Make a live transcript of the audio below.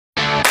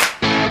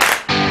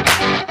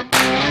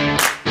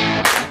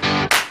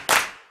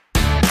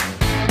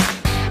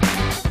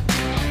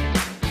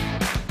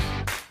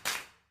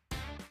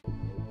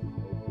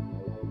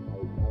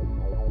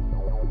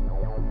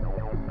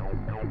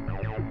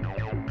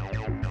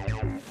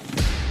Hallo.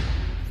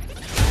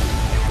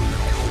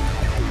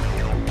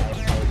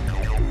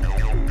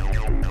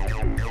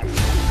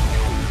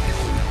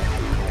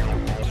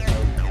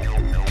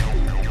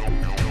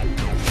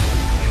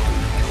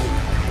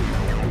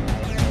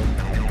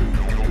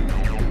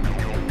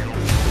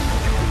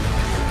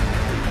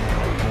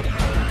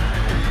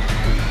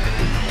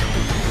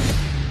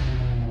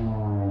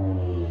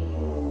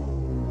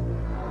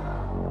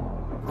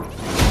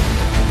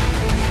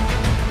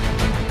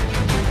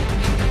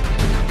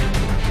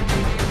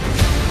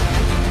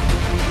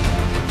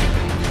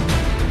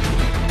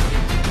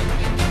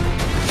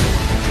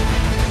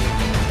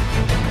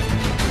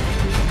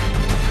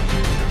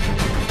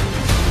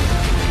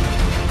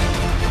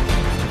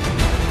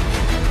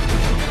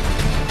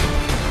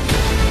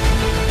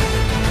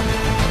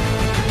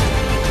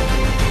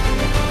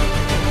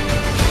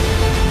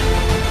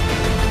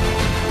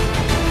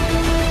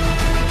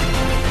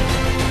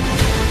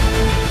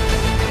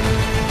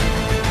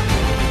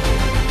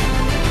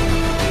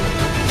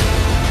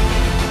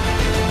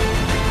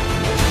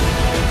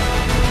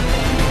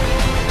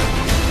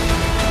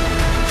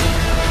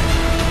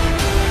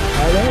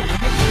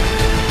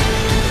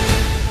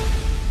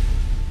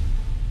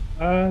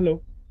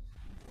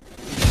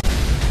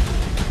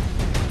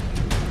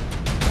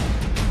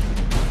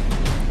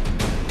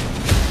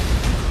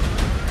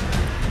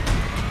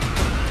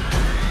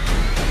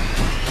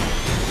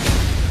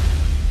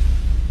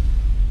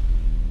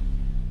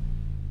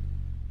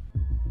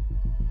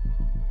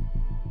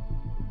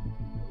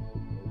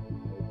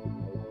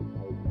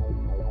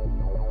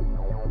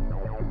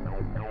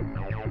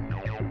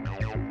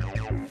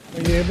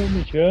 Can you able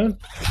mich hören?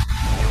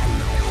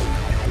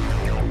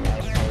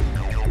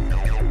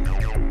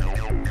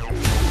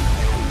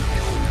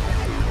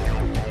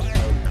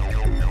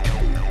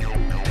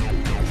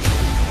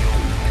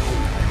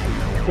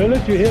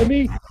 Tullis, you hear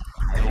me?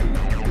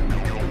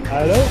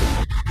 Hello?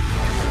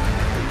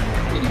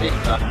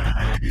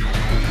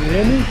 You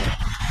hear me?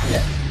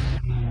 Yeah.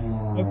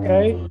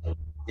 Okay.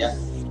 Yeah.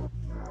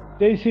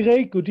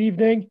 Desiree, good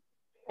evening.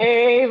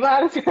 Hey,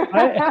 Bart.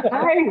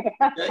 Hi.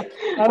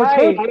 Alles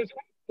Hi. goed?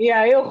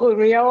 Ja, heel goed.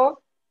 Met jou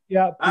ook?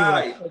 Ja,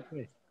 prima. Hi.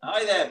 Okay.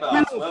 Hi there,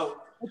 Bart.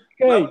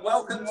 Well,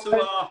 welcome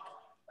to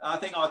I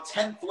think our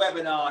 10th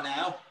webinar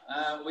now.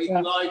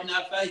 We're live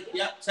now, Faith.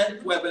 Yeah,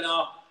 10th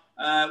webinar.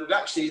 We've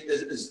actually,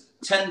 there's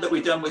 10 that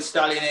we've done with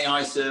Stallion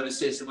AI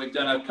services, and we've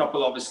done a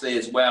couple obviously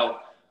as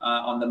well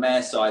on the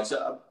Mayor side. So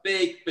a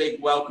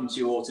big welcome to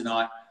you all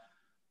tonight.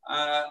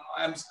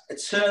 I'm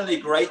eternally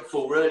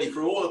grateful really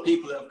for all the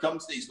people that have come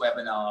to these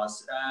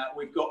webinars.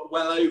 We've got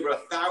well over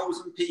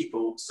 1,000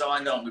 people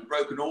signed on. We've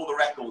broken all the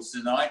records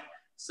tonight.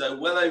 So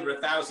well over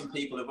 1,000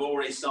 people have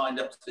already signed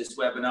up to this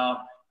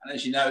webinar. And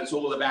as you know, it's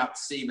all about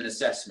semen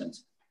assessment.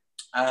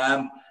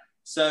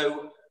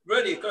 So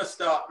really I've got to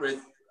start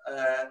with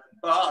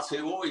Bart,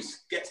 who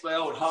always gets my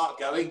old heart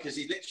going because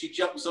he literally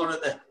jumps on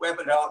at the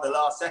webinar at the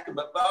last second.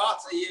 But Bart,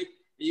 are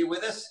you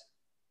with us?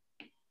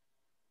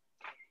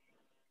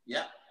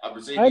 Yeah, I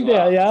presume I'm you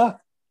there, are. yeah.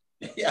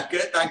 Yeah,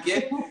 good, thank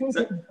you.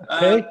 So,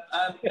 Okay.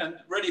 and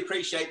really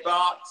appreciate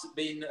Bart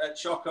being at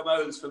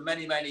Chocomo's for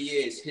many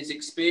years. His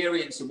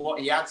experience and what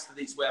he adds to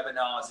these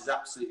webinars is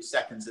absolutely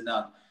second to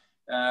none.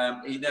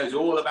 He knows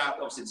all about,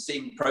 obviously, the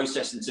semen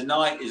process, and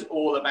tonight is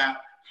all about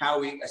how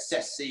we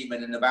assess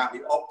semen and about the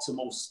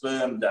optimal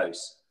sperm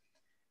dose.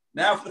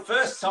 Now, for the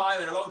first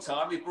time in a long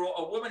time, we brought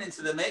a woman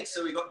into the mix.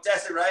 So we've got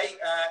Desiree.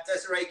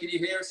 Desiree, can you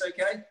hear us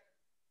okay?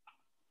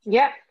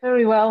 Yeah,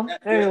 very well. Yeah,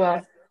 very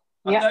well.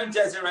 I've known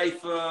Desiree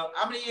for,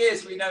 how many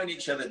years have we known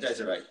each other,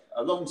 Desiree?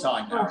 A long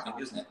time now, I think,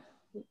 isn't it?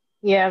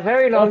 Yeah,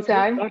 very long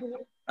time.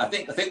 I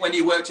think when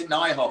you worked at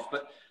Nijhoff,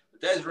 but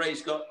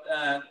Desiree's got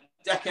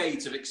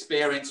decades of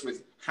experience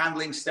with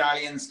handling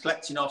stallions,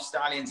 collecting off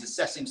stallions,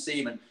 assessing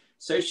semen.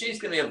 So she's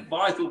going to be a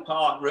vital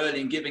part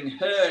really in giving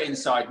her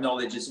inside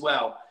knowledge as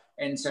well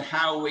into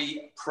how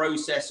we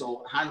process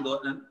or handle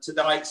it. And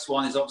tonight's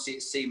one is obviously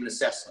it's semen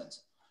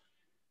assessment.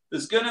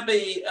 There's going to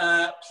be,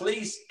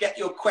 please get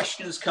your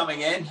questions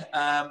coming in.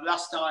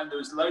 Last time there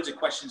was loads of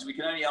questions. We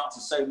can only answer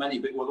so many,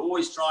 but we'll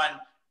always try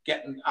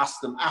and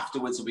ask them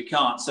afterwards if we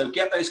can't. So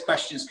get those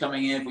questions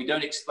coming in. If we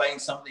don't explain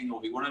something or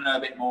we want to know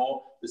a bit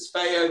more, there's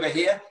Faye over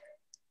here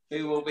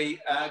who will be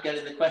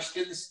getting the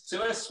questions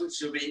to us, which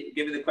will be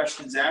giving the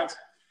questions out.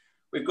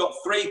 We've got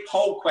 3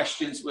 poll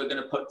questions we're going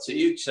to put to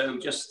you. So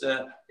just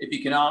if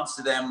you can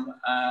answer them,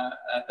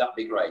 that'd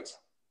be great.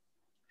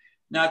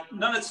 Now,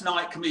 none of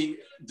tonight can be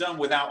done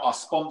without our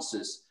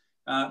sponsors.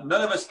 None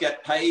of us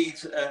get paid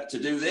to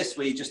do this.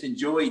 We just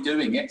enjoy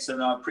doing it.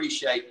 So I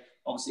appreciate,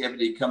 obviously,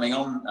 everybody coming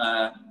on,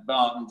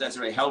 Bart and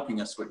Desiree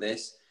helping us with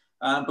this.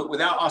 But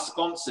without our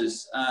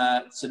sponsors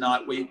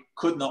tonight, we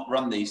could not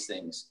run these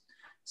things.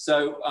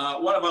 So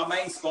one of our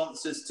main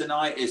sponsors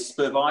tonight is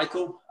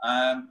Spurvital.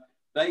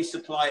 They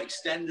supply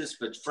extenders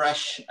for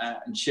fresh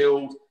and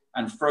chilled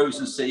and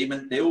frozen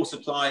semen. They all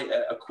supply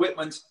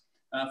equipment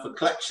for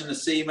collection of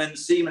semen,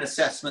 semen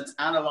assessment,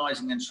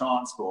 analysing and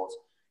transport.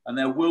 And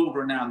they're world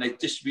renowned. They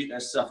distribute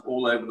their stuff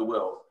all over the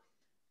world.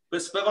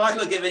 But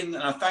Spervital are giving,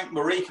 and I thank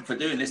Marika for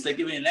doing this, they're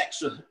giving an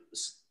extra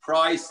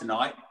prize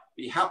tonight.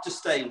 But you have to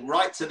stay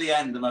right to the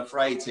end, I'm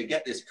afraid, to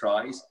get this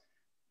prize.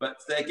 But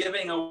they're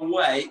giving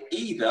away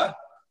either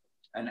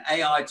an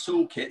AI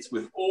toolkit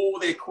with all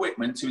the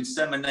equipment to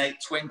inseminate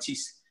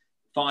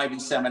 25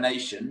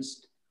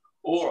 inseminations,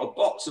 or a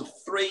box of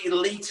 3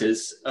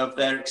 litres of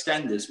their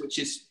extenders, which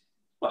is,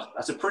 well,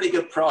 that's a pretty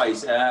good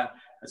prize.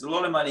 There's a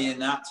lot of money in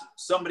that.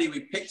 Somebody we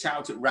picked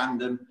out at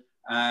random,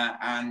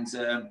 and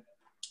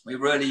we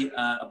really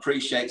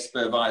appreciate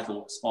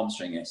Spervital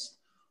sponsoring us.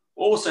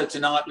 Also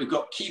tonight, we've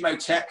got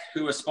Chemotech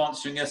who are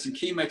sponsoring us, and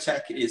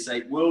Chemotech is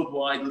a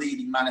worldwide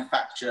leading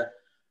manufacturer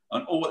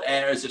on all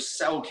areas of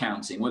cell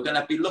counting. We're going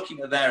to be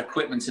looking at their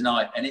equipment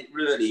tonight, and it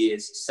really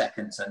is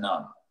second to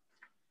none.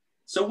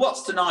 So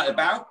what's tonight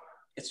about?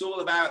 It's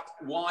all about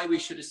why we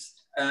should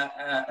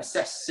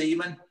assess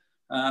semen,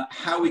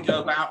 how we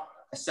go about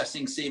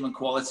assessing semen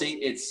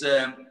quality,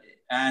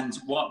 and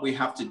what we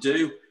have to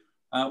do,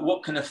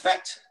 what can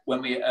affect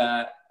when we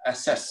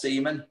assess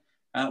semen.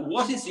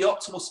 What is the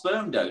optimal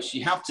sperm dose?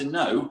 You have to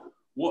know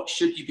what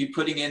should you be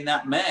putting in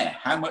that mare.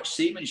 How much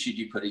semen should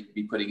you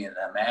be putting in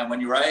that mare? And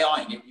when you're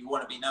AIing it, you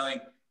want to be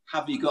knowing,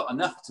 have you got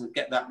enough to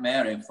get that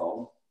mare in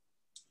foal?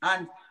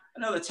 And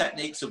another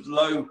techniques of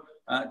low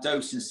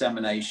dose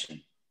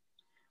insemination.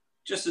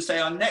 Just to say,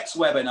 our next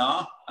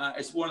webinar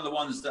is one of the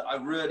ones that I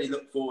really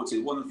look forward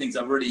to, one of the things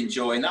I really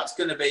enjoy, and that's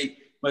going to be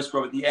most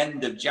probably at the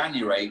end of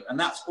January, and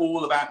that's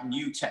all about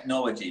new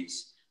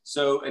technologies.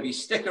 So if you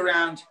stick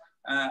around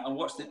and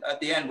watch at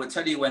the end, we'll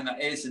tell you when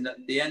that is, and at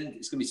the end,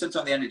 it's going to be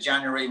sometime at the end of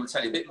January, we'll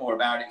tell you a bit more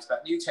about it. It's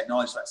about new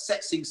technology, about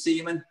sexing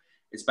semen,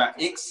 it's about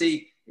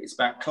ICSI, it's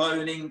about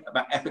cloning,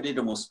 about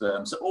epididymal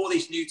sperm, so all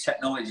these new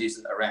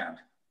technologies that are around.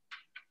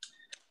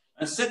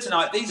 And so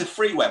tonight, these are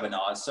free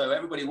webinars, so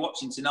everybody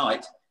watching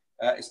tonight,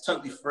 it's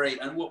totally free.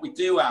 And what we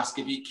do ask,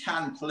 if you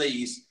can,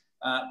 please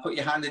put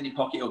your hand in your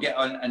pocket or get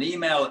an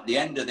email at the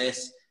end of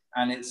this,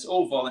 and it's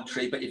all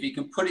voluntary, but if you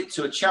can put it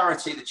to a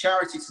charity, the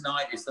charity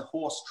tonight is the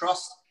Horse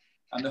Trust,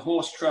 and the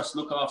Horse Trust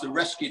look after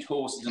rescued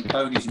horses and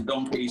ponies and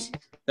donkeys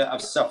that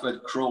have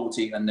suffered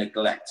cruelty and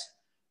neglect.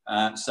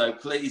 So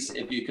please,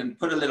 if you can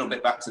put a little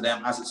bit back to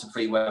them, as it's a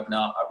free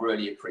webinar, I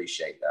really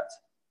appreciate that.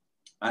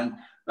 And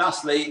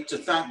lastly, to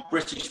thank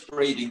British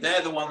Breeding.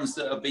 They're the ones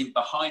that have been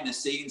behind the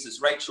scenes,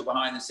 as Rachel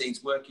behind the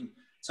scenes, working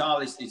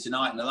tirelessly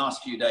tonight in the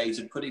last few days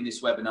and putting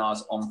these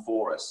webinars on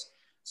for us.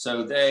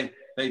 So they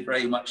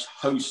very much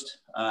host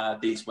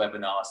these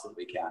webinars that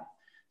we can.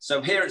 So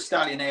here at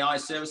Stallion AI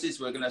Services,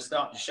 we're going to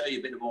start to show you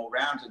a bit more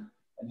around,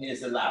 and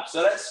here's the lab.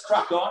 So let's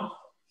crack on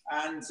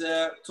and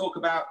talk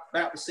about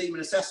the semen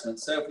assessment.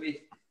 So if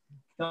we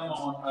come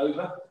on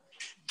over.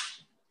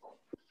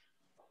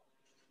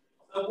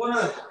 So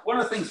one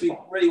of the things we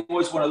really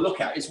always want to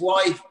look at is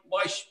why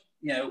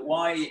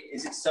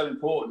is it so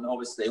important,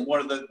 obviously, and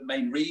what are the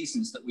main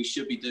reasons that we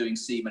should be doing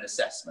semen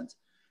assessment?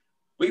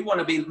 We want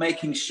to be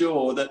making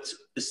sure that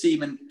the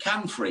semen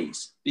can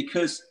freeze,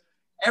 because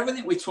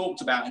everything we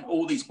talked about in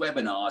all these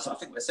webinars, I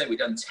think let's say we've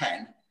done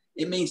 10,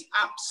 it means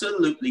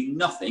absolutely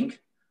nothing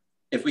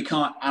if we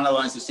can't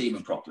analyze the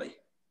semen properly.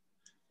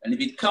 And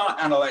if you can't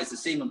analyze the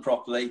semen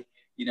properly,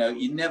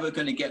 you're never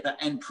going to get that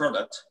end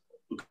product,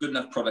 a good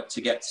enough product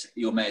to get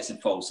your mares in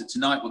foal. So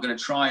tonight we're going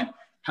to try and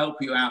help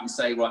you out and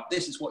say, right,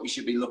 this is what you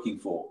should be looking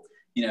for.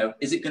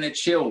 Is it going to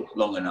chill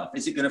long enough?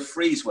 Is it going to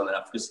freeze well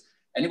enough? Because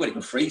anybody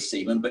can freeze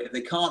semen, but if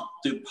they can't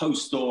do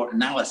post-store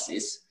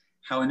analysis,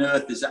 how on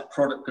earth is that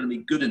product going to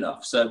be good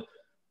enough? So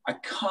I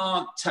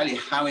can't tell you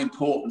how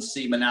important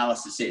semen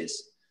analysis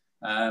is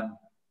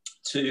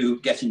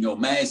to getting your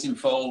mares in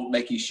foal,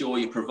 making sure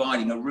you're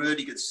providing a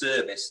really good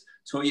service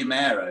to your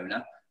mare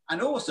owner.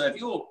 And also, if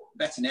you're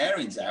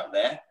veterinarians out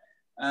there,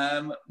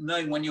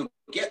 knowing when you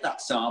get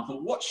that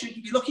sample, what should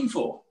you be looking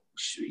for?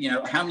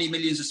 How many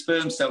millions of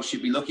sperm cells should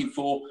you be looking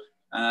for?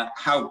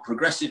 How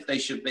progressive they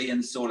should be,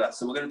 and so that.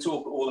 So we're going to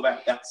talk all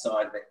about that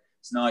side of it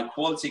tonight.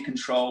 Quality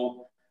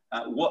control,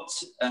 what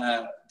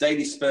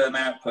daily sperm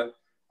output,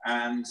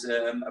 and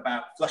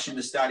about flushing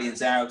the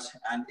stallions out,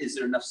 and is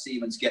there enough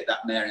semen to get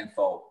that mare in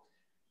foal?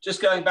 Just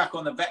going back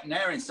on the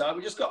veterinarian side,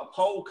 we've just got a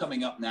poll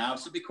coming up now,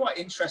 so it'll be quite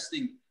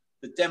interesting,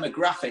 the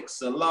demographics.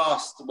 The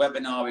last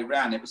webinar we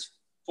ran, it was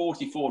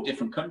 44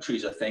 different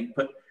countries, I think,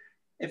 but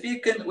if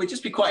you can, we'd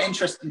just be quite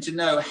interested to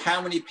know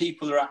how many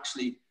people are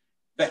actually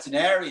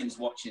veterinarians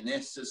watching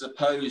this as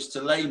opposed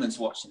to layman's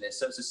watching this.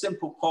 So it's a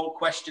simple poll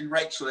question.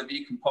 Rachel, if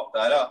you can pop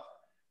that up,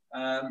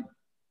 can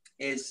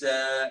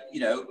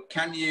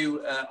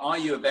you, are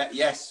you a vet?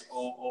 Yes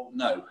or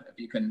no? If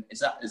you can, is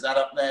that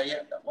up there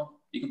yet? That one?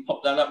 You can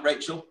pop that up,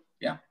 Rachel.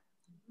 Yeah.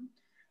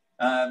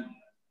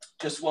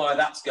 Just while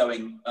that's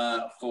going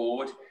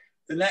forward,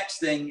 the next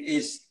thing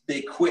is the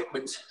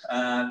equipment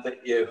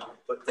that you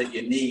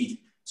need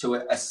to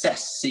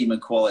assess semen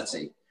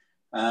quality.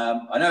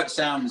 I know it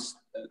sounds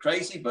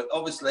crazy, but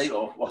obviously,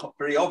 or well,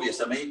 pretty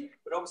obvious, I mean,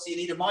 but obviously you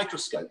need a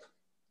microscope.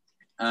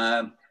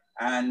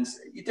 And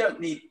you don't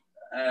need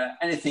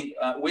anything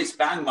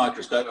whiz-bang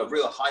microscope, a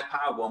real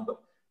high-powered one,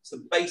 but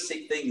some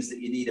basic things that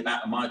you need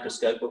about a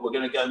microscope, but we're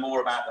going to go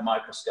more about the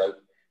microscope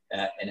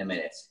in a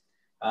minute.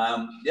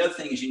 The other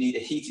thing is you need a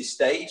heated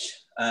stage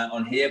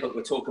on here, but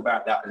we'll talk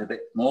about that in a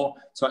bit more,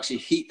 to actually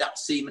heat that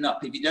semen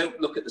up. If you don't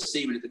look at the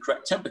semen at the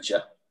correct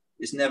temperature,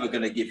 it's never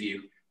going to give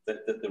you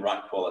the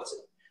right quality.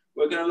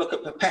 We're going to look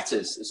at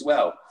pipettas as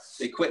well,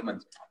 the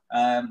equipment,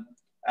 and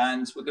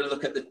we're going to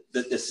look at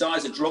the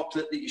size of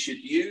droplet that you should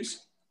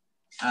use.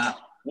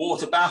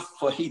 Water bath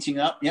for heating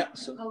up, yeah.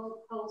 So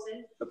poles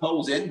in. The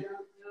poles in. There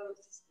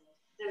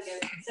we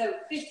go. So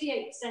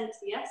 58%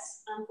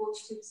 yes and 42%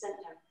 no.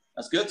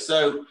 That's good.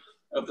 So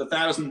of the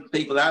 1,000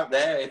 people out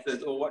there, if they're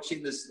all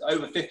watching, there's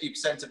over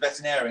 50% of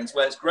veterinarians.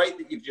 Well, it's great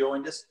that you've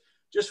joined us.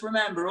 Just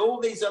remember, all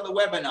these other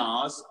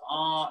webinars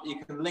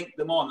you can link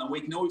them on, and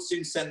we can always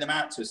soon send them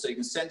out to us. So you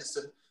can send us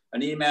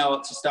an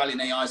email to Stallion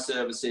AI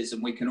Services,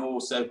 and we can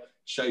also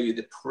show you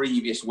the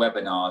previous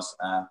webinars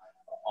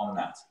on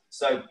that.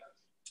 So,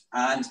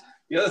 and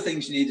the other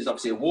things you need is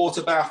obviously a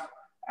water bath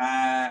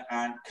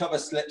and cover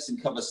slips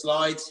and cover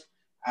slides,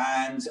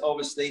 and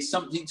obviously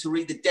something to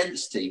read the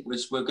density,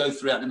 which we'll go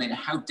through in a minute,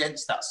 how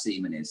dense that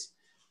semen is.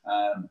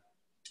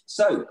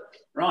 So,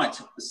 right,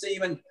 the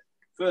semen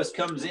first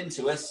comes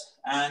into us,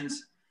 and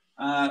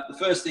the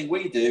first thing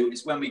we do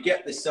is when we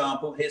get this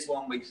sample, here's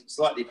one we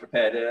slightly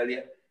prepared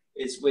earlier,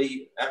 is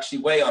we actually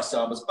weigh our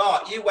samples.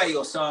 Bart, you weigh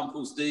your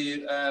samples, do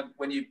you?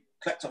 When you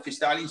collect off your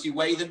stallions, you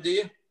weigh them, do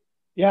you?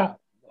 Yeah,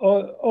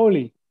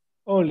 only.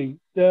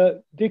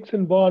 The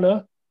Dixon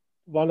Warner,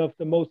 one of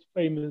the most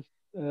famous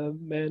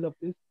men of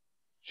this,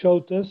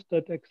 showed us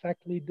that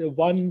exactly the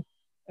 1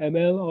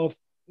 ml of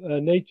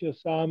nature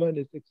salmon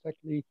is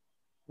exactly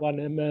 1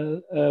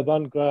 ml,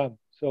 1 gram.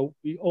 So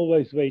we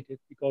always weight it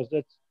because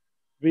that's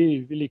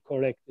really, really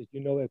correct.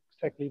 You know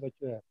exactly what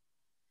you have.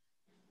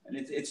 And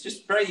it's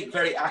just very,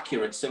 very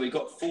accurate. So we've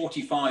got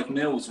 45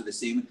 mils with the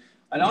semen.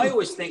 And I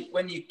always think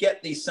when you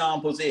get these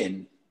samples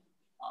in,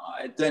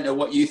 I don't know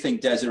what you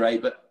think, Desiree,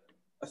 but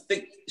I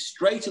think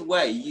straight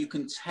away you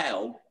can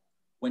tell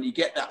when you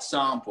get that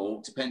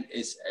sample,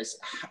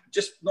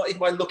 just not even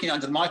by looking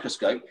under the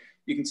microscope,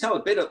 you can tell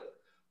a bit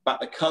about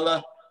the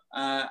color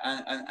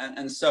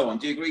and so on.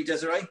 Do you agree,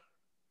 Desiree?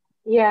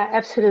 Yeah,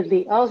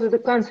 absolutely. Also the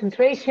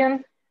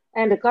concentration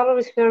and the color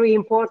is very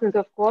important,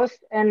 of course.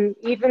 And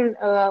even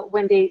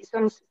when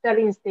some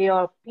stallions, they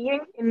are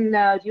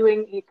peeing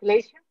during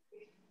ejaculation.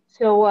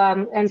 So,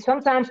 and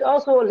sometimes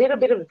also a little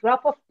bit of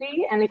drop of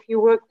pee. And if you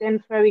work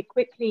then very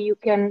quickly, you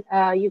can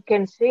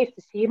save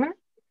the semen.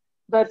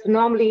 But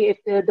normally if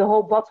the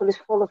whole bottle is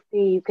full of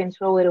pee, you can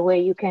throw it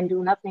away. You can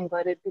do nothing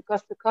but it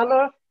because the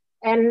color,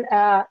 and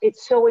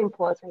it's so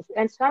important.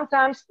 And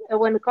sometimes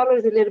when the color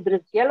is a little bit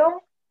of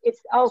yellow,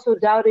 it's also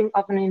doubting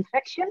of an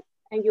infection,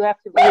 and you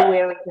have to be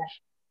aware of that.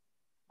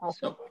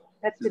 Also,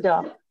 that's the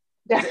dog.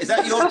 Is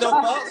that your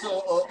dog, Bart,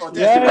 or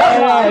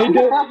Yeah, he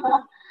did.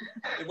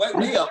 It woke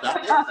me up, that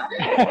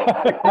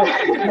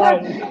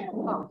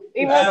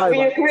He must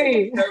be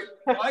agree. So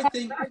I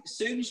think as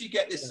soon as you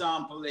get this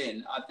sample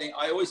in,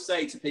 I always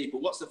say to people,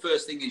 what's the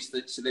first thing you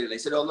should do? They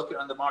said, oh, look at it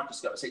under the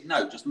microscope. I say,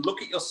 no, just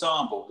look at your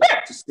sample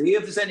to see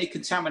if there's any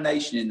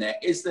contamination in there.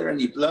 Is there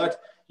any blood,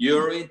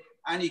 urine?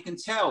 And you can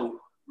tell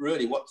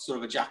really what sort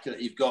of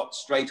ejaculate you've got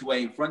straight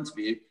away in front of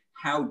you,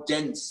 how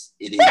dense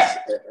it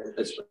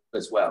is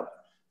as well.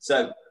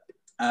 So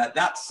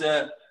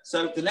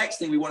so the next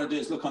thing we want to do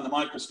is look on the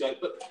microscope.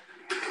 But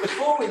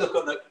before we look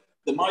on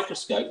the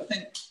microscope, I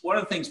think one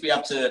of the things we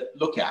have to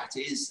look at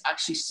is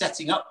actually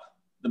setting up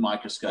the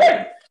microscope.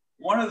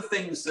 One of the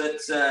things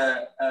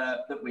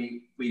that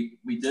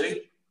we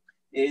do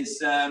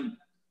is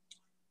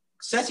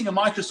setting a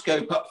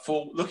microscope up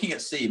for looking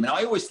at semen.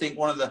 I always think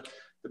one of the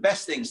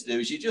best things to do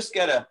is you just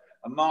get a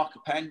marker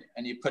pen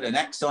and you put an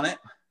X on it.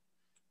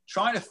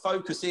 Try to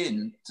focus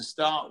in to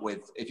start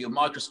with. If your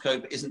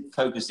microscope isn't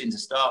focused in to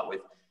start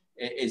with,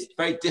 it's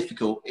very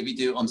difficult if you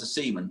do it onto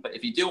semen. But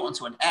if you do it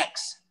onto an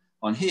X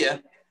on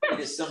here, it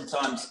is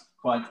sometimes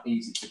quite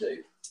easy to do.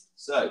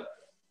 So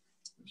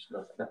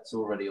that's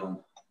already on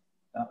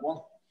that one.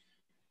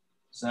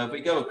 So if we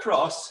go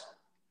across,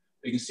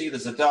 you can see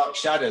there's a dark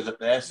shadow up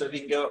there. So if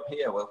you can go up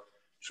here, we'll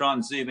try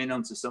and zoom in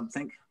onto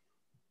something.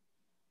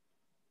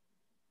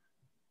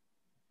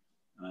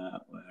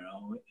 Where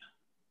are we?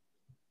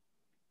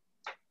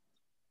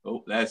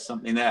 Oh, there's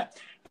something there.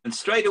 And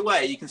straight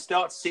away, you can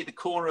start to see the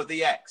corner of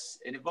the X.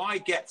 And if I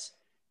get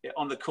it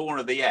on the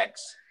corner of the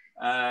X,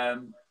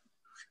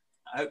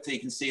 hopefully you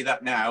can see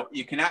that now,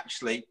 you can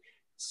actually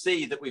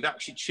see that we've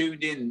actually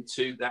tuned in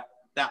to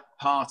that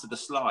part of the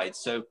slide.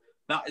 So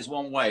that is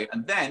one way.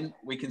 And then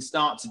we can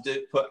start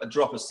to put a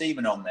drop of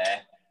semen on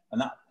there,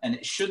 and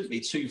it shouldn't be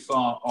too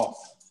far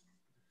off.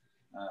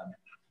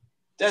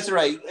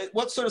 Desiree,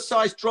 what sort of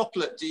size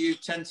droplet do you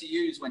tend to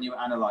use when you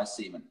analyze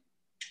semen?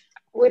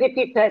 Would it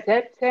be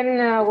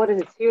 10, what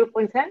is it,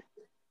 0.10?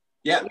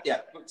 Yeah.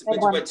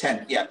 We're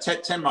 10. Yeah,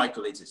 10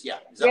 microliters. Yeah.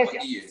 Is that yes,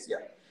 what you use?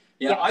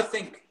 Yeah. I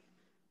think,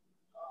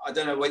 I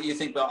don't know what you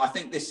think, but I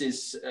think this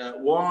is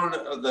one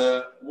of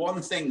the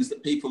things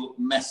that people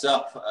mess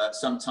up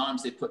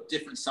sometimes. They put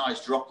different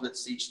size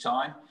droplets each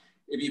time.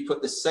 if you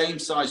put the same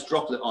size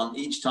droplet on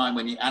each time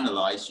when you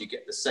analyze, you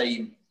get the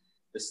same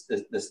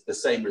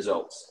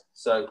results.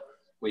 So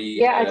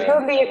yeah, I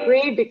totally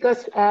agree,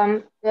 because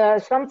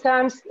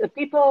sometimes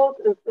people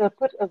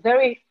put a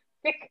very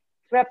thick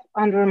trap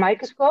under a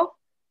microscope,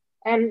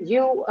 and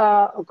you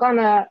are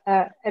gonna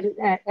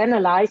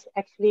analyze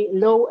actually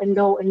low and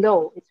low and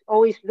low. It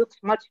always looks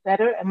much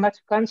better and much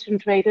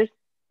concentrated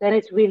than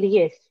it really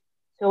is.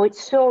 So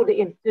it's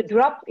the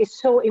drop is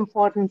so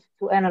important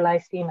to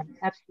analyze semen.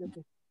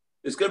 Absolutely.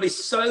 There's going to be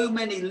so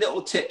many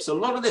little tips. A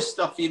lot of this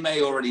stuff you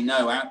may already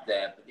know out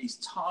there, but these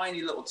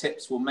tiny little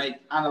tips will make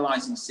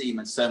analyzing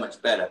semen so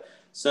much better.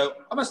 So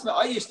I must admit,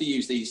 I used to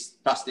use these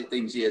plastic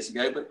things years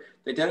ago, but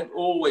they don't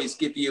always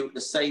give you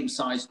the same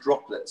size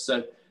droplets.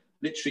 So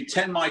literally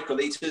 10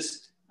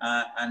 microliters,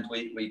 and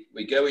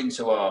we go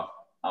into our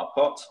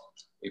pot,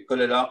 we put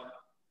it up,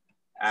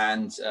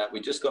 and we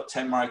just got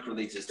 10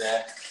 microliters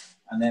there,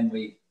 and then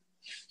we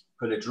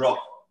put a drop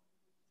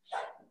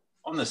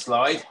on the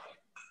slide.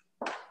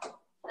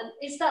 And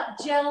is that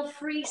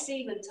gel-free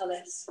semen,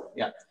 Tullis?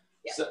 Yeah.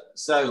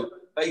 So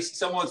basically,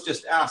 someone's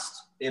just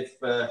asked if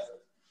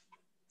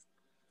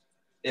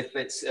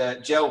it's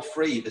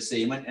gel-free, the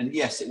semen, and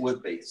yes, it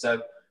would be.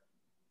 So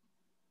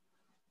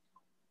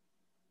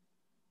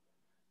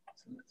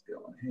let's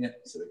go on here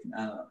so we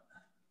can.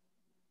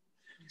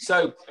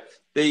 So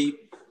the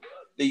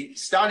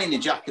Stallion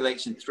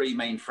ejaculates in 3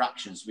 main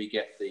fractions. We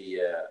get the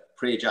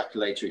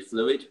pre-ejaculatory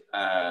fluid,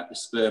 the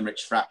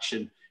sperm-rich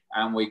fraction,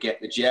 and we get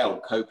the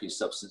gel, copious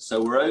substance.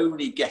 So we're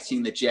only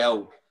getting the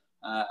gel,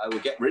 we'll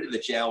get rid of the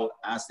gel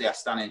as the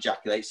Stallion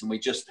ejaculates, and we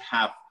just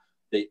have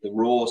the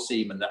raw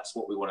semen. That's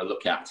what we want to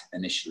look at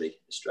initially,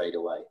 straight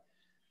away.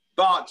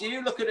 But do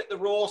you look at it, the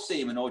raw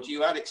semen, or do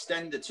you add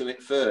extender to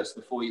it first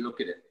before you look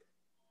at it?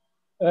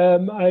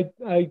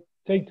 I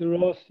take the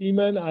raw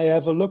semen, I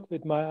have a look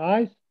with my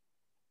eyes,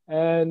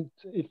 and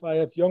if I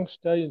have young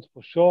stallions,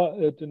 for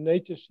sure, the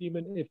nature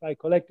semen, if I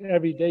collect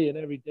every day and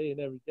every day and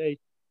every day,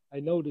 I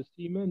know the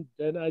semen,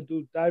 then I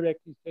do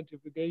directly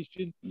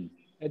centrifugation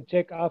and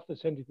check after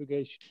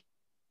centrifugation.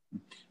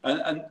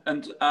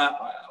 And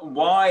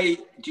why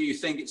do you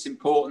think it's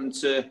important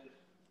to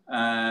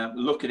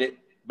look at it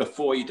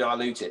before you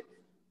dilute it?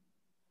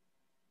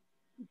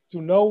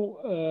 To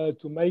know,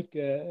 to make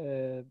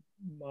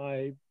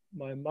my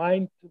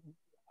mind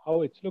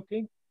how it's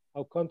looking,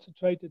 how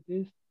concentrated it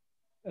is.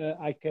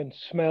 I can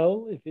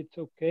smell if it's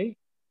okay,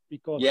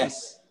 because yes,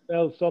 if you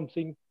smell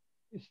something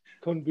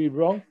can be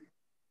wrong.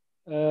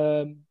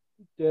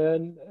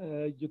 Then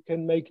you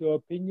can make your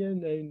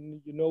opinion,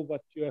 and you know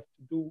what you have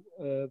to do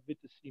with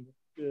the semen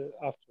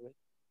after it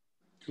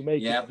to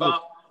make it.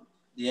 But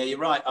yeah, you're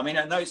right. I mean,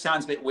 I know it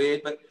sounds a bit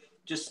weird, but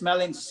just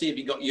smelling to see if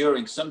you've got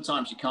urine.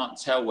 Sometimes you can't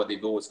tell whether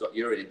you've always got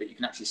urine in, but you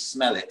can actually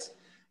smell it.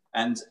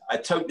 And I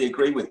totally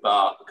agree with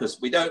Bart,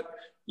 because we don't,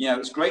 you know,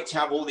 it's great to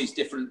have all these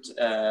different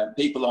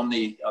people on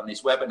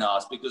these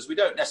webinars, because we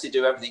don't necessarily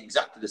do everything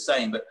exactly the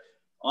same. But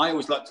I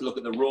always like to look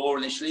at the raw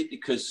initially,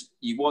 because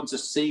you want to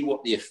see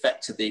what the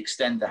effect of the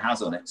extender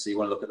has on it. So you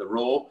want to look at the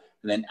raw,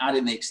 and then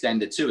adding the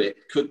extender to it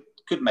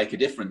could make a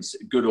difference,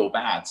 good or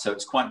bad. So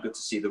it's quite good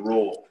to see the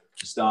raw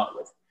to start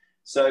with.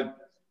 So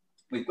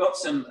we've got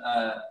some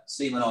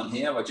semen on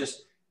here.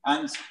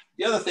 And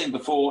the other thing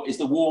before is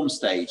the warm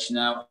stage.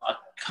 Now, I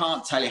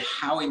can't tell you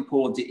how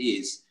important it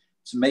is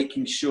to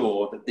making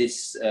sure that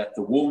this,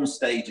 the warm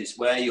stage is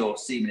where your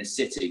semen is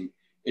sitting,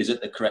 is at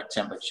the correct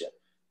temperature.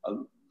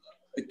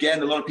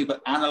 Again, a lot of people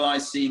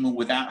analyze semen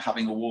without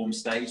having a warm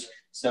stage.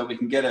 So we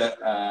can get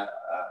a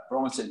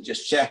barometer and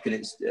just check, and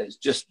it's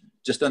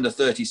just under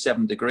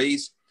 37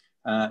 degrees.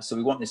 So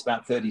we want this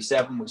about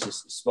 37, which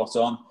is spot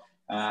on.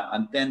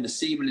 And then the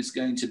semen is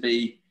going to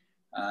be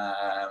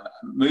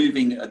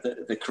moving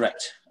the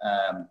correct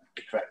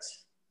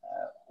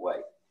way.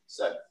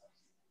 So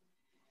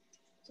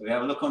we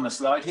have a look on the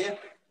slide here.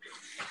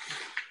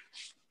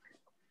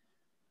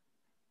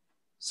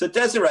 So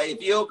Desiree,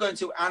 if you're going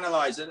to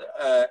analyze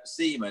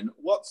semen,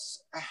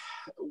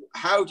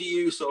 how do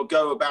you sort of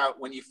go about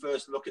when you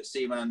first look at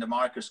semen under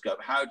microscope?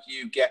 How do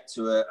you get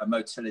to a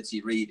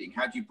motility reading?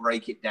 How do you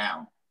break it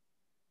down?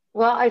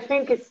 Well, I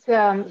think it's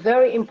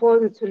very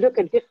important to look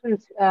at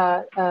different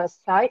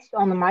sites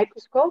on the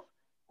microscope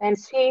and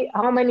see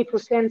how many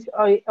percent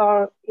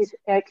is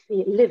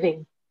actually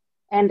living,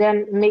 and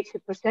then makes a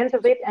percent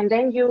of it. And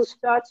then you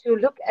start to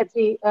look at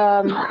the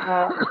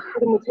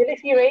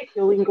motility rate.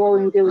 So we can go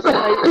and do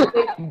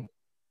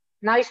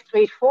nice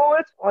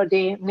straightforward, or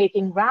they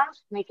making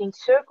rounds, making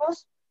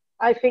circles.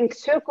 I think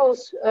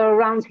circles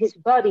around his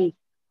body,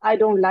 I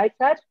don't like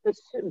that, but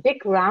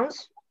big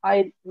rounds,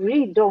 I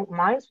really don't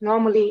mind.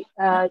 Normally,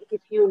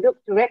 if you look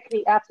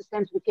directly after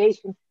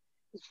centrifugation,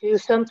 you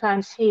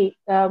sometimes see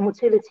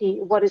motility,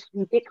 what is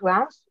in big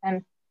rounds,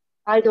 and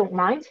I don't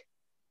mind.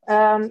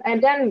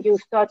 And then you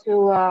start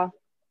to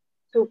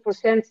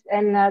percent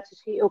and to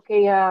see,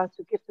 okay,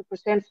 to give the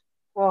percent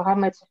for how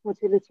much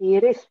motility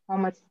it is, how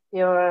much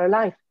they are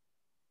alive.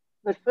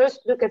 But first,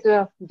 look at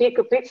the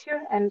bigger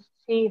picture and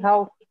see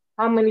how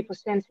many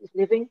percent is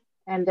living,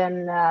 and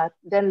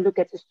then look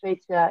at the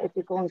straight, if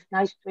you're going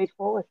nice straight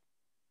forward.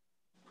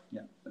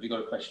 Yeah. Have you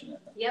got a question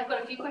yet? Yeah, I've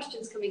got a few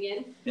questions coming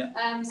in.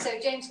 Yeah. So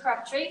James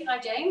Crabtree. Hi,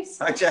 James.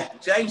 Hi,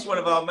 James, one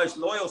of our most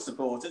loyal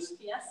supporters.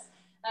 Yes.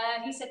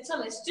 He said,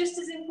 Tullis, just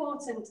as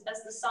important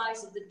as the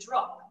size of the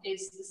drop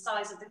is the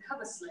size of the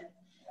cover slip.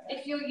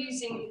 If you're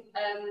using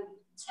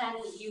 10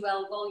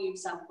 UL volume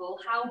sample,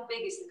 how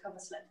big is the cover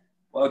slip?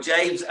 Well,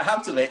 James, I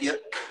have to admit,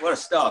 what a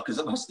star, because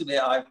I must admit,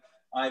 that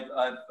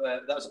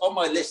was on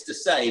my list to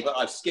say, but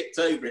I've skipped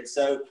over it.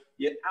 So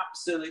you're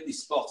absolutely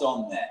spot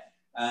on there.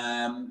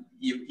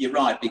 You're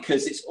right,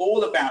 because it's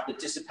all about the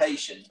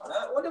dissipation.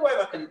 I wonder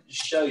whether I can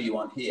show you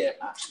on here,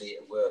 actually,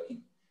 it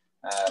working.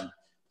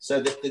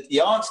 So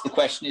the answer to the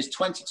question is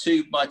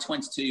 22 by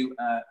 22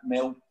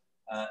 mil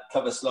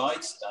cover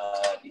slides.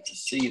 You can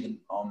see them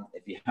on,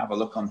 if you have a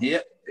look on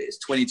here, it's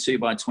 22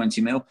 by 20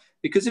 mil.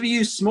 Because if you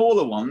use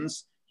smaller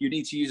ones, you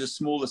need to use a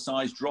smaller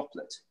size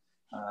droplet.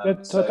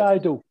 That's what I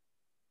do.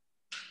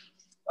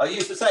 I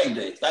use the same,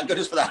 do you? Thank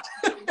goodness for that.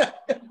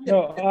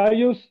 No, I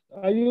use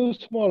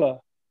smaller.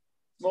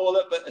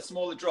 Smaller, but a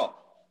smaller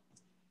drop.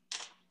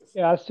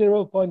 Yeah,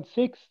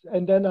 0.6,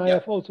 and then I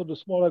have also the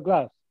smaller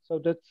glass. So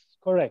that's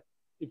correct.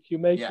 If you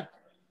make it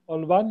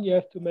on one, you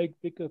have to make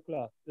bigger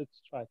glass.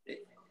 That's right.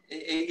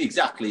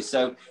 Exactly.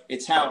 So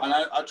it's how, and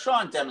I'll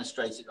try and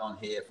demonstrate it on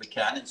here if we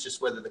can. It's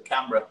just whether the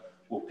camera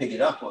will pick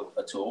it up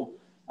at all.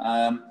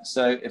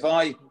 So if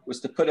I was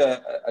to put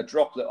a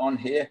droplet on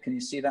here, can you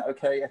see that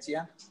okay,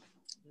 Etienne?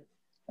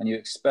 And you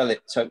expel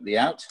it totally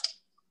out.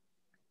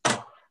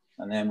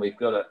 And then we've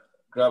got to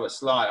grab a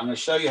slide. I'm going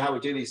to show you how we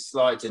do these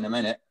slides in a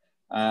minute.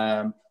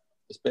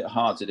 It's a bit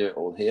hard to do it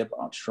all here, but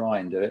I'll try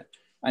and do it.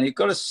 And you've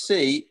got to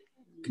see,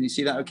 can you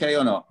see that okay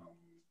or not?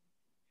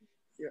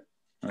 Yeah.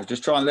 I'll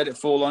just try and let it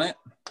fall on it.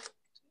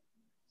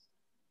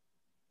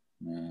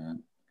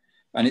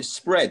 And it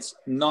spreads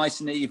nice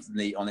and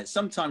evenly on it.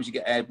 Sometimes you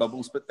get air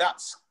bubbles, but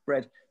that's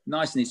spread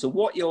nice and evenly. So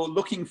what you're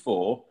looking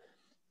for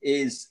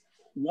is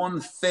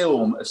one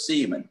film of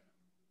semen.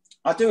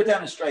 I'll do a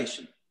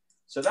demonstration.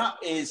 So that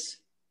is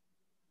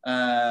 10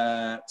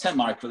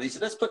 microliters.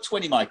 Let's put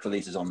 20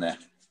 microliters on there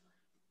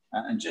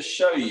and just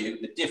show you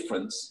the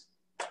difference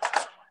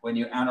when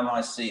you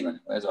analyze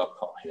semen. Where's our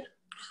pot here?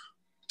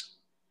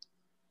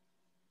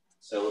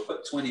 So we'll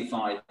put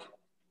 25.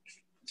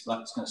 It's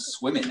like it's going to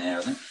swim in there,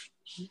 isn't it?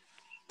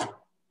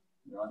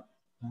 Right.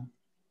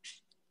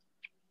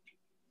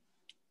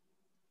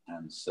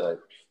 And so,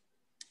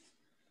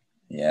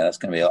 yeah, that's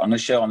going to be, I'm going to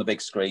show on the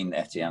big screen,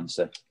 Etienne.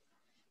 So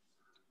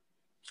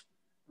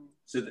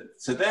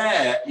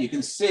there you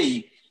can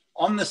see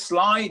on the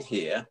slide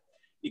here,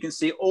 you can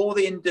see all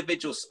the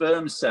individual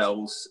sperm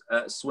cells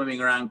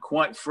swimming around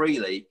quite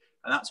freely.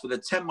 And that's with a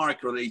 10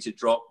 microliter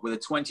drop with a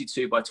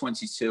 22 by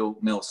 22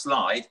 mil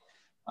slide.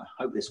 I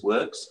hope this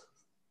works.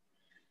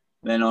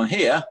 Then on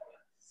here,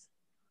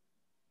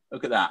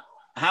 look at that.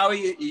 How are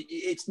you?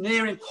 It's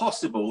near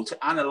impossible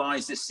to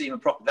analyze this semen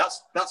properly.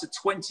 That's a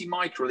 20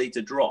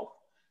 microliter drop.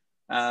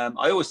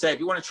 I always say if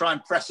you want to try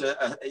and press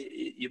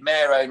your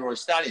mare owner or a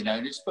stallion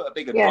owner, just put a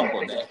bigger drop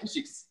on there.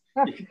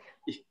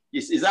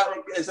 Is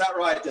that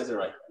right,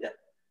 Desiree? Yeah.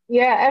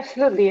 Yeah,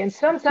 absolutely. And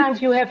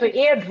sometimes you have an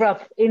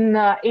airdrop in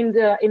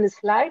the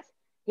slide,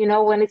 you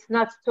know, when it's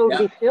not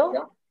totally filled.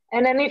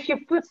 And then if you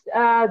put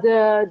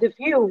the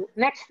view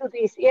next to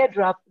this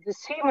airdrop, the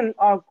semen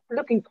are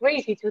looking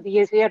crazy to the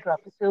airdrop.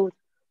 So it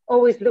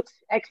always looks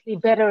actually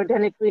better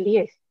than it really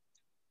is.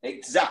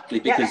 Exactly,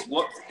 because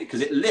because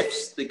it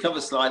lifts the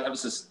cover slide ever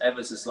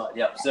so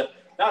slightly up. So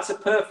that's a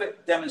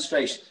perfect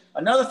demonstration.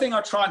 Another thing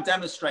I'll try and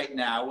demonstrate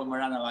now when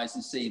we're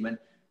analysing semen,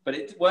 but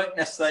it won't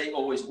necessarily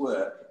always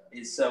work,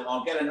 is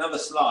I'll get another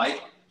slide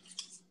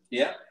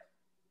here.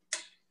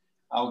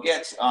 I'll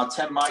get our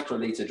 10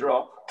 microliter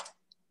drop.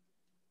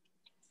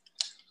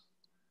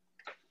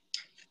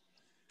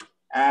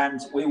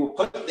 And we will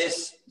put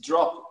this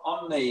drop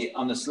on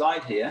the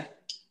slide here.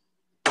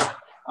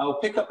 I will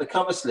pick up the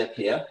cover slip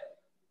here.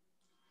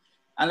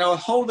 And I'll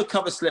hold the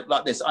cover slip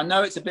like this. I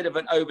know it's a bit of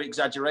an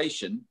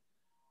over-exaggeration,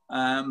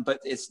 but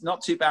it's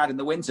not too bad in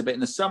the winter. But in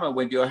the summer,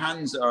 when your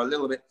hands are a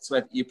little bit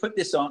sweaty, you put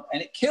this on,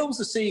 and it kills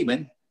the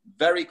semen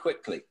very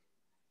quickly.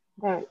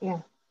 Right, yeah.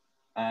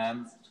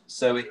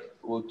 So it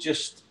will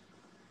just,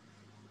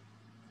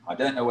 I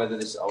don't know whether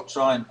this, I'll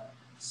try and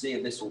see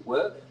if this will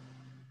work.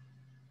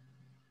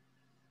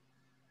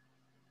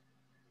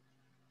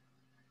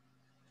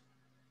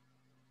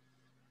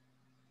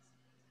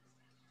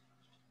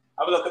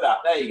 Have a look at that.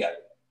 There you go.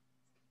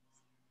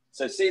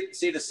 So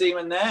see the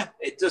semen there?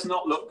 It does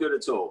not look good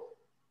at all.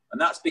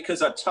 And that's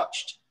because I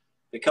touched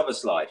the cover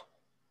slide.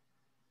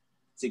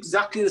 It's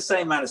exactly the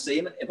same amount of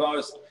semen.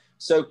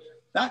 So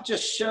that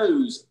just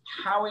shows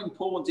how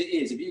important it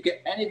is. If you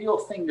get any of your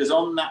fingers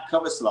on that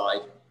cover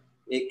slide,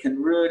 it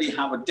can really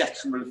have a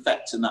detrimental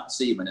effect on that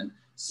semen. And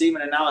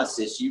semen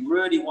analysis, you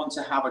really want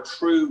to have a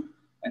true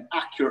and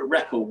accurate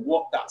record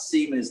what that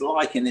semen is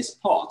like in this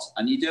pot.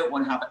 And you don't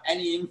want to have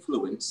any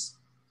influence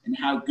in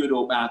how good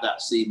or bad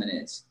that semen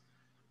is.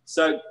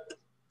 So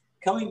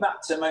coming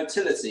back to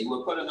motility,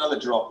 we'll put another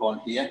drop on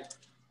here.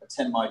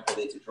 10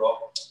 microliter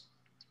drop.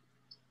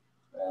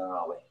 Where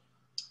are we?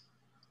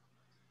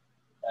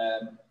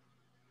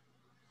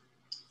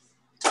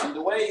 And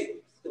the way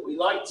that we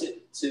like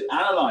to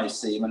analyze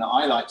semen,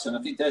 I like to, and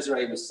I think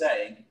Desiree was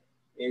saying,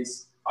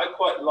 is I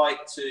quite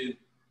like to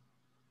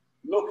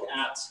look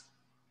at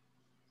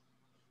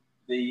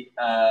the,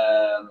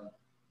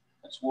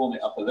 let's warm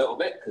it up a little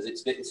bit, because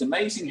it's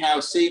amazing how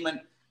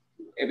semen,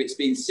 if it's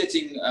been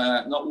sitting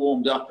not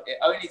warmed up, it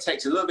only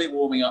takes a little bit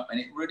warming up and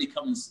it really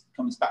comes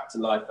back to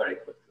life very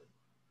quickly.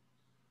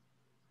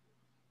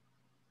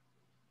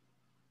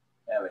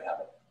 There we have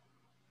it.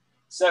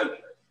 So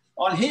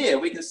on here,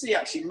 we can see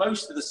actually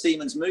most of the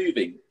semen's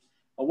moving.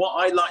 And what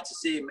I like to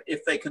see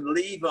if they can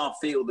leave our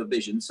field of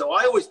vision. So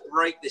I always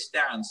break this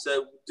down.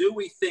 So do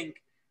we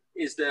think,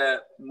 is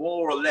there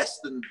more or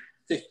less than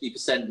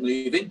 50%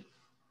 moving?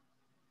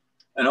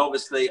 And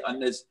obviously,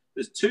 and there's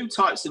two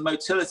types of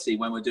motility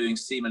when we're doing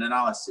semen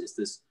analysis.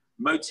 There's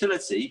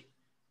motility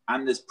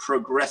and there's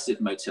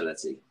progressive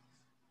motility.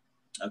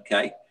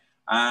 Okay.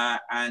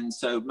 And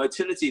so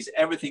motility is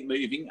everything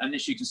moving. And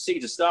as you can see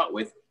to start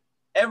with,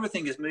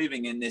 everything is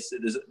moving in this.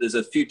 There's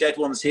a few dead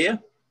ones here,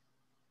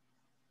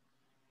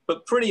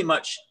 but pretty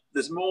much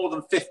there's more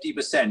than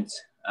 50%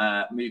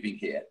 moving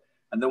here.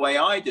 And the way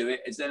I do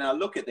it is then I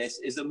look at this,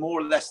 is there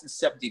more or less than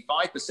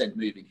 75%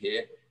 moving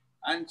here?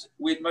 And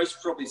we'd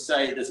most probably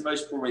say there's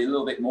most probably a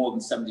little bit more than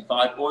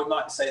 75, or we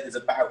might say there's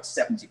about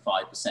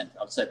 75%.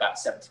 I'd say about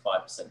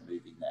 75%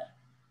 moving there.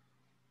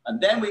 And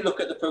then we look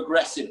at the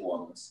progressive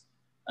ones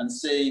and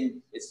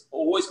seeing it's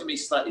always going to be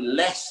slightly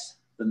less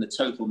than the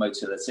total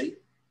motility.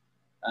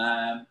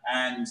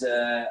 And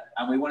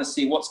we want to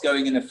see what's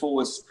going in a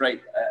forward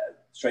straight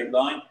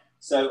line.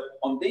 So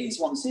on these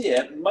ones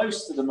here,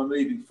 most of them are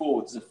moving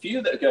forward. There's a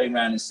few that are going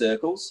around in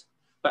circles.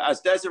 But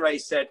as Desiree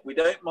said, we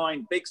don't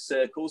mind big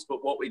circles,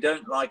 but what we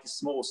don't like is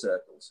small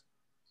circles.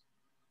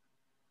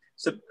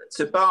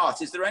 So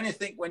Bart, is there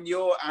anything when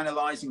you're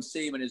analysing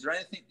semen, is there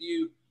anything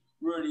you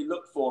really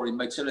look for in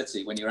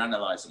motility when you're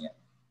analysing it?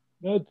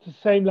 No, it's the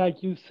same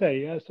like you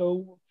say.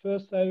 So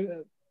first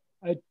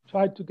I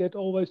try to get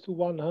always to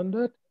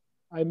 100.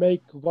 I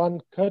make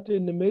one cut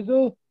in the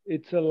middle.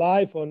 It's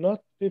alive or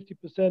not,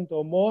 50%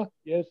 or more.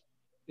 Yes,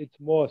 it's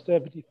more,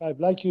 75,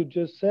 like you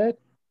just said.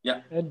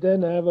 Yeah. And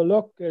then I have a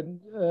look, and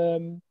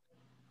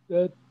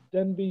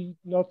then we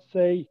not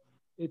say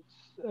it's,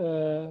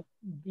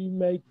 we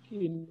make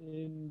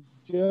in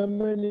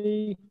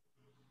Germany,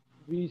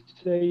 we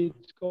say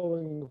it's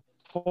going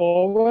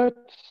forward.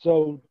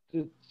 So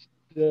it's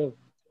the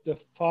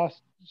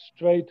fast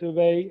straight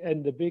away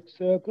and the big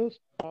circles,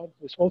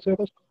 the small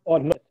circles, or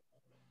not.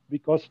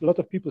 Because a lot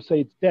of people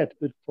say it's dead,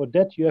 but for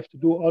that you have to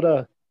do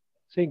other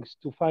things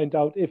to find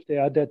out if they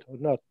are dead or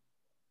not.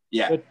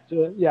 Yeah. But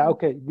yeah,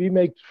 okay, we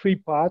make 3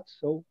 parts.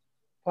 So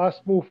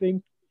fast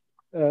moving,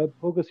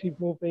 progressive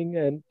moving,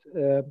 and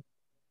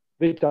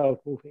without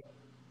moving.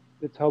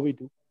 That's how we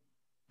do.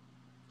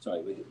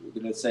 Sorry, we're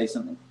going to say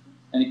something.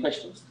 Any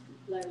questions?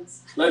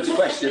 Loads. Loads of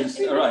questions.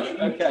 All right.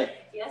 Okay.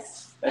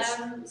 Yes.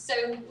 So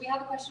we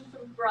have a question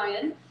from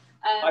Brian.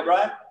 Hi,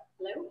 Brian.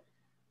 Hello.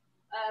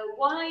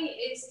 Why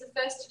is the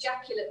first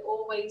ejaculate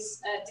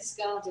always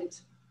discarded?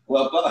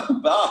 Well,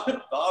 Bar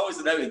was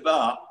to know with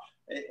Bar.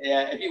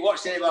 If you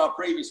watched any of our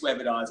previous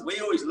webinars, we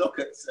always look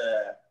at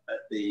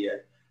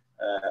the.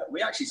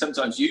 We actually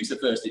sometimes use the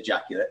first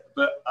ejaculate,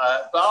 but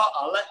Bar,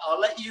 I'll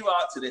let you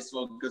answer this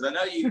one because I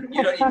know you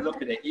don't even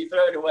look at it. You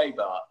throw it away,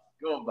 Bar.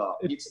 Go on, Bar.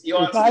 You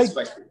answer this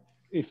question.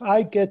 If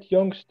I get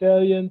young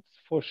stallions,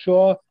 for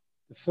sure,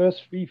 the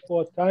first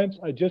 3-4 times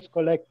I just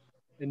collect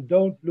and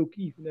don't look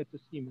even at the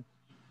semen.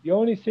 The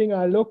only thing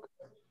I look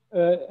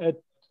at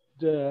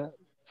the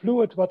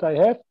fluid what I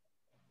have,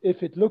 if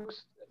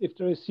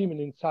there is semen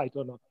inside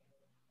or not.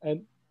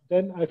 And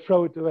then I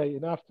throw it away.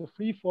 And after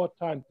 3-4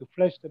 times to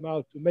flush them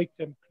out, to make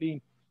them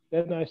clean,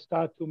 then I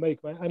start to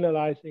make my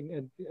analyzing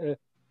and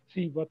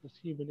see what the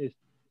semen is.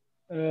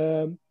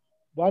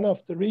 One of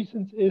the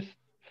reasons is,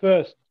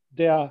 first,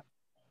 there are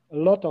a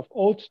lot of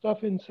old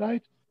stuff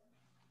inside.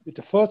 With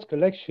the first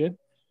collection,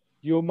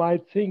 you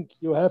might think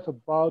you have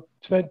about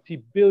 20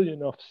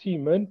 billion of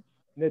semen,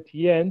 and at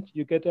the end,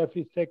 you get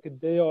every second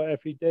day or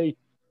every day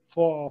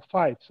 4 or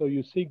 5. So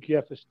you think you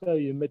have a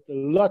stallion with a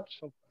lot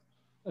of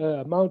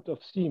amount of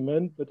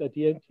semen, but at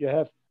the end, you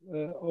have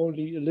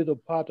only a little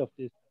part of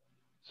this.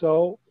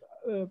 So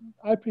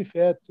I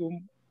prefer to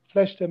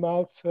flush them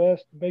out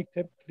first, make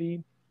them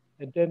clean,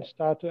 and then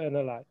start to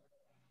analyze.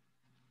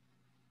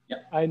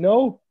 Yeah. I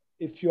know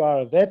if you are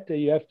a vet,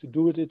 you have to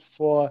do it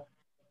for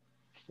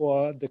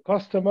the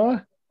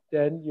customer.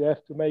 Then you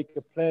have to make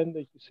a plan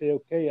that you say,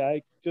 okay,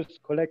 I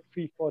just collect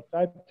 3-4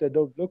 times, I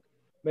don't look,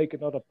 make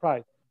another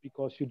price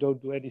because you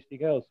don't do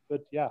anything else.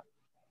 But yeah,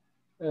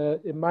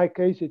 in my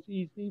case, it's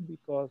easy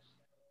because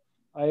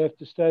I have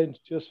the stallions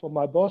just for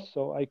my boss,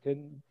 so I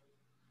can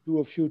do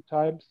a few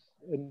times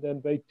and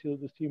then wait till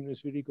the semen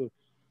is really good.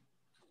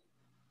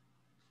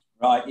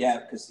 Right, yeah,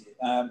 because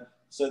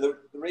so the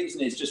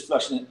reason is just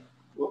flushing it.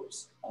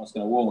 Whoops, I was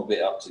going to warm a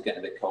bit up to get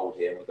a bit cold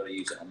here. We've got to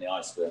use it on the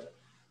iceberg.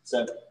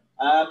 So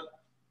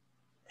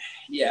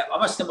Yeah, I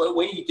must admit,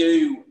 we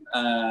do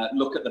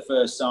look at the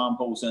first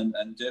samples and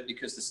do it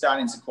because the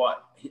stallions are quite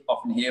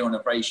often here on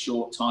a very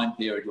short time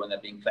period when they're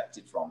being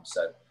collected from.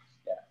 So,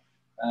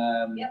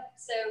 yeah. Yep.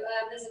 So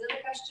there's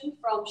another question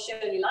from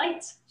Shirley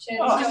Light. Shirley.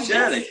 Hi,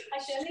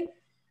 Shirley.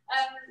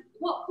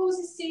 What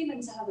causes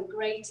semen to have a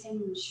grey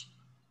tinge?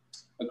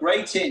 A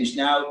grey tinge.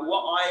 Now,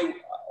 what I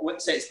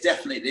wouldn't say it's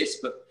definitely this,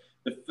 but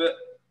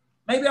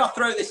maybe I'll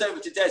throw this over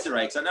to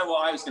Desiree because I know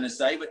what I was going to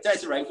say. But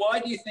Desiree,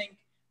 why do you think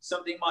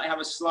something might have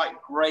a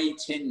slight grey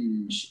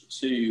tinge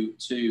to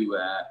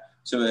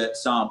a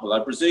sample?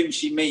 I presume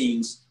she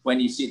means when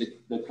you see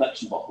the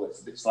collection bottle,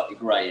 it's a bit slightly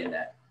grey in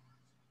there.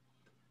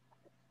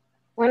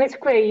 When it's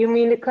grey, you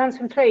mean the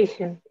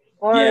concentration?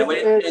 Or yeah,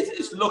 well,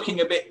 it's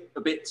looking a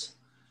bit.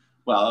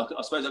 Well,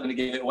 I suppose I'm going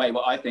to give it away.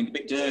 What I think, a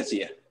bit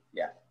dirtier.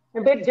 Yeah.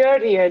 A bit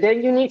dirtier.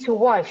 Then you need to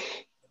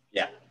wash.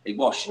 Yeah, they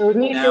wash. You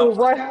need to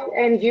wash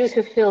and use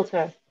a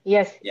filter.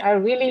 Yes, yeah. I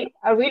really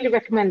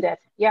recommend that.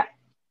 Yeah.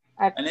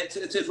 And it's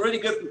a really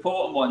good,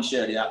 important one,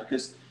 Shirley, that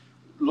because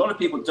a lot of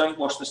people don't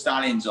wash the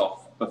stallions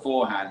off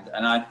beforehand.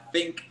 And I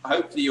think,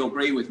 hopefully you'll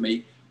agree with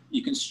me,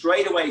 you can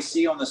straight away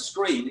see on the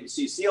screen,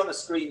 so you see on the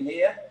screen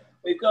here,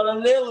 we've got a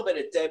little bit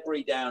of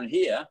debris down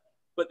here,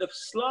 but the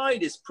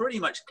slide is pretty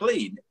much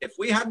clean. If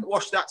we hadn't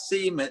washed that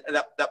semen,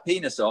 that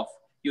penis off,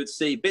 you'd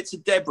see bits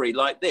of debris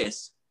like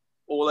this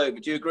all over.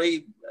 Do you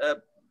agree,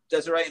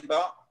 Desiree and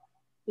Bart?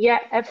 Yeah,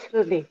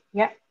 absolutely.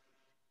 Yeah.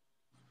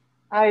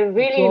 I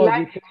really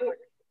like it.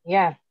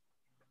 Yeah.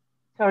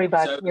 Sorry,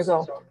 Bart, you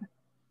go.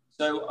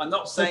 So I'm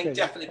not saying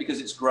definitely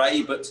because it's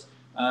grey, but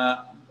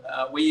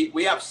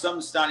we have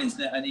some stallions,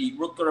 and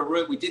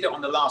we did it on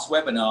the last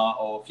webinar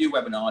or a few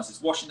webinars,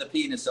 is washing the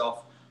penis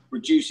off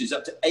reduces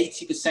up to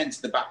 80%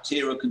 of the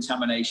bacterial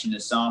contamination in the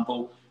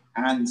sample,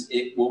 and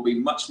it will be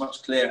much,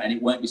 much clearer and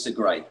it won't be so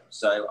grey.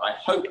 So I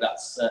hope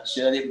that's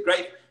Shirley.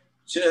 Great.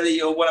 Shirley,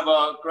 you're one of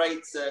our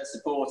great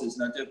supporters,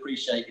 and I do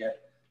appreciate you.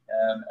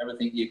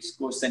 Everything you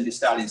send your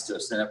stallions to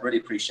us, and I really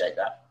appreciate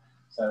that.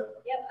 So,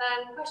 yep,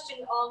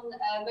 question on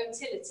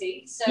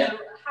motility. So,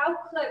 how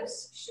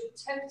close should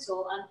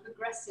total and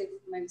progressive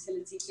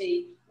motility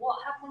be? What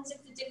happens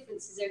if the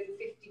difference is over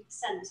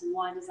 50%, and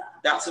why does that happen?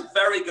 That's a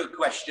very good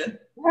question.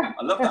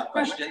 I love that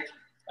question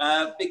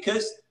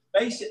because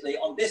basically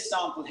on this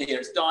sample here,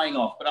 it's dying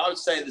off, but I would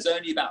say there's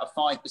only about a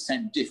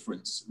 5%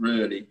 difference,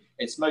 really.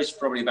 It's most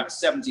probably about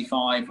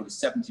 75 or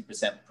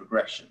 70%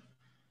 progression.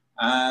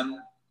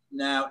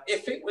 Now,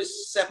 if it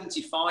was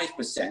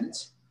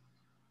 75%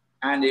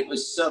 and it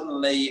was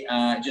suddenly,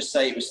 just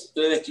say it was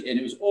 30 and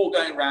it was all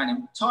going around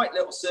in tight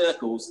little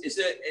circles,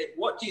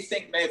 what do you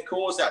think may have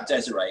caused that,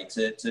 Desiree,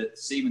 to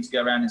semen to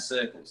go around in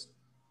circles?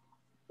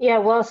 Yeah,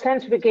 well,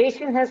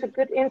 centrifugation has a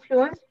good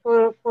influence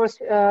for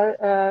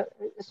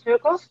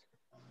circles,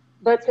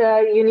 but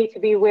you need to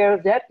be aware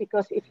of that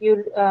because if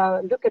you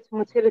look at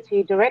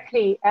motility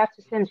directly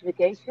after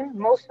centrifugation,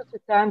 most of the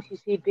times you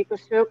see bigger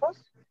circles.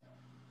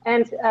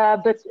 And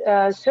but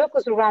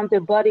circles around the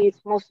body,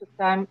 it's most of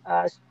the time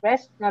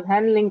stressed, not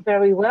handling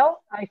very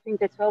well. I think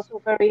that's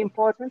also very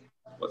important.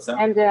 What's that?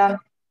 And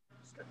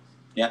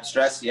yeah,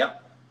 stress. Yeah.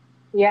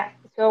 Yeah.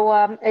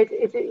 So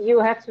you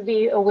have to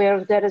be aware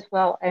of that as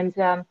well. And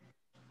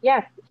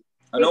yeah.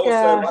 And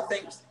also, I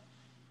think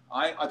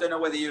I don't know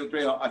whether you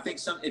agree. I think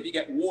if you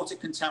get water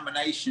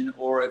contamination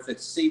or if the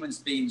semen's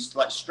been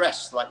like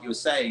stressed, like you were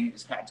saying,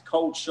 it's had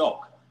cold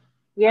shock.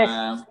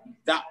 Yes.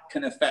 That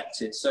can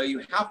affect it. So you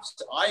have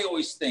to, I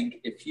always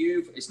think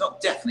it's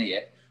not definitely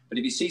it, but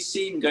if you see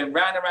semen going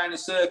round and round in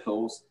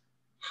circles,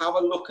 have a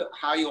look at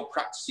how you're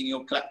practicing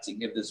your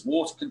collecting. If there's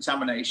water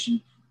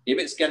contamination, if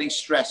it's getting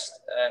stressed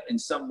in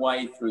some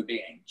way through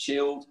being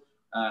chilled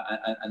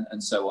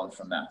and so on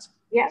from that.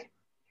 Yeah.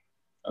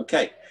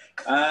 Okay.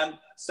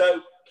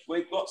 So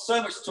we've got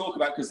so much to talk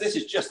about because this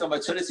is just on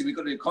motility. We've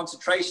got to do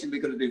concentration.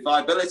 We've got to do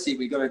viability.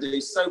 We've got to do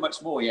so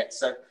much more yet.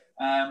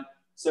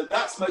 So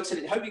that's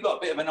motility. Hope you got a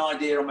bit of an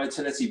idea on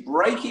motility.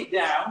 Break it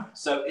down.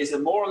 So is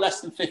there more or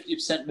less than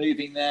 50%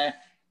 moving there?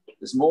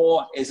 Is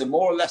there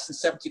more or less than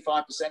 75%?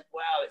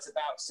 Well, it's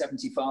about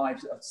 75,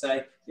 I'd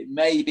say. It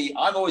may be.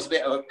 I'm always a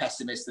bit of a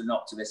pessimist and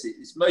optimist.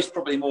 It's most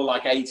probably more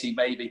like 80,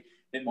 maybe a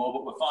bit more,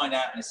 but we'll find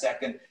out in a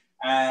second.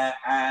 And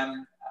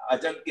I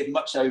don't give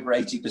much over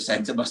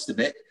 80%, I must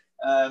admit.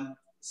 And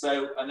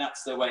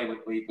that's the way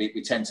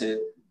we tend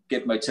to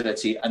give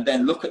motility and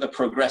then look at the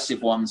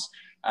progressive ones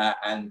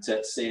and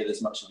see if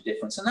there's much of a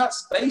difference. And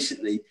that's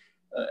basically,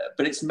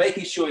 but it's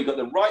making sure you've got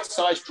the right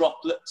size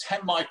droplet,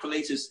 10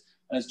 microliters,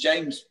 and as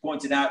James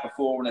pointed out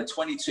before, on a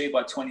 22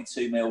 by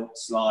 22 mil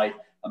slide,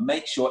 and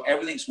make sure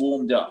everything's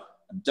warmed up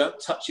and don't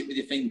touch it with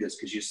your fingers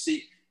because you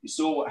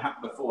saw what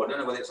happened before. I don't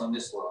know whether it's on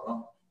this one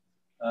or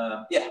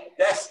not. Yeah,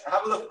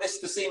 have a look at this,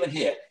 the semen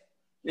here.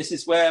 This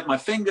is where my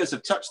fingers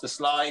have touched the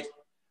slide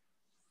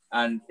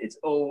and it's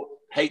all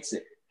hates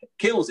it,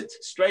 kills it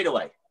straight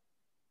away.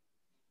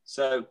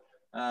 So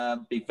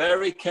be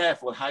very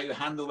careful how you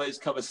handle those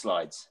cover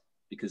slides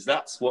because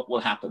that's what will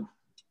happen.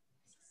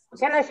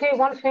 Can I say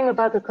one thing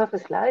about the cover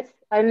slides?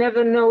 I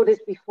never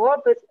noticed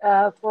before, but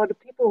for the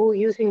people who are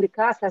using the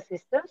CASA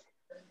systems,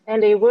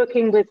 and they're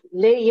working with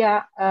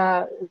layer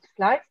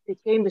slides, the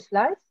chamber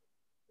slides.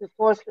 The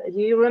four,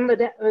 do you remember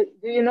that?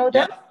 Do you know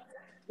that?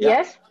 Yeah.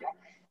 Yes.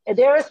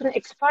 There is an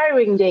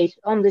expiring date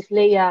on this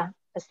layer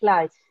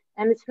slides,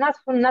 and it's not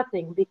for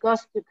nothing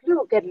because the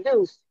glue get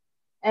loose.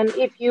 And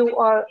if you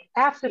are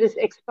after this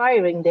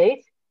expiring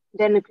date,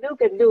 then the glue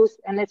get loose,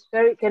 and it's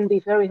can be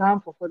very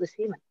harmful for the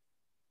semen.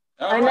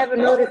 I never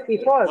noticed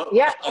before. Well,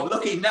 yeah. I'm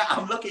looking now.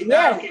 I'm looking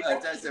yes. now,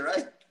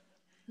 Desiree.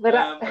 But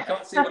I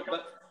can't see what,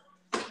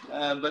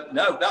 but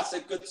no, that's a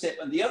good tip.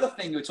 And the other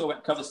thing we talk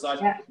about cover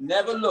slides,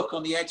 never look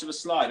on the edge of a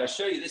slide. I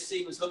show you this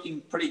semen's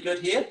looking pretty good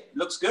here.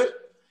 Looks good.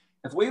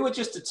 If we were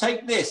just to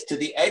take this to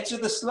the edge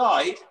of the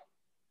slide,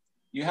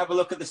 you have a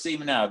look at the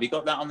semen now. Have you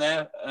got that on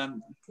there?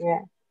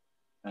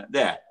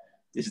 There.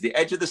 This is the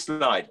edge of the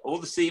slide. All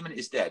the semen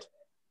is dead.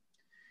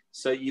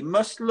 So you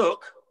must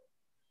look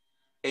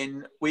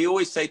in, we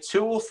always say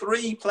 2 or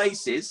 3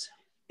 places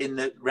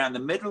around the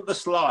middle of the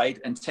slide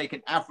and take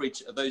an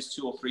average of those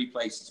 2 or 3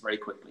 places very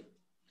quickly.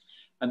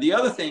 And the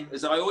other thing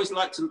is I always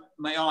like to,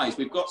 my eyes,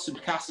 we've got some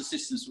caster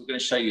systems we're going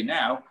to show you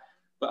now,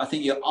 but I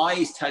think your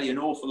eyes tell you an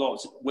awful lot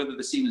whether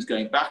the semen's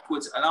going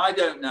backwards, and I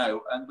don't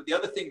know. And the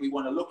other thing we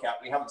want to look at,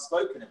 we haven't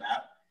spoken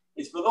about,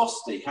 is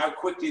velocity, how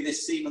quickly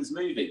this semen's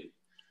moving.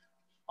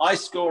 I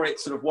score it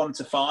sort of 1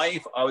 to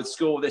 5. I would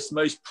score this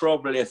most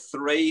probably a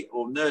 3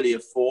 or nearly a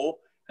 4,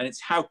 and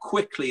it's how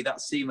quickly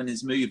that semen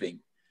is moving.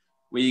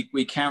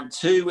 We count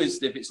 2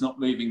 as if it's not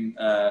moving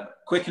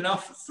quick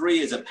enough, 3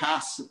 is a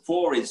pass,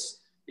 4 is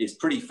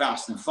pretty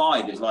fast, and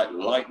 5 is like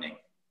lightning.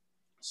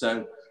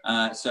 So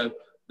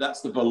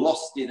that's the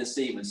velocity of the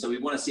semen. So we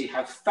want to see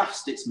how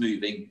fast it's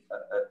moving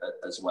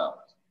as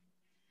well.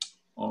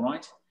 All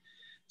right.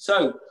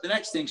 So the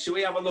next thing, should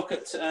we have a look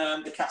at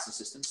the caster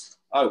systems?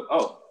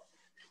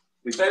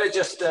 We better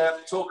just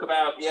talk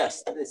about,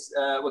 yes, this,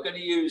 we're going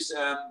to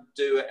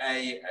do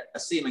a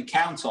semen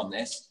count on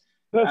this.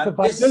 That's the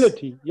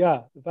viability,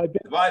 the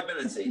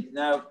viability.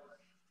 Now,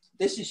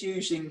 this is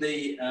using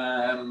the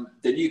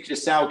nuclear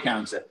cell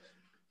counter.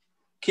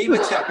 Kiva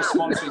Tech is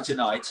sponsoring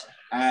tonight,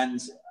 and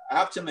I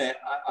have to admit,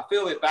 I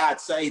feel a bit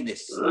bad saying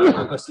this,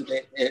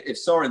 if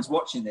Soren's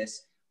watching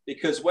this,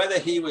 because whether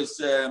he was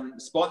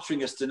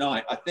sponsoring us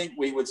tonight, I think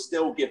we would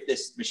still give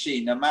this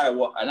machine, no matter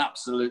what, an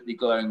absolutely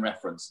glowing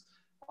reference.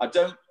 I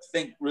don't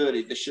think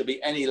really there should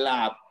be any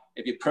lab,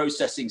 if you're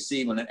processing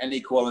semen at any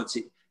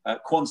quantity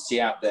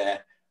out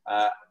there,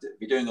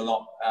 you're doing a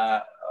lot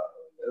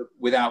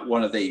without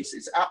one of these.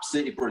 It's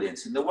absolutely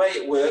brilliant. And the way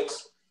it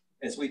works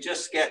is we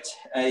just get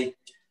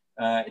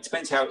it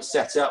depends how it's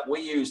set up.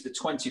 We use the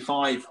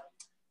 25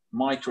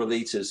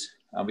 microliters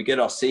and we get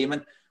our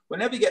semen.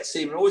 Whenever you get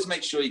semen, always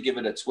make sure you give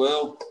it a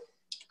twirl.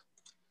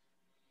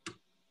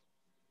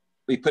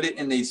 We put it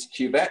in these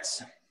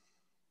cuvettes.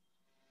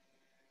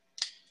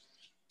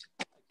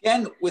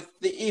 Again,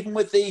 even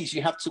with these,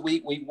 you have to,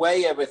 we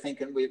weigh everything,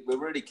 and we're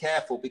really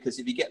careful, because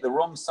if you get the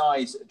wrong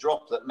size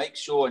droplet, make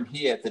sure in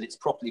here that it's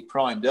properly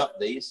primed up,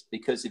 these,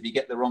 because if you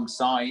get the wrong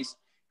size,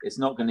 it's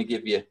not going to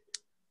give you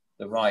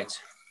the right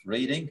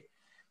reading.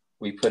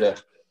 We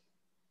get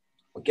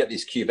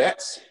these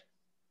cuvettes,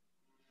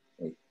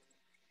 we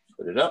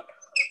put it up,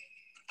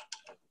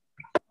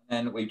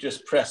 and we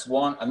just press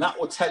 1, and that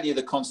will tell you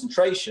the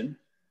concentration.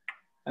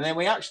 And then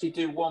we actually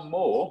do one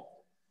more.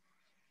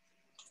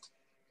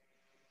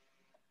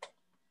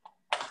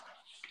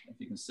 If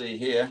you can see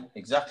here,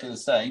 exactly the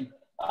same.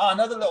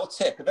 Another little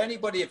tip, if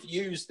anybody have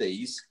used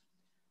these,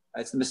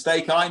 it's the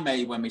mistake I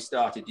made when we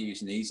started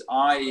using these.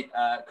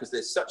 Because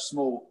there's such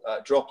small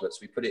droplets,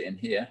 we put it in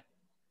here,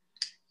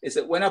 is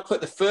that when I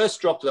put the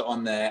first droplet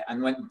on there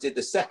and did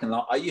the second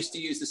lot, I used to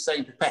use the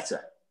same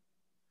pipetta.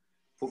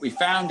 But we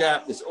found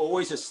out there's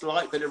always a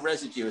slight bit of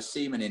residue of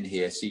semen in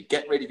here, so you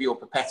get rid of your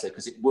pipetta,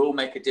 because it will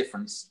make a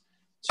difference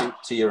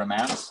to your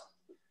amounts.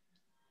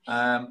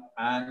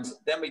 And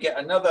then we get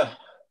another.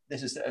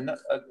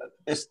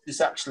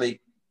 This actually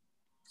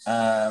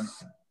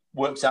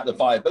works out the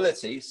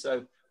viability.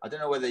 So I don't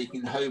know whether you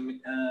can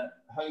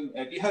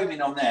if you home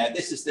in on there,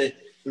 this is the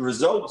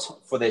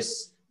result for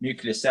this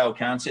nuclear cell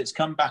counter. It's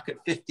come back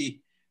at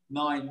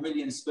 59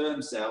 million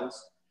sperm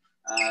cells.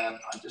 I'm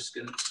just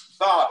going to,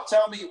 Bart,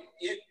 tell me,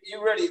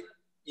 you really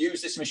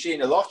use this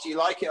machine a lot? Do you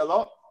like it a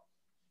lot?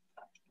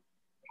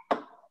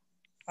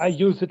 I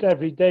use it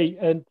every day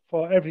and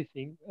for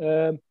everything.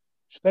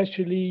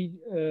 Especially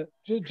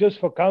just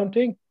for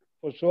counting,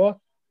 for sure,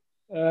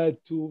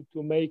 to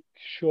make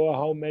sure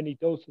how many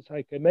doses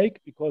I can make,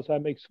 because I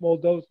make small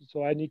doses,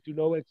 so I need to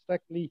know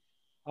exactly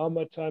how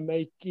much I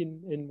make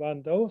in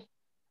one dose.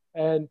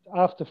 And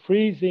after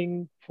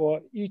freezing for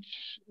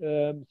each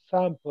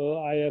sample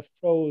I have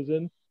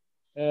frozen,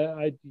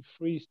 I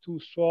defreeze 2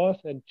 straws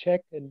and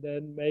check, and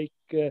then make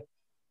the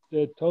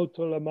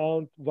total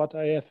amount what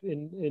I have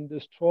in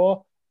the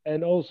straw,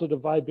 and also the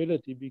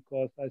viability,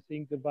 because I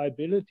think the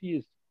viability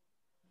is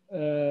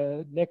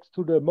next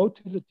to the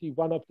motility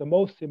one of the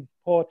most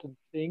important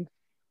things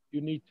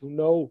you need to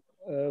know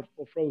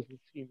for frozen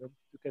semen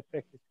to get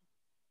pregnant.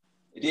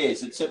 It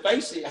is. And so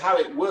basically how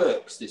it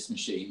works, this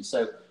machine,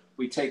 so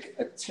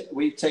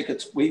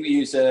we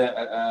use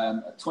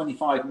a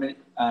 25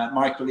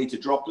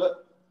 microliter droplet,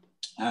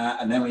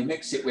 and then we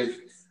mix it with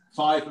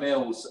 5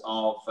 mils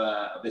of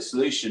the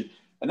solution,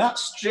 and that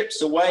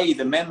strips away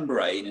the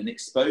membrane and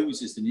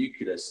exposes the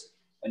nucleus.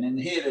 And in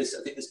here, I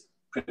think there's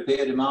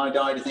propionidiamide,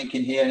 I think,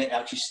 in here, and it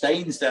actually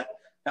stains that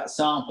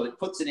sample. It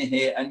puts it in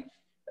here, and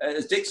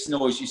as Dixon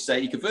always used to say,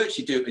 you could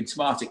virtually do it in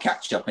tomato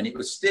ketchup, and it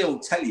will still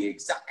tell you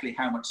exactly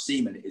how much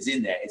semen is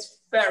in there.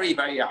 It's very,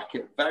 very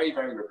accurate, very,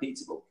 very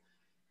repeatable.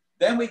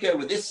 Then we go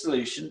with this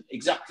solution,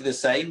 exactly the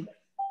same,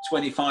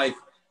 25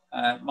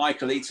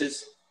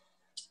 microliters,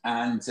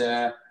 and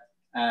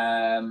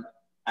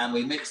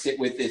we mix it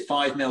with the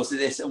 5 mils of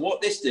this. And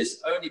what this does,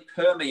 only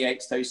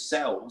permeates those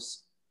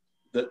cells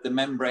that the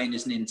membrane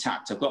isn't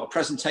intact. I've got a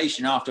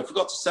presentation after. I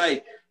forgot to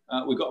say,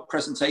 we've got a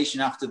presentation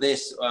after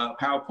this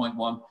PowerPoint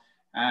one.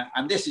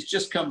 And this has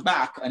just come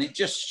back, and it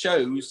just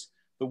shows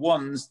the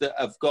ones that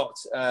have got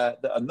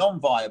that are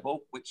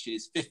non-viable, which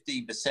is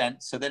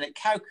 15%. So then it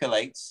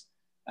calculates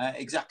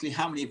exactly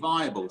how many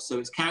viable. So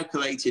it's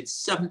calculated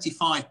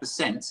 75%.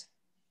 And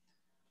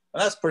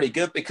that's pretty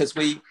good, because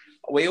we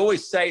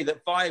always say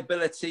that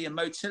viability and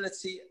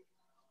motility,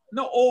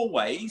 not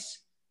always,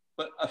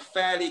 but are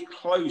fairly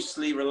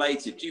closely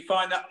related. Do you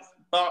find that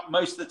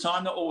most of the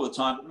time? Not all the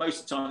time, but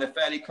most of the time they're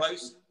fairly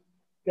close?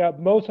 Yeah,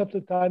 most of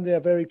the time they are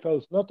very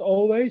close. Not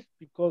always,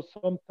 because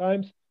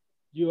sometimes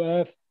you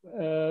have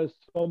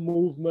some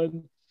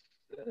movements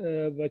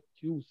that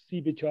you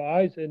see with your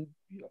eyes, and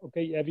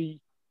okay,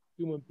 every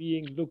human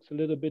being looks a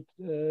little bit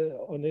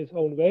on his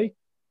own way,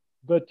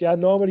 but yeah,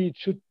 normally it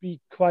should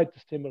be quite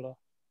similar.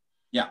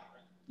 Yeah.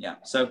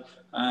 So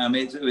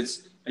it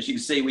was, as you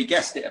can see, we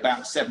guessed it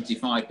about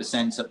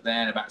 75% up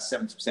there, and about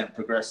 70%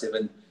 progressive,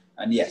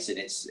 and yes,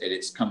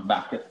 it's come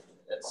back at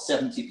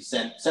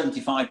 70%,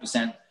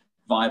 75%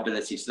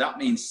 viability. So that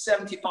means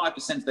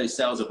 75% of those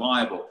cells are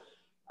viable.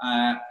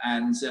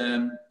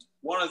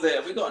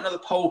 We've got another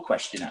poll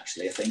question,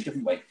 actually, I think,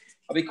 haven't we?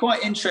 I'd be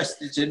quite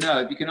interested to know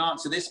if you can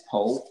answer this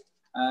poll.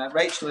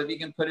 Rachel, if you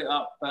can put it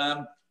up.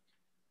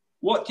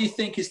 What do you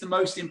think is the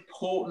most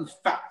important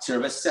factor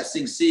of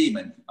assessing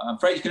semen? I'm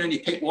afraid you can only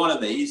pick one of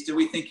these. Do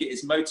we think it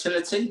is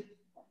motility?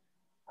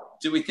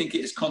 Do we think it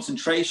is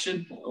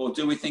concentration? Or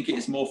do we think it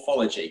is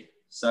morphology?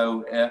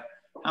 So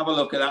have a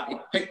look at that.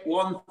 You pick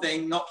one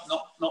thing, not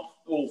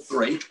all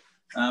three.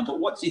 But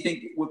what do you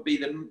think would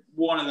be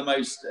one of the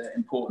most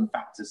important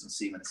factors in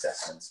semen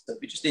assessments? So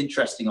it'd be just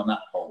interesting on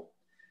that poll.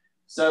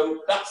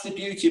 So that's the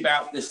beauty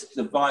about this,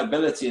 the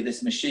viability of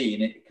this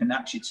machine. It can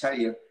actually tell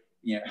you,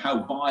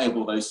 how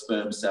viable those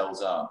sperm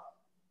cells are.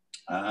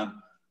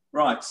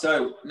 Right,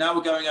 so now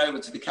we're going over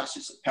to the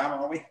cashes. Pam,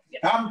 are we?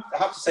 Yeah. Pam, I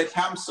have to say,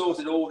 Pam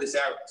sorted all this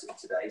out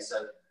today.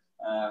 So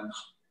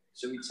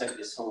should we take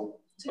this whole...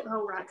 Take the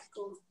whole rack.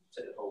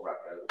 Take the whole rack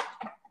over.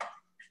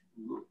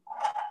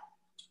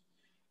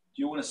 Do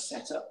you want to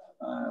set up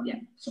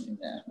something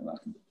there?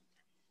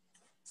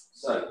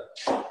 So,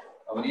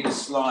 we need a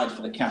slide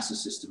for the CASA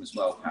system as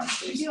well, Pam,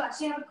 please. We do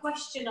actually have a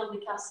question on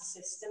the CASA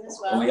system as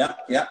well. Oh,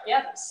 yeah.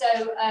 Yep.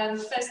 So,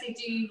 firstly,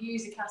 do you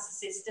use a CASA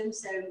system?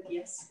 So,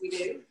 yes, we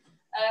do.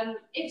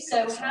 If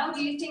so, how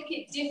do you think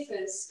it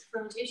differs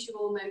from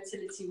visual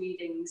motility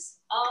readings?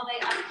 Are they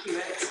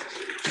accurate?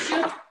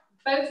 Should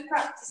both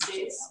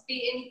practices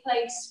be in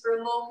place for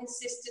a more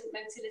consistent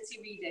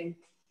motility reading?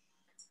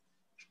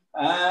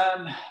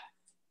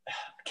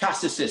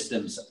 CASA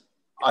systems,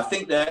 I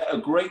think they're a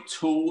great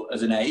tool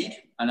as an aid,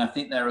 and I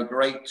think they're a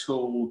great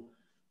tool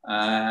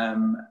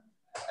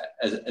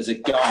as a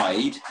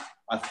guide.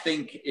 I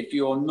think if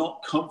you're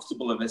not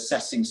comfortable of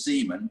assessing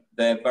semen,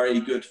 they're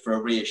very good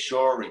for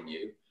reassuring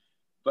you.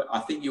 But I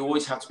think you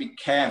always have to be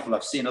careful.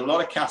 I've seen a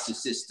lot of CASA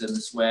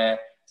systems where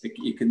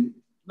you can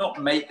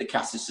not make the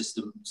CASA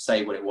system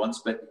say what it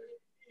wants, but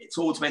it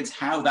all depends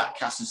how that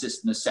CASA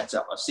system is set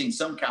up. I've seen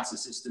some CASA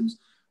systems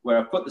where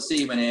I put the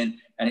semen in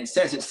and it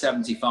says it's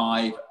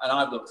 75, and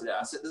I've looked at it,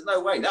 I said, there's no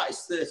way, that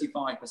is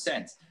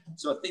 35%.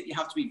 So I think you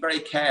have to be very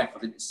careful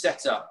that it's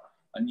set up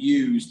and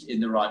used in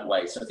the right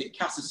way. So I think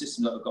CASA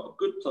systems have got a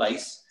good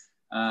place,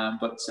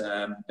 but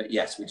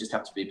yes, we just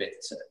have to be a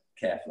bit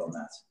careful on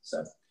that.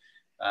 So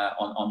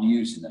on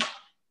using them.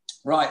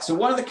 Right, so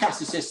one of the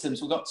CASA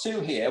systems, we've got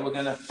two here. We're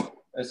gonna,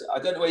 I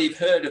don't know whether you've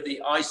heard of the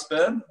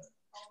iSperm.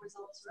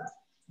 Results are up.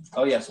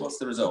 Oh yes, what's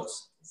the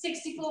results?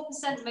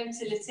 64%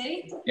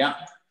 motility. Yeah.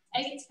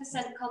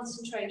 8%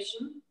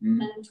 concentration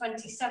and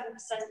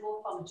 27%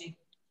 morphology.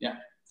 Yeah,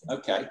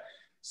 okay.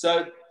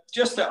 So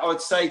just that I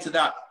would say to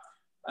that,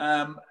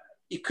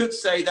 you could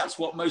say that's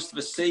what most of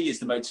us see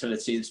is the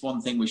motility. It's one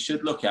thing we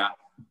should look at,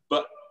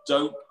 but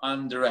don't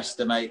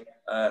underestimate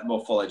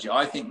morphology.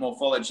 I think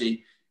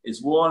morphology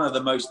is one of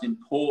the most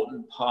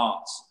important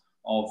parts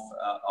of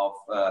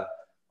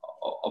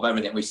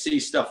everything. We see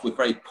stuff with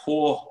very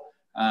poor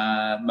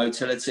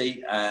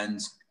motility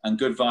and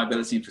good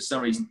viability, and for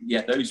some reason,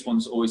 those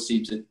ones always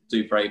seem to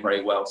do very,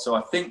 very well. So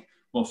I think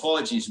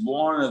morphology is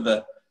one of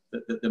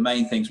the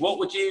main things. What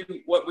would you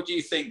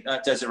think,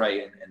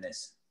 Desiree, in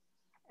this?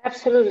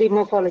 Absolutely,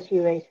 morphology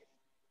rate.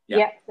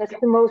 Yeah, that's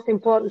the most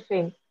important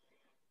thing.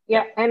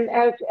 Yeah,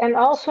 and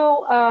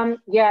also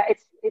yeah,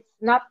 it's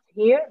not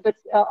here, but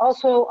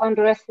also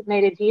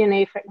underestimated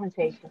DNA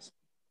fragmentation.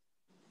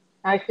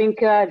 I think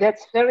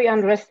that's very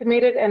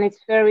underestimated, and it's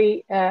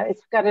very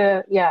it's got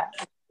a yeah.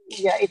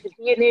 If the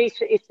DNA,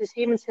 if the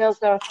semen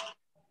cells are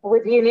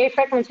with DNA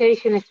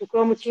fragmentation, if the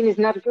chromatin is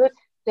not good,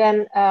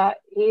 then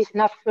he is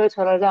not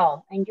fertile at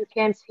all, and you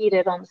can't see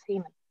that on the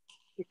semen.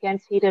 You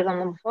can't see that on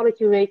the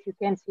morphology rate. You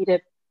can't see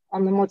that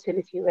on the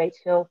motility rate.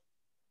 So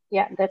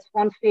yeah, that's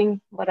one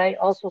thing, but I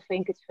also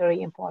think it's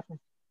very important.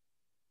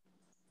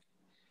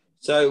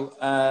 So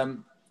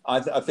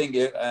I think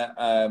you're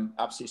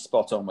absolutely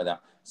spot on with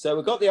that. So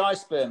we've got the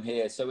iSperm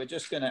here. So we're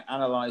just going to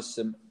analyze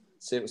some.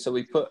 So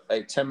we put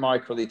a 10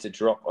 microliter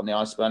drop on the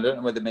iSperm. I don't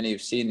know whether many of you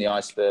have seen the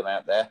iSperm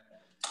out there.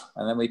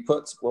 And then we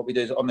put, what we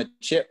do is on the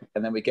chip,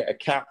 and then we get a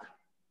cap.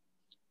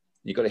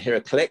 You've got to hear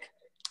a click.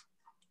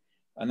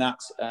 And that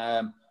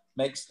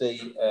makes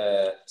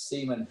the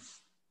semen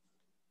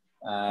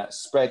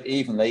spread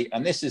evenly.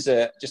 And this is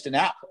just an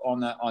app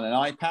on an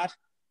iPad.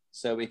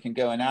 So we can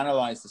go and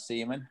analyze the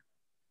semen.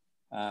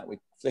 We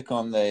click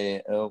on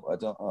the,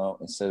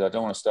 so I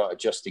don't want to start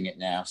adjusting it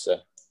now. So,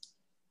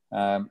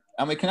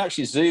 and we can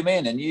actually zoom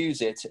in and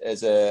use it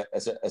as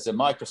a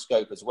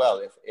microscope as well,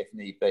 if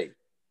need be.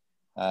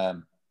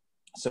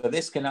 So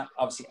this can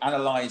obviously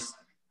analyze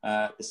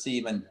the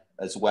semen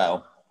as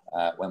well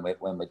when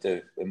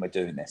we're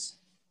doing this.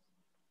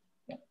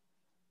 Yeah.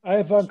 I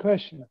have one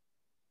question.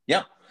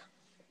 Yeah.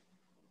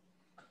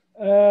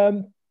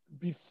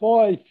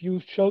 Before, if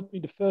you showed me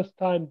the first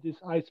time this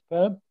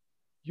iSperm,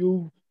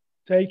 you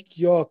take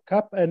your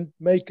cup and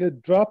make a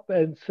drop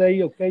and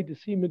say, okay, the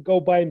semen go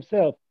by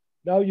himself.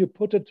 Now you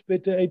put it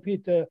with the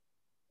apita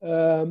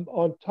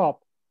on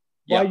top.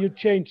 Why you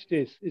change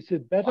this? Is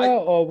it better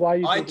or why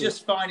you I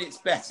just find it's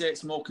better.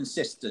 It's more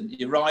consistent.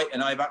 You're right.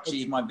 And I've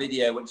actually, my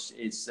video, which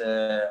is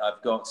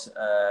I've got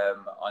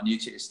on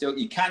YouTube, still,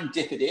 you can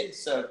dip it in.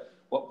 So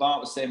what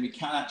Bart was saying, we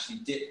can actually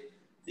dip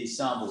these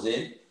samples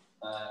in.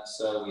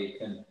 So we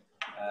can,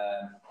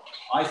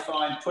 I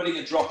find putting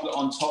a droplet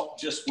on top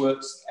just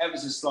works ever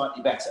so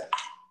slightly better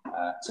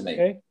to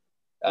me.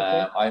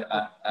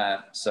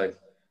 Okay.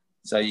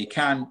 So you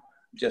can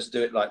just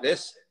do it like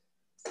this.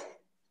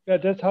 Yeah,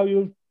 that's how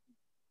you.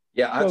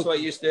 Yeah, that's what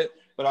I used to do.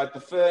 But I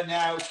prefer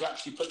now to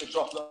actually put the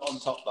droplet on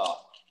top, Bart.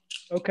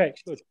 Okay,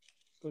 good.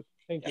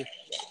 Thank you.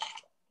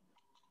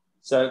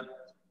 So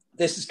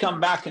this has come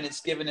back and it's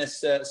given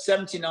us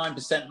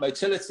 79%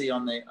 motility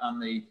on the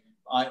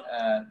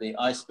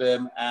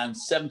iSperm and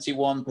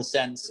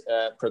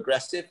 71%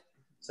 progressive.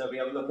 So we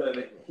have a look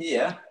over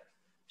here.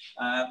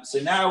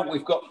 So now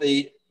we've got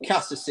the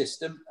CASA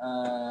system,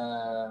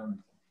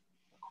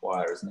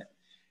 acquire, isn't it?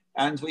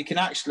 And we can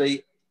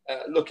actually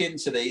look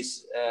into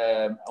these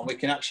and we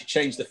can actually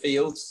change the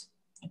fields.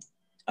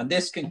 And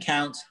this can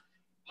count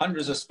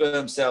hundreds of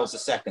sperm cells a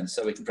second.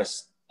 So we can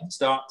press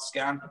start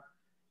scan.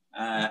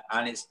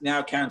 And it's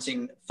now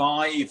counting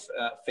 5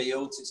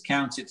 fields. It's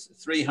counted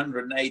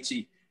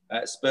 380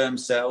 sperm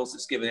cells.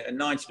 It's given it a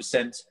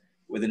 90%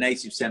 with an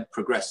 80%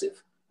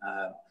 progressive.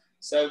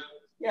 So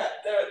yeah,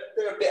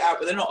 they're a bit out,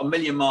 but they're not a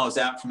million miles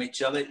out from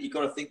each other. You've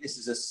got to think this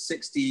is a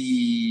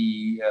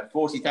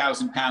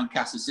 40,000 pound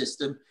CASA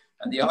system,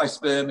 and the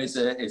iSperm is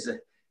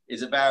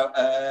about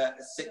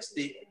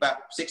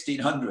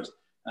 1,600.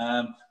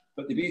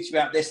 But the beauty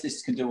about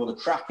this can do all the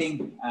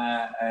tracking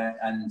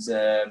and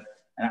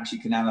actually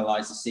can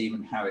analyze the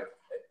semen, how it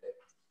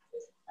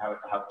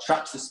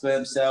tracks the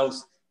sperm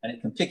cells, and it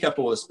can pick up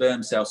all the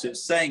sperm cells. So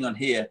it's saying on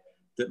here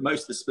that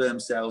most of the sperm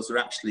cells are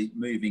actually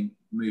moving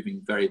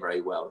very, very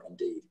well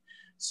indeed.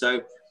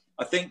 So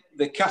I think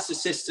the CASA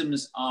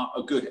systems are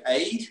a good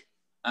aid,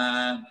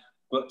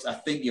 but I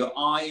think your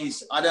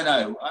eyes, I don't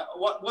know.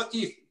 What do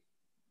you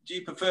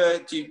prefer?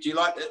 Do you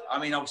like it? I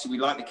mean, obviously we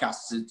like the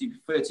CASA. Do you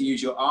prefer to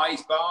use your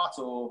eyes, Bart,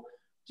 or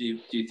do you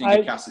think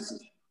the CASA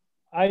system?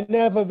 I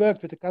never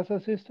worked with the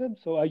CASA system,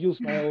 so I use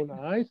my own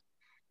eyes.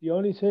 The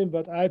only thing,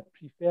 but I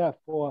prefer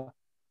for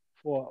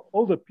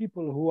older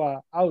people who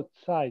are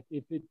outside,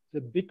 if it's a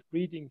big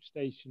breeding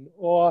station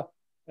or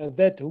a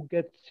vet who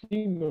gets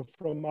semen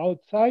from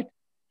outside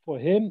for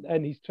him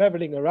and he's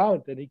traveling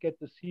around and he gets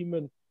the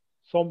semen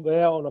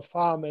somewhere on a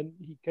farm and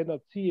he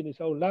cannot see in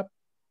his own lab.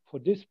 For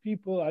these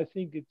people, I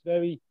think it's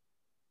very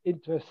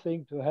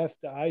interesting to have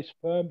the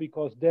iSperm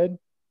because then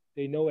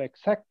they know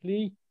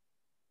exactly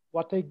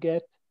what they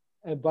get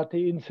and what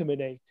they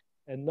inseminate,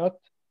 and not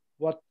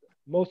what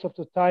most of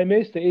the time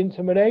is. They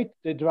inseminate,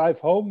 they drive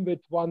home with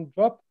one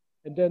drop,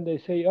 and then they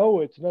say, oh,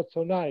 it's not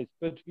so nice,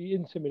 but we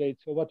inseminate,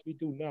 so what we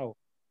do now?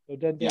 So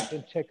then they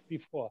can check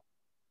before.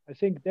 I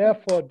think,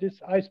 therefore, this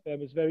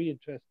iSperm is very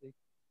interesting.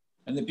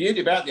 And the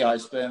beauty about the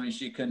iSperm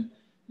is you can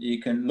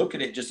look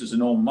at it just as a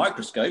normal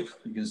microscope.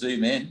 You can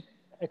zoom in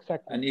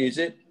and use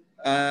it.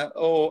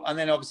 And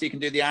then obviously you can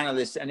do the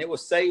analysis, and it will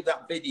save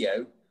that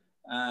video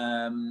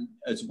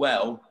as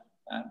well.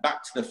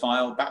 Back to the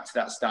file, back to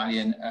that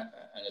Stallion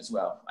as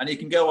well. And you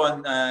can go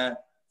on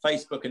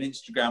Facebook and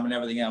Instagram and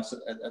everything else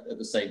at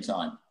the same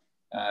time.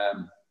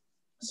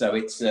 So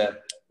it's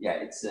yeah,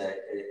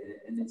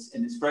 and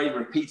it's very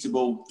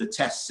repeatable, the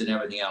tests and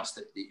everything else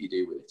that you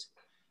do with it.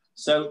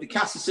 So the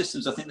CASA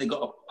systems, I think they've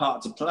got a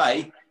part to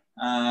play,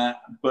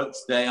 but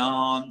they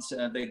aren't.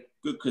 They're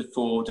good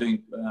for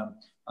doing,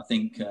 I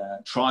think,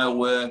 trial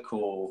work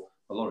or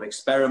a lot of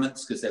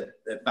experiments because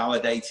they're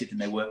validated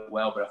and they work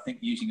well. But I think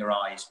using your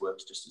eyes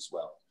works just as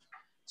well.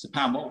 So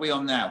Pam, what are we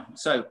on now?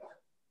 So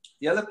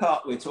the other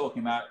part we're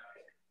talking about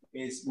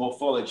is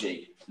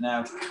morphology.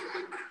 Now,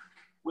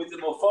 with the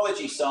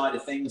morphology side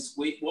of things,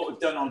 what we've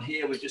done on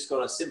here, we've just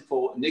got a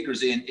simple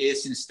nigrazine and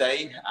eosin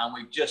stain, and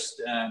we've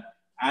just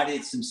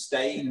added some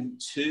stain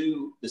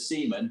to the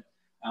semen,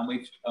 and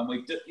we've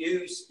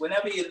used,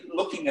 whenever you're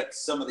looking at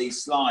some of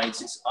these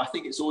slides, I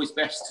think it's always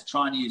best to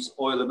try and use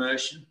oil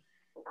immersion.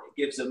 It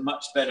gives a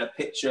much better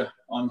picture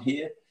on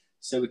here,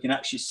 so we can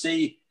actually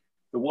see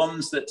the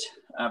ones that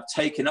have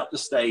taken up the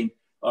stain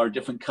are a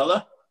different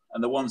color,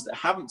 and the ones that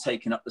haven't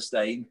taken up the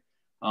stain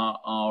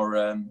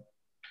are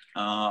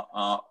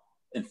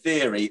in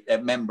theory,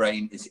 their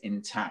membrane is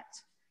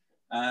intact.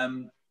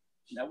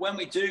 Now, when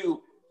we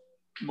do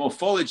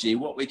morphology,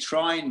 what we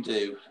try and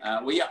do,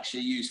 we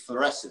actually use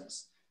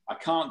fluorescence. I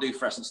can't do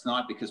fluorescence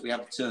tonight because we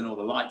have to turn all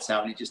the lights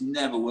out and it just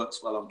never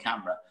works well on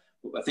camera.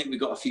 But I think we've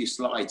got a few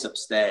slides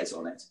upstairs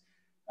on it.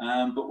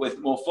 But with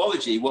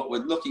morphology, what we're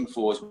looking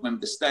for is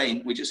when the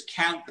stain, we just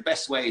count, the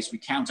best way is we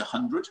count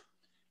 100.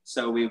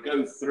 So we'll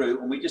go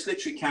through and we just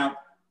literally count,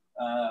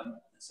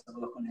 let's have a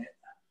look on here,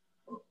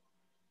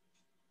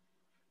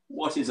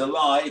 what is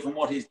alive and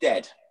what is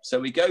dead. So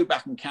we go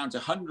back and count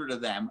 100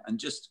 of them and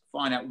just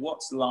find out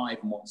what's live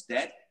and what's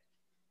dead.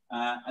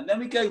 And then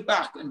we go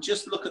back and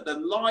just look at the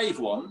live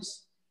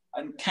ones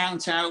and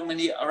count how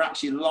many are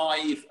actually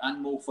live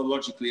and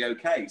morphologically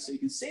okay. So you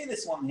can see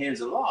this one here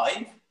is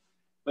alive,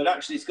 but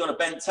actually it's got a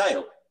bent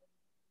tail.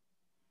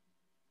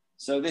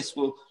 So this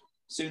will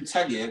soon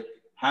tell you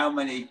how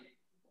many.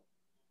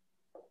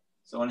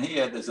 So on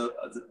here, there's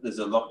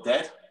a lot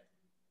dead.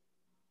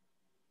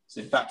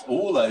 So in fact,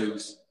 all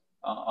those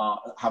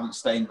haven't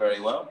stained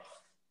very well.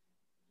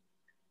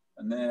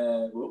 And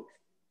there, whoop.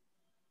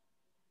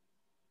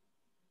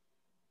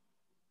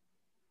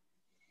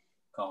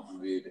 Can't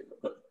read it,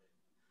 but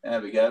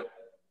there we go.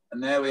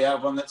 And there we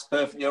have one that's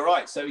perfectly all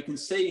right. So we can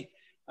see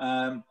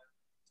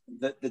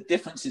the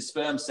difference in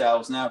sperm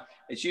cells. Now,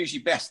 it's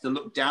usually best to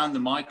look down the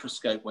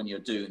microscope when you're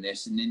doing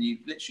this, and then you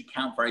literally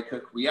count very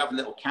quickly. We have a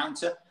little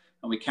counter,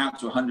 and we count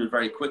to 100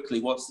 very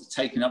quickly, what's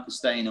taken up the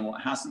stain and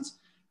what hasn't.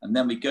 And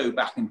then we go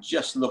back and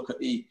just look at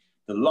the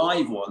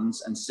live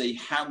ones and see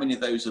how many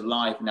of those are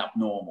live and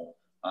abnormal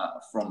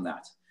from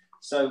that.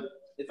 So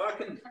if I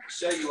can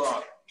show you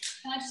our...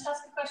 Can I just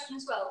ask a question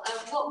as well?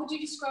 What would you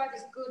describe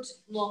as good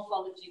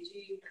morphology?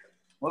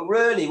 Well,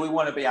 really, we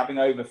want to be having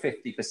over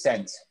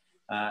 50%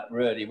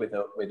 really with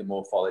the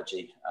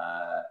morphology,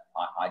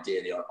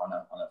 ideally on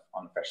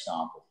a fresh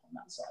sample on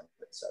that side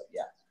of it. So,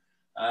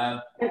 yeah.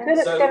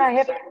 Can I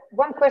have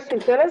one question,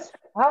 Tullis?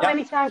 How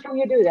many times do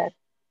you do that?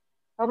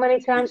 How many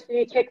times do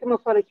you check the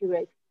morphology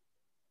rate?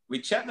 We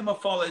check the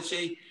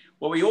morphology.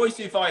 Well, we always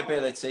do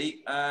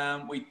viability.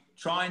 We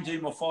try and do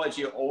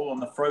morphology all on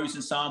the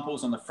frozen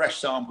samples. On the fresh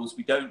samples,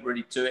 we don't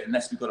really do it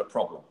unless we've got a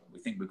problem. We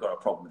think we've got a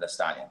problem with the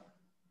stallion.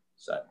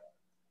 So,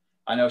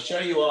 and I'll show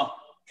you our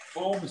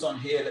forms on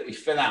here that we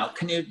fill out.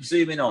 Can you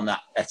zoom in on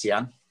that,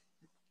 Etienne?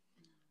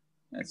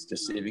 Let's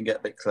just see if we can get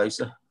a bit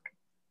closer.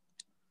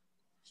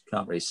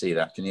 Can't really see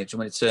that. Can you? Do you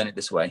want me to turn it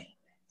this way?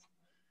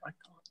 I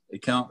can't. You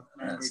can't?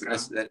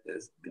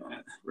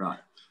 Right.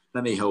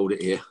 Let me hold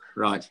it here.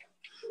 Right.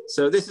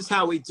 So this is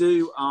how we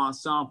do our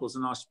samples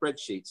and our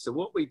spreadsheets. So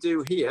what we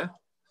do here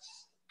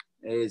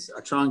is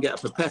I try and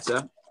get a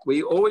pipetta.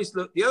 We always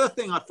look, the other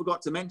thing I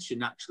forgot to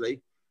mention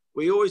actually,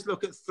 we always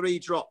look at 3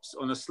 drops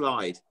on a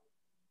slide.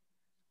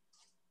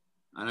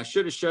 And I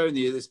should have shown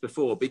you this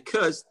before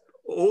because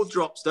all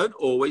drops don't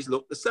always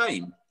look the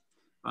same.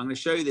 I'm going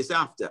to show you this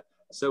after.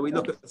 So we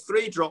look at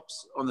 3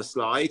 drops on the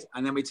slide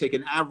and then we take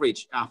an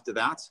average after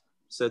that.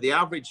 So the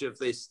average of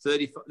this,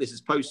 this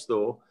is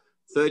post-thaw,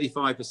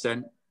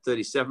 35%,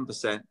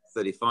 37%,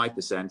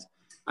 35%,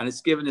 and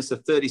it's given us a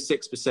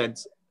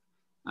 36%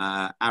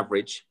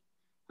 average.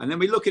 And then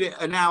we look at it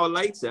an hour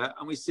later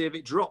and we see if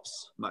it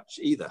drops much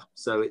either.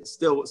 So it's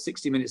still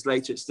 60 minutes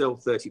later, it's still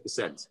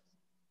 30%.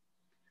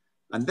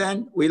 And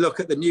then we look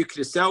at the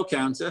nuclear cell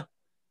counter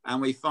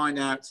and we find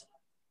out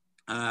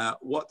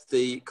what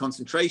the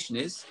concentration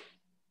is.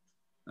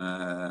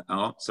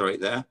 Oh, sorry,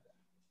 there.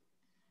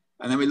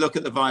 And then we look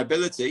at the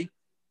viability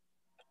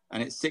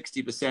and it's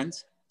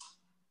 60%.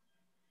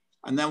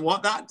 And then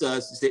what that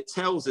does is it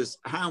tells us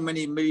how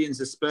many millions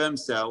of sperm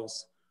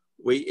cells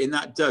in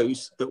that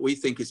dose that we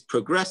think is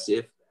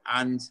progressive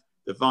and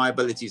the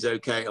viability is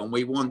okay. And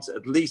we want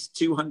at least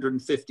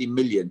 250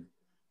 million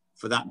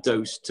for that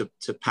dose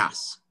to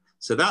pass.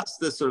 So that's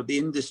the sort of the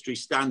industry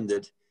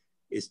standard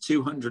is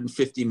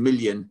 250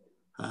 million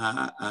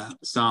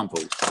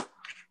samples.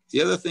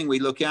 The other thing we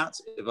look at,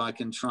 if I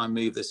can try and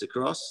move this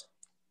across,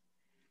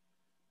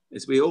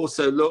 is we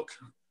also look,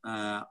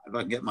 if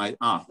I can get my,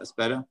 that's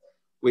better.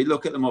 We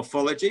look at the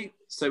morphology.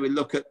 So we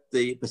look at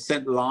the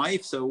percent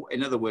live. So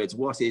in other words,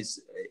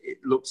 it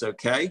looks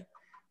okay.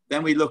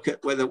 Then we look at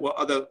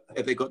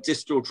if they've got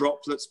distal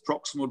droplets,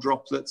 proximal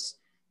droplets,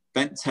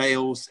 bent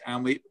tails.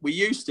 And we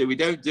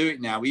don't do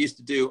it now. We used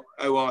to do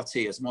ORT,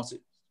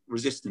 osmotic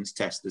resistance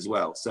test as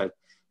well. So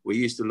we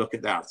used to look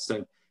at that.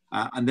 So,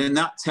 and then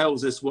that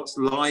tells us what's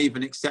live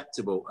and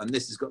acceptable. And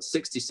this has got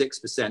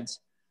 66%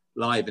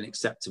 live and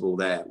acceptable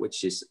there,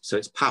 so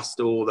it's past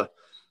all the,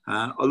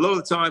 a lot of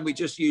the time we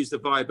just use the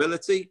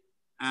viability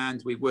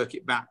and we work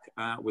it back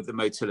with the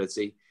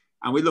motility,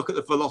 and we look at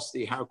the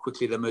velocity, how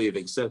quickly they're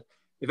moving. So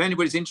if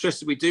anybody's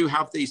interested, we do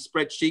have these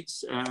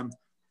spreadsheets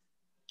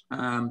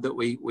that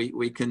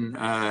we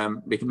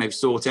can maybe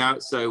sort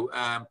out. So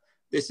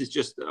this is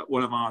just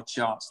one of our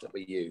charts that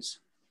we use.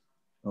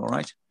 All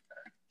right.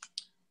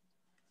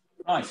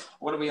 Right,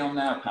 what are we on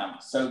now, Pam?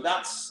 So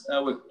that's,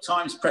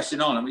 time's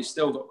pressing on and we've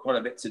still got quite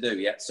a bit to do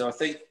yet. So I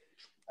think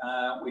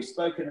we've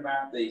spoken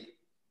about the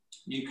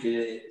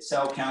nuclear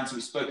cell counter,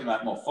 we've spoken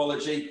about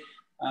morphology.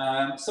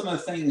 Some of the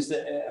things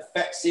that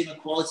affect semen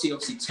quality,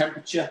 obviously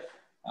temperature,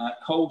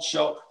 cold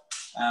shock,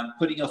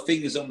 putting your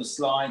fingers on the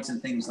slides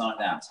and things like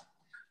that.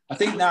 I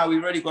think now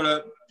we've really got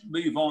to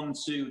move on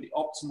to the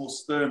optimal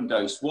sperm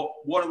dose.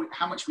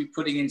 How much are we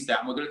putting into that?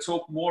 And we're going to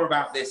talk more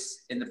about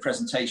this in the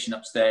presentation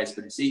upstairs,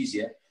 but it's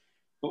easier.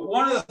 But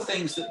one of the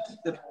things that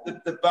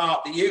the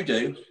BART that you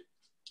do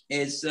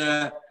is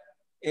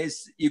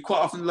you quite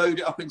often load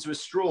it up into a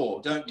straw,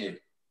 don't you?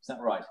 Is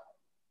that right?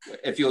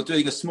 If you're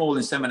doing a small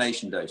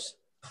insemination dose.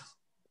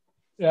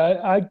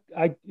 Yeah,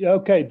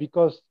 okay,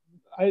 because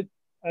I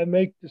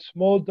make the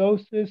small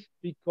doses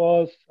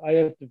because I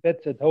have the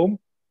vets at home,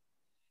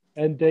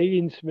 and they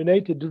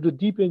inseminate, they do the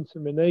deep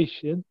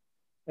insemination,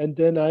 and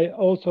then they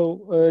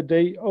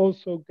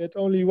also get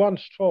only one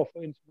straw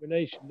for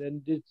insemination,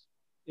 and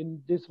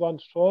in this one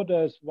straw,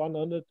 there's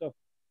 100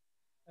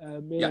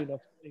 million of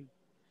things.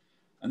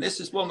 And this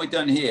is one we've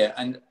done here.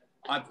 And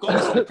I've got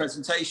this in the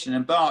presentation.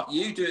 And Bart,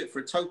 you do it for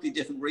a totally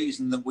different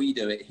reason than we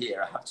do it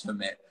here, I have to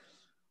admit.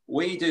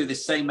 We do the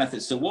same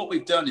method. So what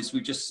we've done is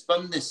we've just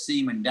spun this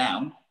semen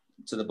down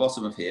to the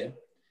bottom of here.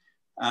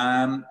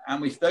 And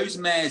with those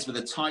mares with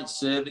a tight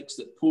cervix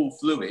that pull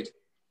fluid,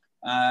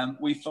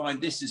 we find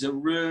this is a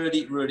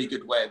really, really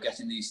good way of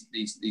getting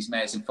these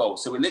mares in fold.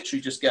 So we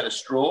literally just get a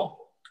straw.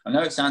 I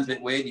know it sounds a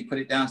bit weird. You put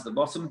it down to the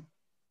bottom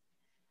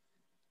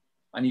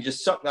and you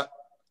just suck that,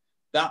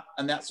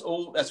 and that's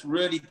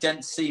really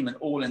dense semen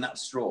all in that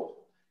straw.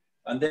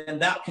 And then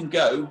that can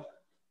go,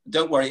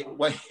 don't worry,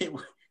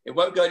 it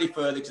won't go any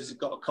further because it's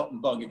got a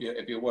cotton bung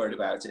if you're worried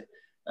about it.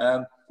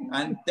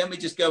 And then we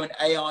just go and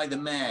AI the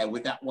mare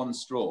with that one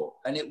straw,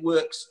 and it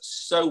works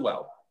so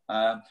well.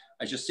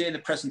 As you'll see in the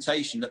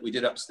presentation that we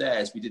did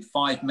upstairs, we did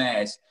 5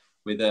 mares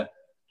with a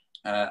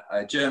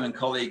German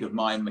colleague of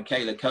mine,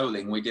 Michaela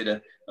Kohling. We did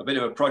a bit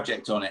of a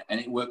project on it, and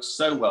it works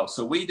so well.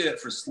 So we do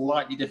it for a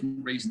slightly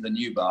different reason than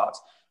you, Bart.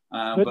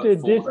 But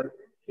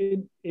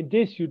in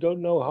this, you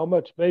don't know how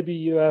much. Maybe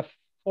you have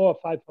 400 or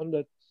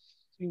 500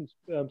 semen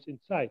sperms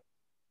inside.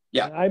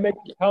 Yeah. And I make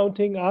the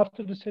counting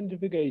after the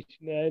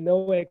centrifugation. I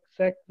know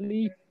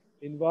exactly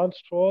in one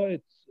straw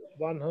it's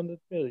 100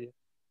 million.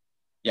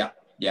 Yeah.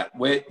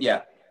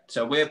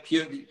 So we're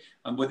purely,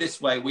 and with this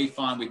way, we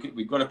find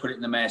we've got to put it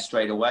in the mare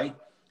straight away.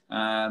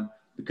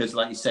 Because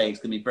like you say, it's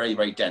going to be very,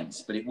 very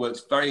dense, but it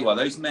works very well.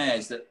 Those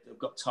mares that have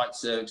got tight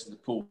cervix and the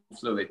pool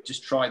fluid,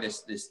 just try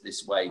this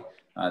way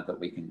that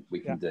we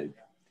can do.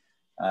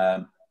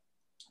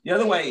 The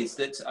other way is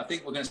that I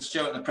think we're going to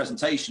show it in the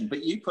presentation,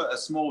 but you put a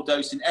small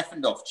dose in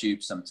Effendorf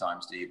tube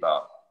sometimes, do you,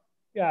 Bart?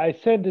 Yeah, I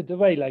send it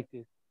away like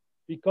this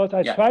because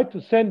I tried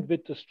to send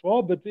with the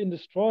straw, but in the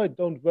straw it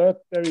don't work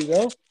very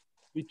well.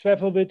 We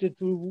travel with it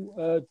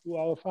to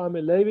our farm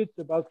in Lewis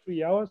about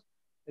 3 hours,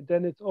 and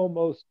then it's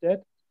almost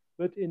dead.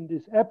 But in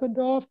this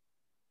Eppendorf,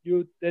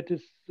 that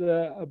is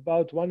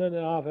about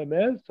 1.5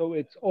 ml, so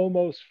it's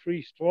almost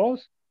 3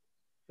 straws.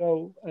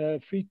 So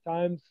 3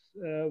 times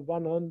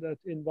 100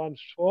 in one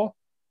straw.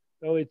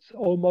 So it's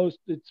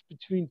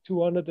between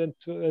 200 and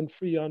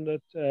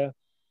 300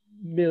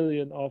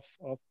 million of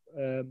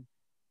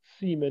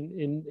semen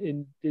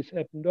in this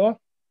Eppendorf.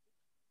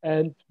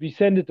 And we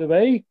send it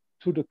away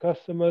to the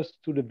customers,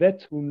 to the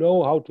vets who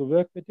know how to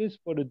work with this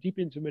for the deep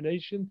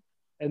insemination.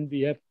 And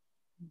we have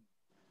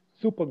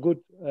super good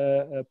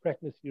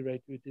pregnancy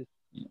rate with this.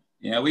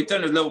 Yeah, we've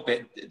done a little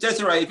bit.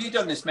 Desiree, have you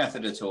done this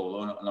method at all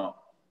or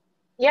not?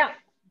 Yeah,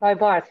 by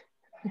Bart.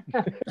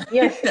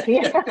 Yes.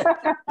 Yeah.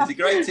 He's a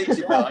great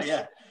teacher, Bart,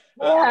 yeah.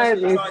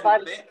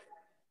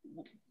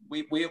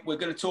 We're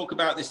going to talk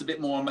about this a bit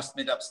more, I must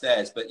admit,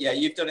 upstairs. But yeah,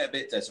 you've done it a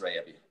bit, Desiree,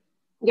 have you?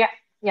 Yeah.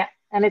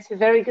 And it's a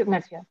very good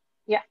method.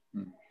 Yeah.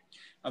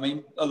 I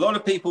mean, a lot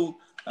of people,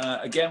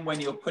 again,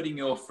 when you're putting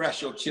your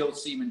fresh or chilled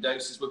semen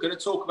doses, we're going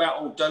to talk about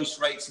all dose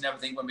rates and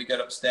everything when we get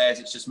upstairs.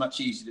 It's just much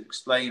easier to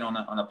explain on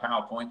a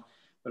PowerPoint.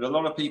 But a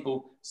lot of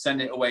people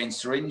send it away in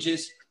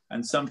syringes,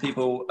 and some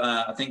people,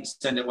 I think,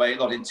 send it away a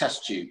lot in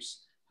test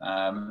tubes,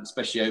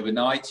 especially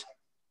overnight.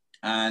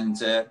 And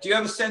do you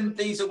ever send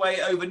these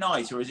away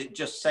overnight, or is it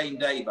just same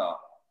day, Bart?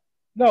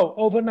 No,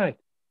 overnight.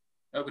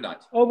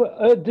 Overnight.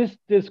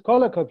 This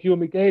color called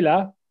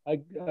Michaela,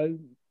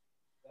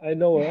 I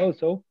know her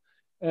also.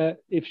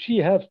 If she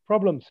has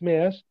problem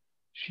smears,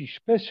 she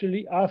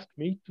specially asked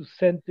me to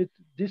send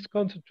this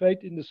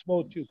concentrate in the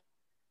small tube,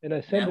 and I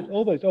send it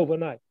always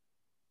overnight.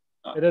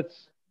 And it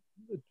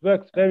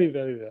works very,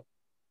 very well.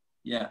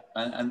 Yeah,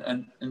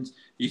 and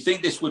you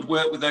think this would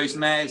work with those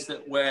mares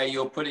where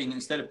you're putting,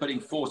 instead of putting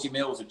 40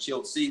 mils of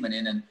chilled semen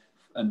in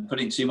and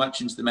putting too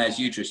much into the mare's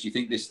uterus, do you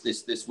think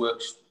this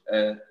works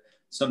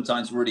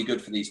sometimes really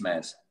good for these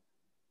mares?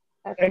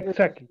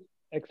 Exactly.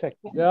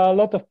 There are a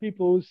lot of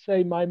people who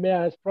say my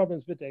mare has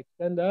problems with the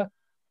extender.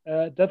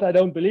 That I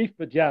don't believe,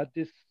 but yeah,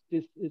 this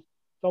is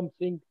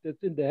something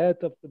that's in the head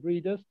of the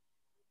breeders.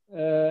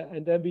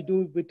 And then we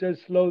do with a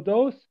slow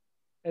dose,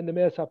 and the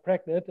mares are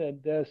pregnant,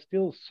 and there's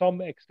still some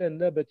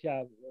extender, but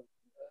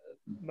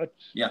much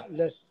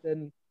less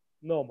than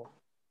normal.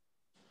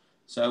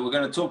 So we're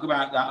going to talk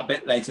about that a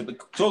bit later.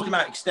 But talking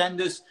about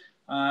extenders,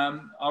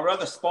 our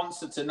other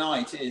sponsor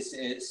tonight is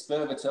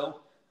Spervital,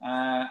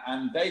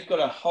 and they've got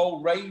a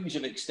whole range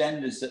of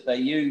extenders that they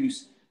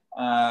use,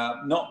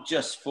 not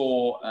just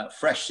for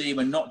fresh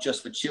semen, not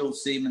just for chilled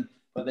semen,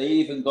 but they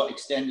even got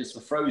extenders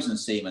for frozen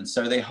semen.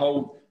 So they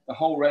hold a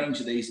whole range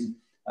of these.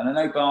 And I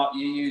know, Bart,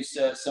 you use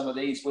some of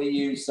these. We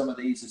use some of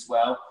these as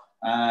well.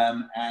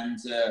 And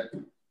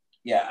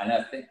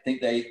I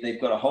think they've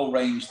got a whole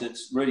range that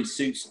really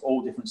suits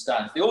all different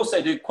styles. They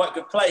also do quite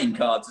good playing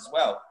cards as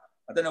well.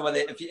 I don't know whether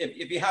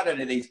if you had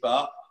any of these,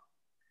 Bart.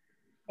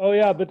 Oh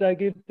yeah, but I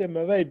give them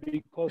away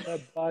because I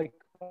buy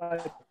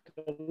quite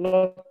a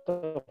lot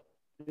of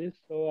this,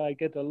 so I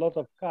get a lot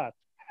of cards.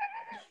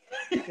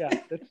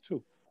 Yeah, that's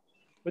true.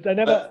 But I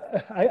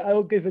never, I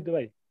will give it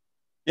away.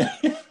 Yeah.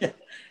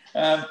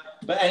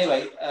 But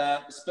anyway,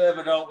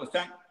 Spervital,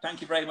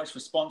 thank you very much for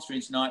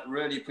sponsoring tonight.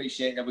 Really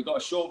appreciate it. We've got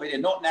a short video,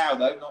 not now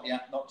though,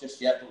 not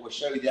just yet, but we'll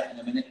show you that in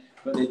a minute.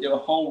 But they do a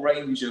whole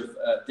range of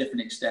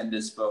different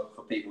extenders for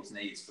people's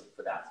needs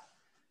for that.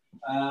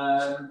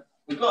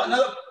 We've got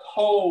another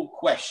poll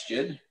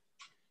question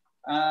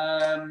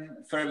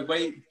for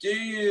everybody. Do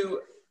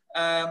you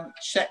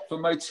check for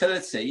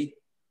motility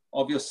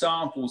of your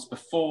samples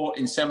before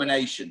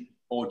insemination,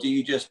 or do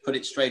you just put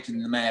it straight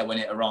in the mare when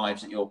it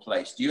arrives at your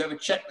place? Do you ever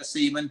check the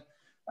semen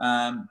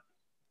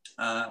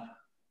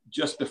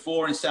just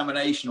before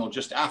insemination or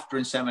just after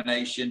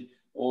insemination,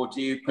 or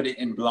do you put it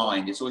in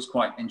blind? It's always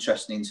quite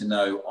interesting to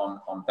know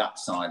on that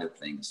side of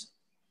things.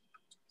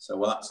 So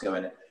that's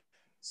going in.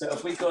 So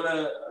have we got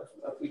the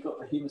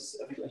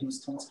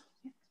hematometer?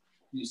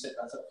 Can you set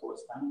that up for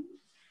us, Pam?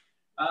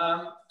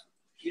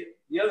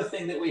 The other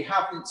thing that we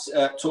haven't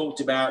talked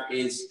about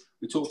is,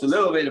 we talked a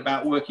little bit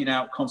about working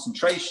out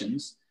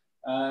concentrations.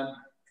 There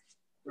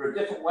are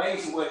different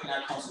ways of working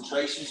out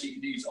concentrations.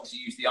 You can obviously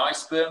use the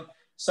iSperm.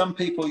 Some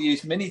people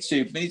use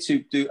Minitube.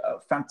 Minitube do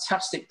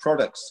fantastic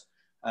products.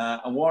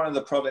 And one of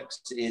the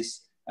products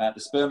is the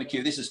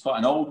Spermicube. This is quite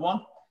an old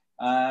one.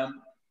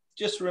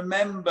 Just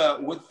remember,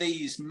 with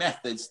these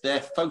methods, they're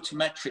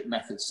photometric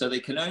methods, so they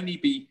can only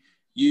be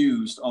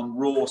used on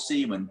raw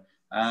semen.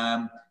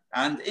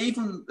 And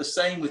even the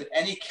same with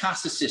any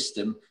CASA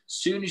system, as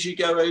soon as you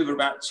go over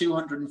about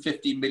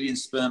 250 million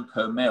sperm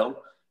per mil,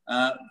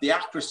 the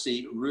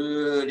accuracy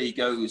really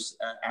goes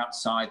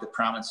outside the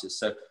parameters.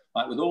 So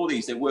like with all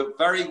these, they work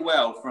very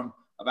well from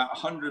about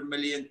 100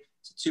 million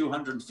to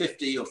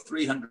 250 or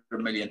 300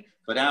 million,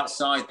 but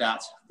outside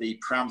that, the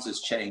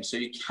parameters change. So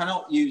you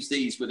cannot use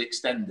these with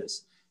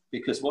extenders,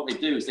 because what they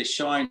do is they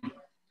shine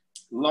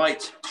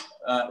light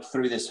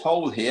through this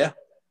hole here,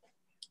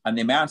 and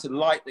the amount of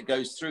light that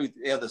goes through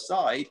the other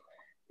side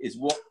is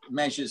what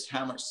measures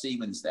how much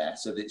semen's there.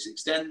 So this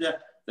extender,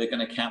 they're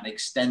going to count the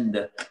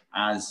extender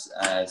as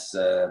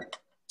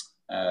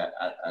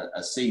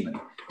semen.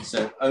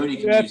 So only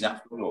can use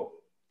that for raw.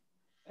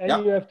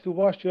 And you have to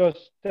wash your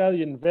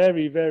stallion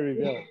very,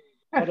 very well.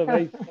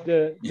 Otherwise,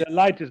 the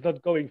light is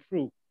not going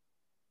through.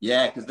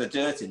 Yeah, because there's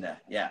dirt in there.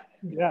 Yeah.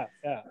 Yeah.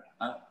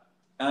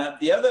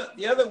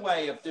 The other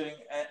way of doing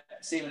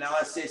semen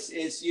analysis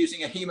is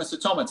using a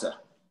hematometer.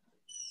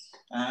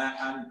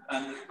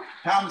 And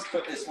Pam's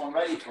put this one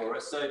ready for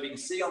us. So if you can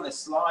see on this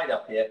slide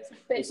up here,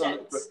 it's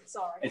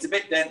a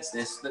bit dense,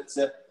 this, but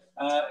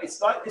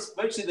it's like this,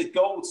 virtually the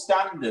gold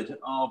standard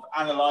of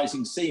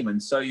analysing semen.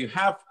 So you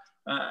have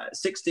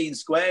 16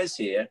 squares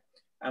here,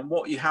 and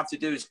what you have to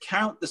do is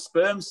count the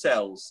sperm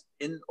cells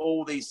in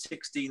all these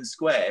 16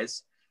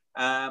 squares,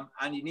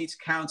 and you need to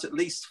count at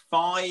least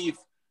 5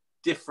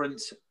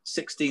 different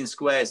 16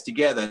 squares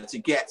together to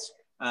get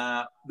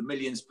the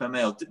millions per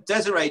mil.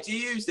 Desiree, do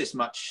you use this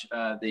much,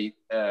 the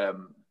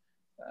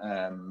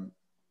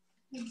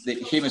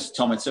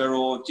hematometer,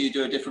 or do you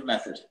do a different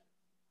method?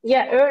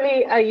 Yeah,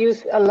 early I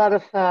used a lot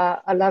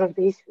of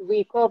these.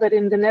 We call that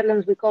in the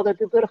Netherlands, we call that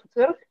the Burger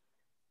Turk.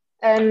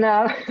 And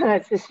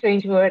it's a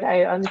strange word,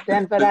 I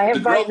understand, but I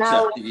have right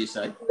now. Did you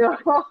say? No,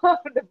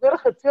 the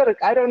Burger Turk.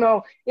 I don't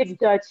know. It's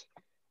Dutch.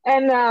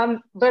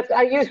 And but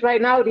I use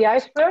right now the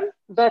iceberg.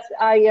 But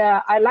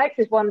I like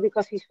this one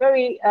because he's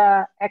very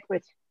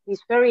accurate.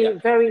 He's Yeah.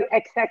 very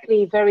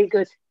exactly very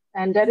good.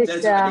 And that is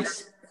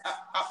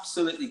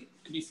absolutely.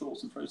 Can you thaw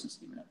some frozen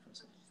steam out for a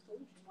second?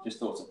 Just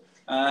thought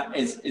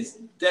is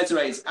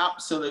Desiree is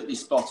absolutely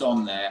spot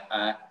on there.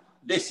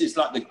 This is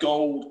like the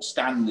gold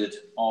standard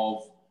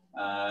of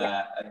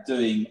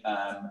doing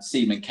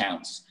semen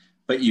counts.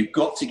 But you've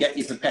got to get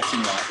your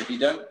pipetting right. If you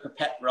don't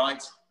pipette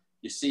right,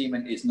 your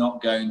semen is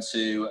not going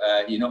to,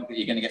 you're going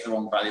to get the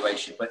wrong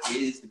valuation, but it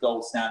is the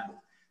gold standard.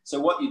 So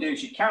what you do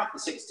is you count the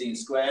 16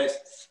 squares.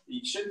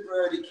 You shouldn't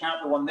really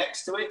count the one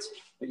next to it,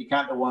 but you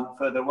count the one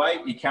further away.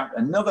 You count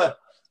another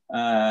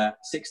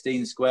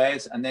 16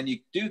 squares, and then you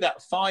do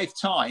that 5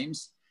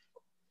 times,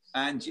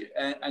 and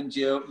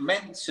you're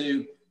meant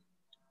to,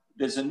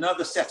 there's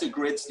another set of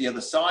grids the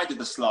other side of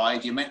the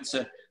slide. You're meant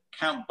to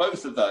count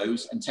both of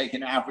those and take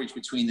an average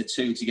between the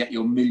two to get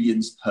your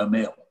millions per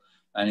mil.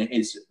 And it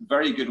is a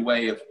very good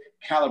way of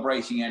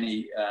calibrating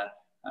any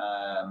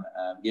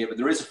but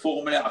there is a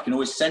formula. I can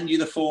always send you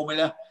the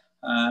formula.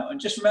 And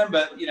just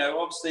remember, you know,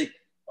 obviously,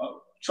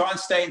 try and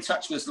stay in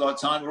touch with us a lot of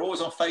time. We're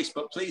always on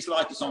Facebook. Please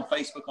like us on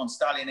Facebook on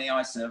Stallion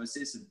AI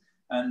Services.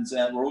 And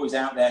we're always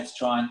out there to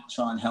try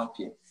and help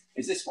you.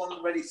 Is this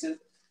one ready to,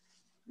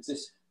 is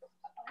this?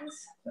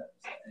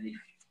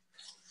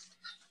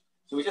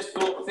 So we just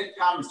thought, I think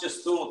Pam's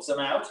just thought some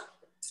out.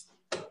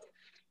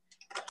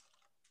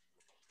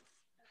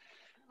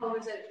 Oh,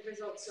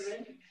 results are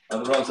in.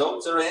 Oh, the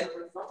results are in.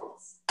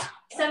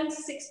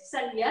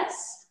 76%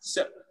 yes.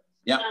 So,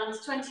 yeah. And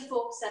 24%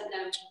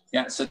 no.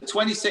 Yeah, so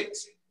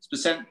 26%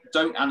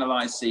 don't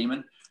analyse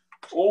semen.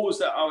 Always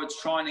that I would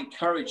try and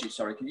encourage you,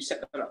 sorry, can you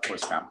set that up for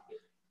us, Pam?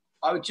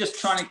 I would just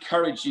try and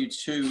encourage you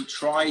to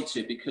try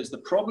to, because the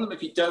problem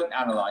if you don't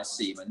analyse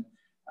semen,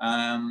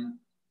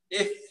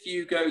 if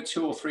you go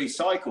 2 or 3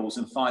 cycles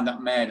and find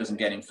that mare doesn't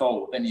get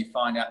involved, then you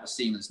find out the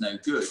semen's no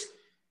good.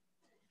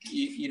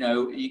 You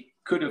know, you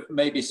could have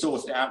maybe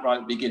sorted it out right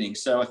at the beginning.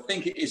 So I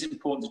think it is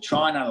important to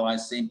try and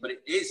analyse semen, but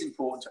it is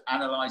important to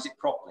analyse it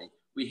properly.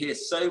 We hear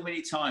so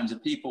many times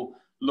of people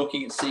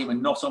looking at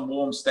semen not on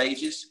warm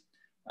stages,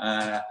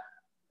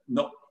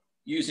 not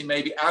using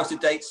maybe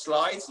out-of-date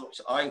slides, which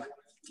I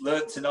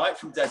learned tonight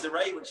from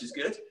Desiree, which is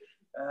good.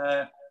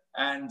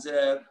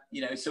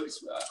 You know, so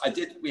it's,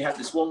 we had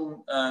this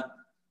one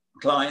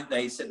client,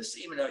 they said the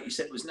semen you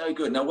said was no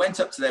good. And I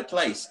went up to their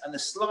place and the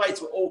slides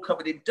were all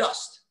covered in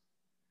dust.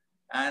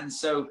 And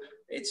so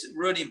it's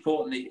really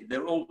important,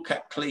 they're all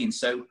kept clean.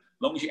 So as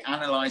long as you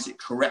analyze it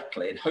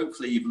correctly, and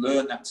hopefully you've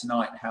learned that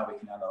tonight how we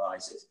can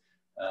analyze it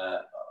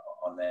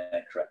on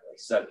there correctly.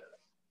 So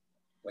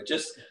we're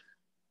just,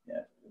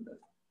 yeah.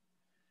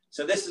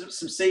 So this is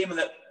some semen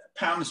that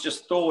Pam's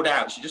just thawed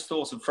out. She just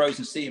thawed some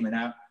frozen semen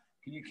out.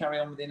 Can you carry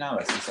on with the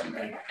analysis?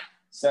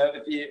 So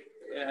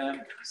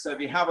if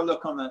you have a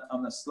look on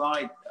the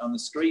slide on the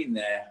screen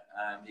there,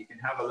 you can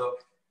have a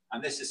look.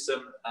 And this is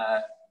some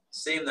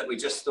semen that we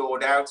just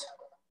thawed out,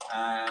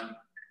 and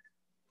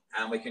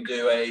we can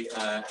do a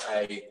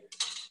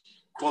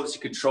quality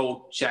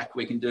control check.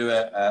 We can do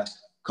a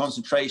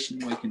concentration.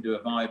 We can do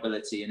a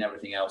viability and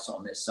everything else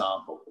on this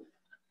sample.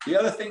 The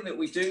other thing that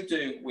we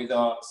do with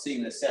our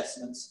semen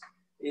assessments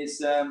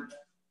is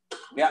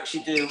we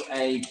actually do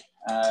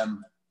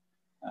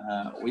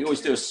we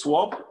always do a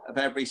swab of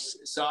every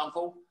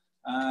sample.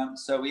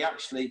 So we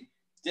actually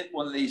dip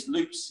one of these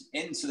loops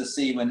into the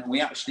semen, and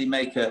we actually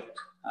make a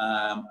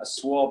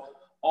swab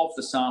of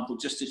the sample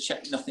just to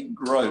check nothing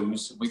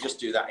grows. We just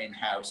do that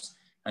in-house,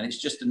 and it's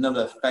just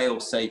another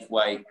fail-safe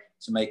way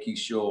to making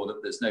sure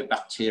that there's no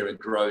bacteria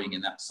growing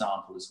in that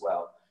sample as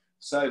well.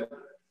 So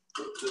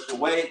the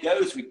way it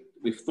goes,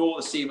 we thaw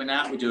the semen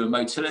out, we do a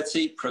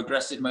motility,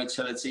 progressive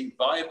motility,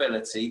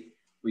 viability.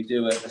 We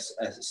do a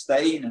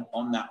stain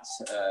on that,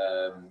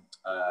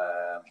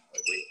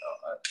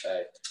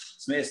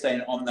 smear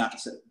stain on that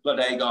blood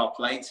agar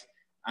plate,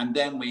 and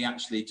then we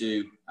actually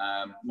do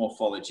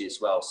morphology as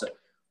well. So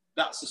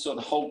that's the sort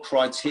of whole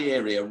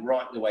criteria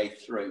right the way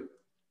through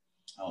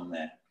on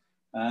there.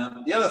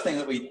 The other thing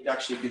that we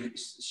actually can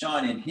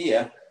shine in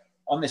here,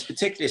 on this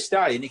particular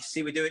stallion, you can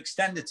see we do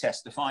extender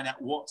tests to find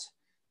out what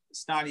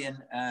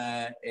stallion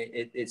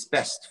it's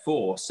best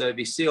for. So if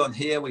you see on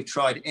here, we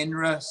tried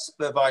INRA,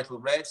 Spur Vital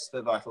Red,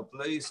 Spur Vital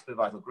Blue, Spur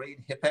Vital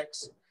Green,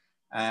 Hipex,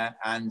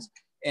 and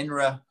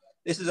INRA.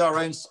 This is our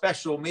own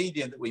special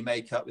medium that we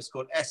make up. It's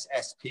called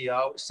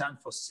SSPR, which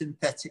stands for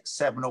Synthetic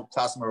Seminal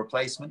Plasma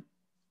Replacement.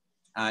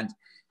 And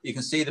you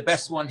can see the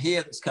best one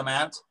here that's come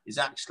out is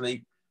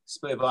actually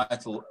Spur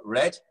Vital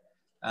Red,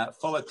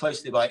 followed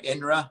closely by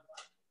INRA.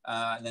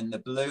 And then the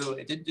blue,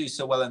 it didn't do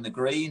so well in the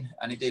green,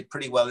 and it did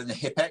pretty well in the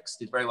Hipex,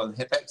 did very well in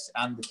the Hipex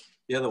and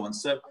the other one.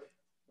 So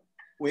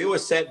we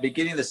always say at the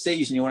beginning of the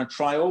season, you want to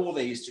try all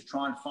these to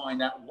try and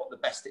find out what the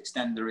best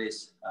extender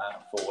is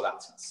for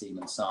that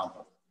semen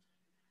sample.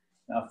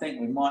 Now I think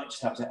we might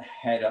just have to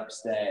head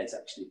upstairs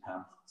actually,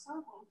 Pam.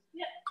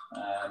 Yeah.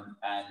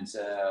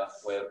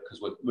 Because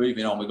we're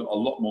moving on, we've got a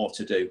lot more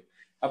to do.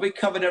 Have we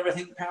covered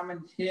everything, Pam,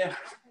 in here?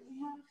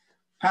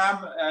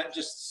 Pam,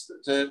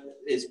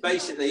 is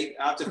basically,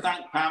 I have to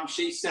thank Pam.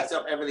 She set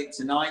up everything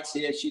tonight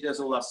here. She does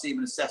all our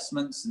semen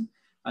assessments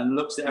and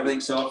looks at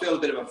everything. So I feel a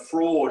bit of a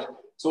fraud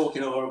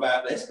talking all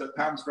about this, but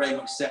Pam's very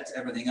much set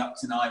everything up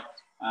tonight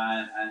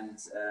and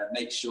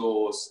makes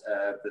sure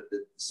that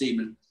the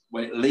semen,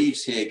 when it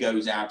leaves here,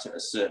 goes out at a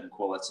certain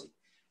quality.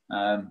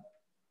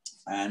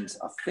 And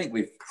I think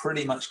we've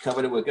pretty much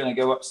covered it. We're going to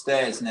go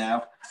upstairs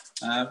now.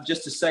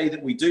 Just to say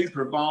that we do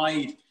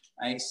provide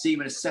a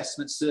semen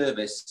assessment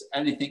service,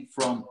 anything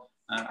from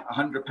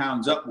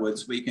 £100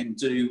 upwards. We can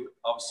do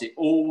obviously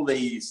all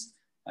these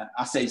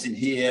assays in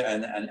here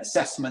and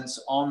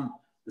assessments on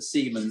the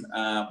semen,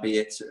 be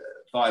it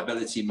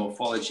viability,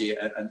 morphology,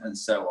 and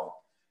so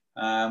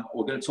on.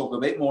 We're going to talk a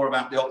bit more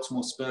about the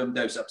optimal sperm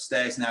dose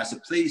upstairs now, so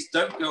please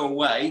don't go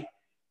away.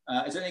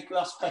 Is there any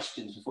last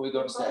questions before we go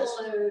upstairs?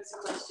 Loads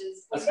of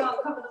questions. We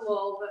can't cover them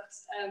all, but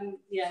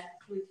yeah,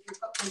 we've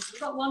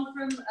got one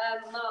from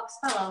Mark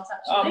Stallion,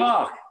 actually. Oh,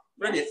 Mark.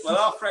 Brilliant. Yes. Well,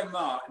 our friend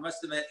Mark, I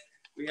must admit,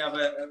 we have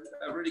a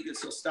really good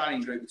sort of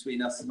stallion group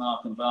between us and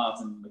Mark and Bart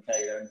and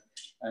Michaela,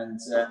 and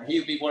he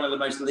would be one of the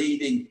most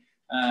leading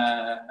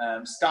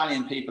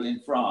stallion people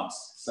in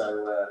France.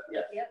 So,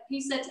 yeah. Yep.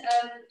 He said,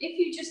 if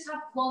you just have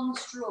one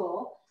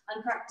straw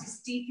and practice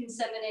deep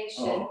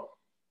insemination,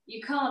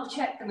 you can't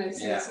check the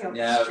motility of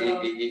the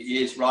straw.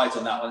 He is right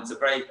on that one.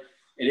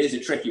 It is a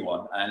tricky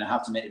one, and I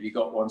have to admit, if you've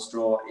got one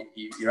straw,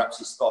 you're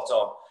absolutely spot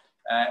on.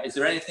 Is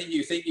there anything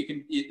you think you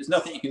can? There's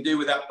nothing you can do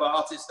with that,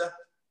 Bart, is there?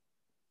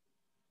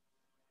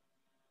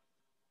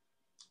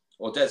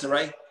 Or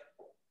Desiree?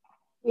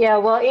 Yeah,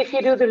 well, if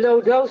you do the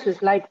low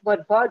doses like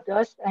what Bart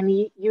does, and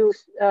you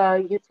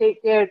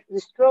take the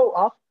straw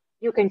off,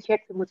 you can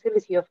check the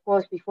motility, of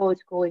course, before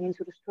it's going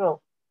into the straw.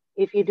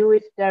 If you do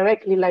it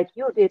directly like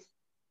you did,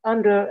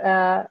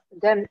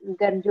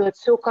 then you're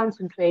so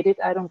concentrated,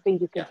 I don't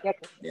think you can check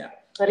it. Yeah.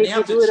 But if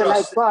you do it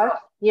like Bart,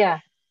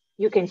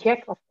 you can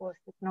check, of course,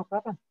 it's no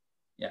problem.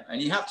 Yeah,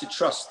 and you have to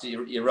trust,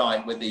 you're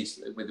right, with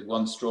the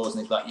one straws and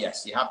things like,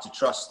 yes, you have to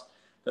trust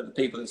that the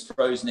people that's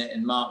frozen it,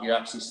 and Mark, you're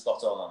actually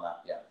spot on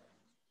that, yeah.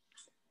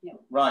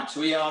 Right,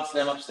 so we answer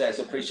them upstairs.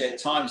 I appreciate it.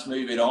 Time's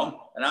moving on,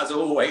 and as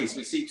always,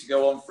 we seem to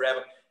go on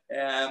forever.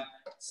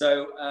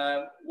 So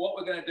what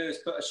we're going to do is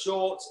put a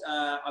short,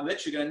 I'm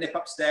literally going to nip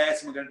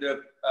upstairs, and we're going to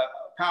do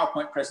a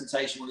PowerPoint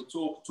presentation. We're going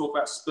to talk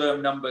about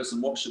sperm numbers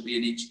and what should be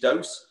in each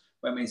dose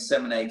when we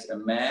inseminate a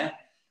mare.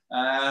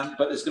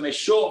 But there's going to be a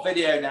short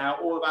video now,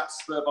 all about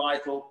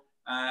SperVital, for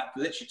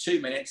literally 2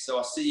 minutes. So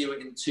I'll see you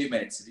in 2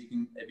 minutes if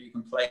you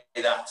can play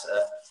that,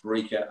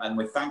 Marika. And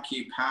we thank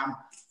you, Pam,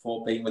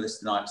 for being with us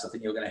tonight. So I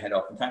think you're going to head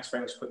off. And thanks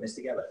very much for putting this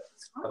together.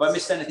 Have I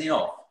missed anything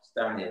off? It's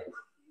down here.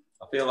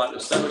 I feel like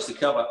there's so much to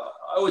cover.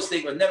 I always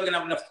think we're never going to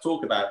have enough to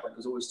talk about, but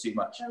there's always too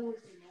much.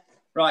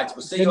 Right,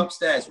 we'll see you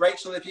upstairs.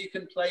 Rachel, if you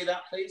can play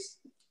that, please.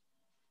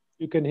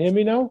 You can hear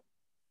me now?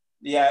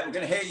 Yeah, we're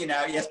going to hear you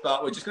now. Yes,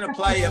 Bart. We're just going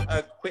to play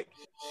a quick...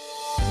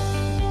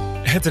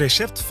 Het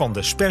recept van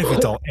de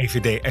SperVital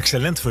EVD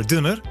Excellent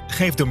Verdunner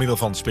geeft door middel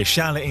van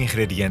speciale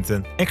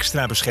ingrediënten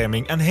extra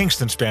bescherming aan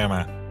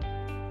hengstensperma.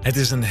 Het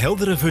is een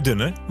heldere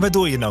verdunner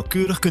waardoor je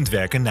nauwkeurig kunt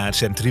werken na het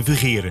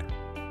centrifugeren.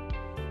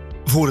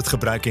 Voor het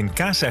gebruik in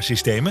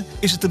CASA-systemen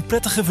is het een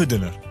prettige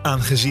verdunner,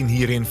 aangezien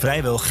hierin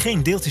vrijwel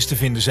geen deeltjes te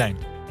vinden zijn.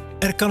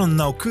 Er kan een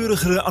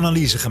nauwkeurigere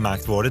analyse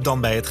gemaakt worden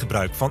dan bij het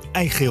gebruik van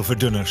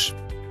eigeelverdunners.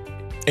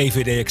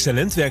 EVD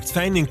Excellent werkt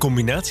fijn in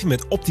combinatie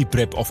met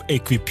OptiPrep of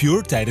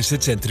Equipure tijdens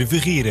het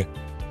centrifugeren.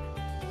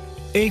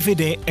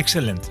 EVD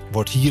Excellent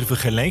wordt hier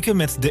vergeleken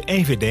met de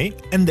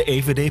EVD en de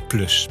EVD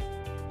Plus.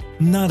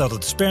 Nadat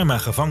het sperma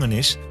gevangen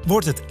is,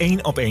 wordt het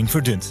 1 op 1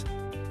 verdund.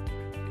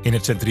 In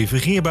het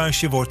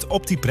centrifugeerbuisje wordt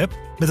OptiPrep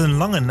met een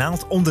lange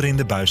naald onderin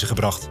de buizen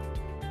gebracht.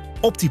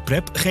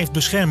 OptiPrep geeft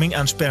bescherming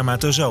aan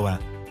spermatozoa,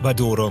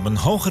 waardoor op een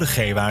hogere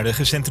G-waarde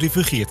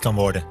gecentrifugeerd kan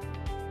worden.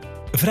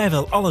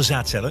 Vrijwel alle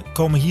zaadcellen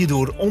komen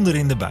hierdoor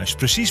onderin de buis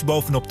precies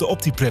bovenop de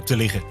OptiPrep te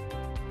liggen.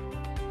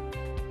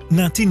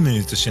 Na 10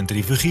 minuten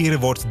centrifugeren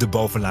wordt de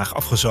bovenlaag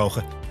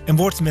afgezogen en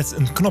wordt met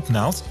een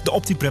knopnaald de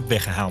OptiPrep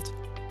weggehaald.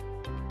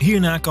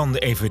 Hierna kan de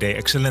EVD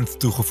Excellent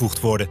toegevoegd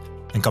worden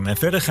en kan men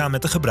verder gaan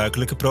met de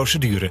gebruikelijke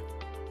procedure.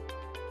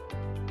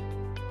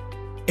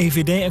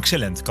 EVD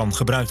Excellent kan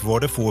gebruikt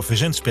worden voor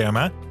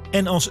verzendsperma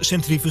en als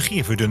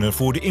centrifugeerverdunner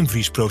voor de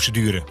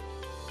invriesprocedure.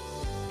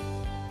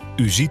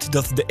 U ziet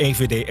dat de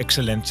EVD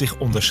Excellent zich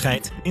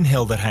onderscheidt in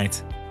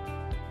helderheid.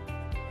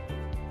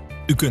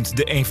 U kunt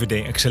de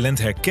EVD Excellent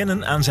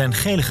herkennen aan zijn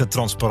gelige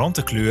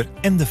transparante kleur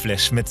en de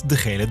fles met de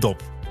gele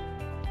dop.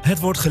 Het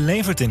wordt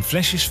geleverd in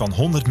flesjes van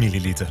 100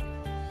 ml.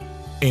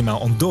 Eenmaal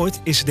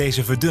ontdooid is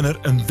deze verdunner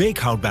een week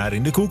houdbaar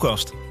in de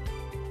koelkast.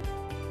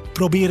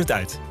 Probeer het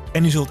uit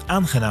en u zult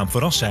aangenaam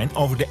verrast zijn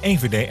over de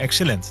EVD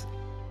Excellent.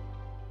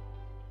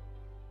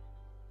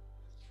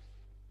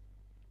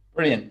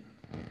 Brilliant.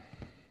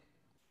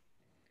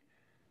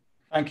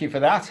 Thank you for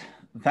that.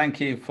 Thank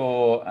you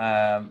for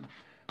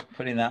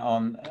putting that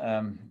on,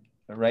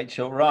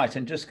 Rachel. Right,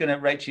 I'm just going to,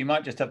 Rachel, you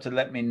might just have to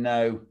let me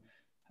know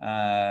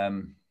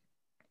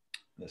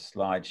the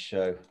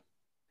slideshow.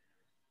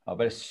 I've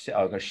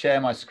got to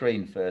share my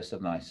screen first,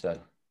 haven't I? So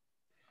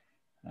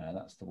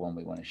that's the one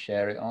we want to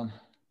share it on.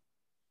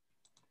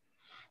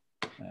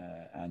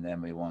 And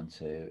then we want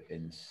to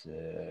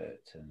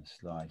insert in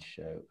the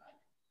slideshow.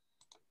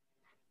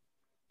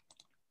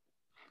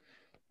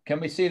 Can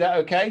we see that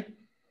okay?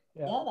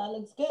 Yeah, that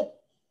looks good.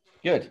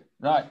 Good,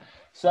 right.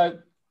 So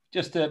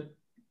just to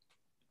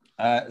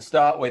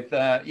start with,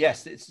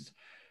 yes,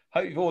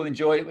 hope you've all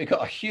enjoyed it. We've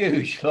got a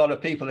huge lot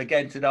of people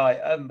again tonight,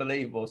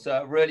 unbelievable. So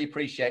I really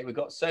appreciate it. We've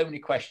got so many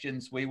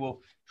questions. We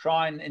will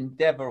try and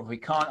endeavour, if we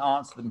can't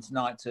answer them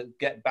tonight, to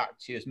get back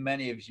to you, as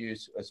many of you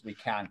as we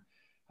can.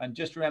 And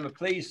just remember,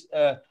 please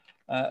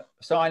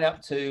sign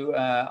up to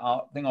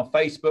our thing on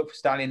Facebook for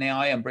Stallion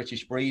AI and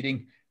British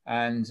Breeding.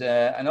 And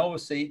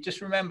obviously,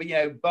 just remember, you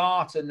know,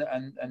 Bart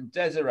and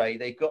Desiree,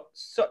 they've got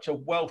such a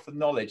wealth of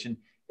knowledge. And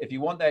if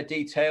you want their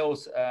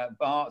details,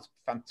 Bart's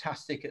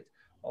fantastic at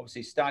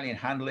obviously stallion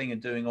handling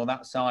and doing all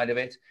that side of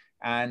it.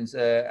 And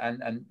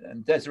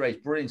Desiree's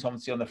brilliant,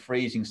 obviously, on the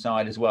freezing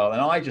side as well.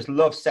 And I just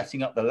love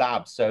setting up the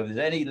labs. So if there's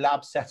any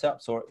lab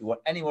setups or you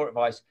want any more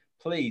advice,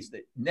 please,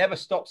 it never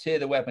stops here,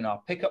 the webinar.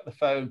 Pick up the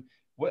phone,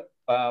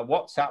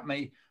 WhatsApp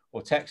me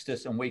or text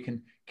us, and we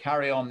can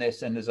carry on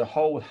this. And there's a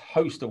whole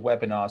host of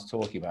webinars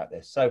talking about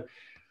this. So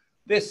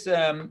this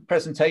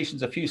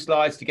presentation's a few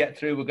slides to get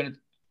through. We're going to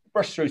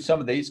brush through some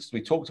of these because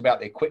we talked about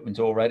the equipment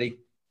already.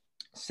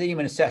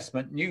 Semen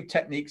assessment, new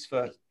techniques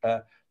for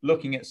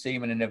looking at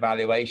semen and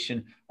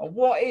evaluation. And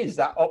what is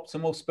that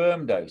optimal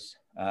sperm dose?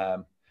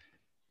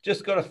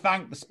 Just got to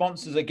thank the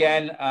sponsors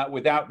again.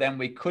 Without them,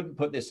 we couldn't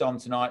put this on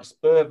tonight.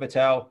 Spur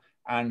Vital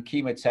and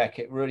Chemotech.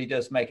 It really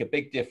does make a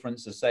big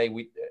difference to say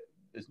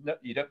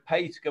you don't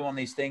pay to go on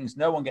these things.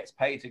 No one gets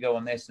paid to go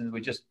on this, and we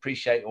just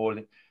appreciate all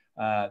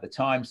the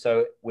time.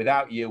 So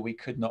without you, we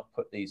could not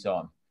put these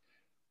on.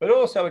 But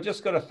also, I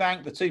just got to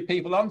thank the two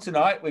people on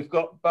tonight. We've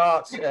got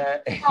Bart.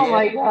 Oh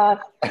my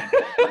God!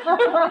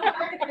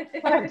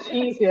 Oh,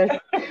 Jesus!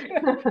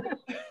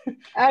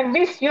 I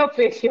missed your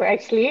picture,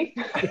 actually.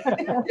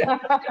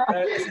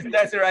 This is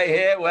Desiree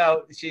here.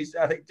 Well, she's,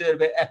 I think, doing a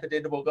bit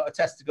epididymal, got a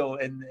testicle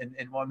in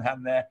one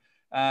hand there.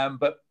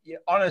 But yeah,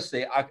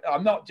 honestly,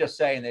 I'm not just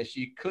saying this.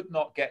 You could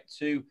not get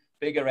two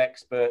bigger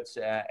experts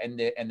in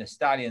the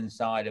stallion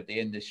side of the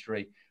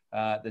industry.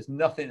 There's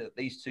nothing that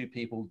these two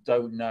people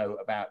don't know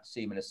about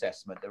semen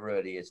assessment. There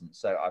really isn't.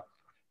 So I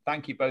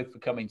thank you both for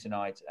coming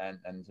tonight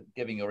and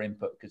giving your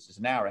input, because it's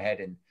an hour ahead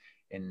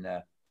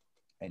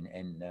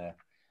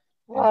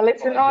well,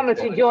 it's an honor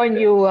to join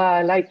you,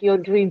 like your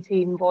dream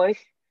team, boys.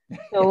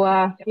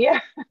 So yeah.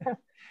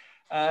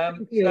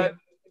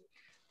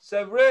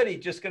 So really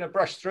just going to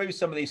brush through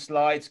some of these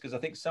slides because I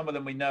think some of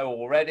them we know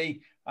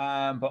already.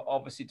 But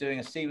obviously doing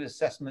a semen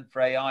assessment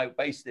for AI,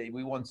 basically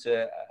we want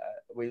to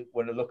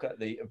look at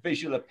the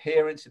visual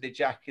appearance of the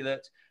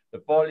ejaculate, the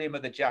volume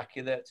of the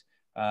ejaculate,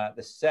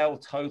 the cell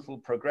total,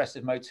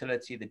 progressive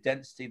motility, the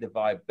density, the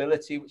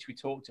viability, which we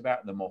talked about,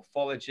 and the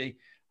morphology,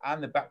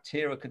 and the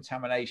bacterial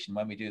contamination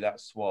when we do that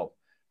swab.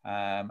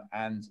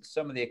 And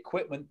some of the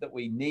equipment that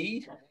we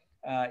need,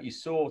 you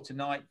saw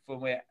tonight when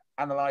we're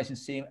analyzing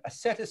semen, a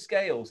set of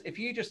scales. If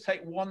you just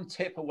take one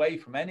tip away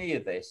from any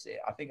of this,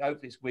 I think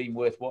hopefully it's been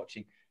worth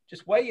watching.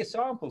 Just weigh your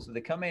samples as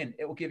they come in.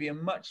 It will give you a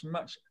much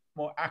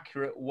more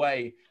accurate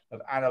way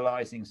of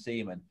analyzing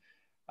semen.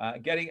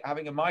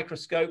 Having a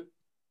microscope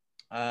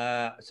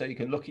so you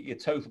can look at your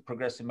total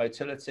progressive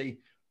motility,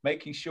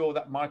 making sure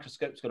that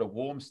microscope's got a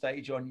warm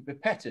stage on your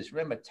pipettes.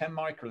 Remember, 10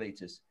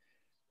 microliters.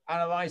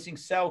 Analyzing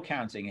cell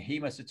counting, a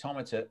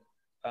hemocytometer,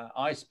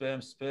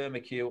 iSperm,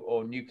 spermicule,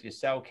 or nuclear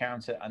cell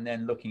counter, and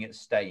then looking at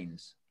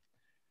stains.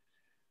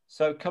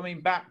 So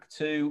coming back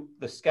to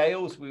the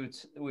scales,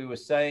 we were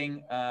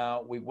saying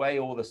we weigh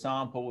all the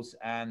samples,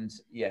 and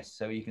yes,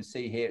 so you can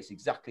see here it's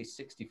exactly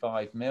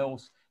 65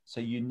 mils.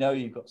 So you know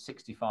you've got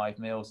 65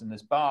 mils. And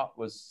as Bart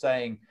was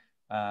saying,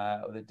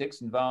 the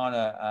Dixon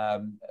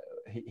Varner,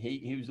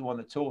 he was the one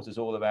that taught us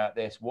all about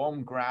this.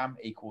 1 gram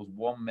equals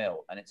 1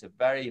 mil, and it's a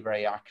very,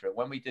 very accurate.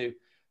 When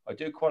I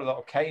do quite a lot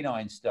of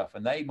canine stuff,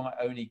 and they might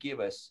only give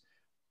us,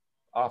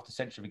 after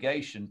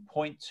centrifugation,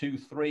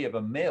 0.23 of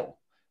a mil.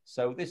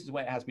 So this is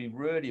when it has to be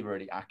really,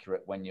 really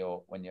accurate when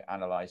you're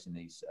analyzing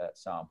these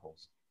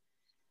samples.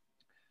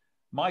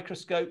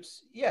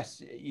 Microscopes,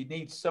 yes, you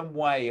need some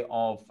way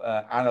of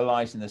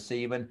analyzing the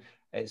semen.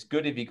 It's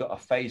good if you've got a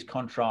phase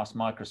contrast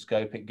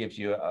microscope. It gives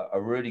you a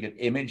really good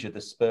image of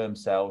the sperm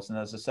cells. And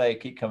as I say, I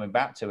keep coming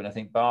back to, and I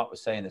think Bart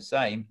was saying the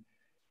same,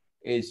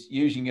 is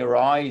using your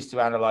eyes to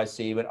analyze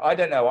semen. I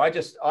don't know.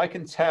 I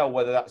can tell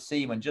whether that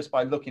semen just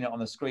by looking at it on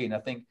the screen. I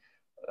think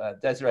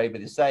Desiree would be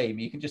the same.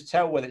 You can just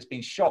tell whether it's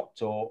been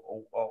shocked or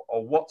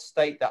what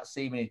state that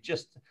semen is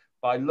just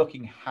by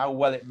looking how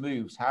well it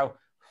moves, how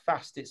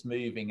fast it's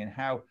moving, and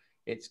how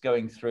it's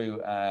going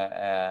through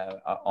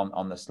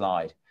on the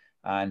slide.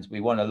 And we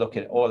want to look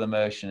at oil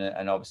immersion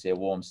and obviously a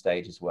warm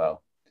stage as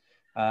well.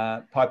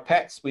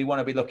 Pipettes, we want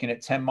to be looking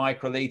at 10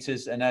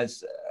 microliters. And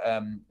as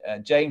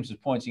James was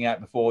pointing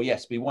out before,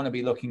 yes, we want to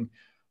be looking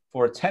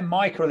For a 10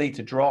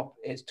 microliter drop,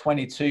 it's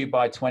 22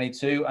 by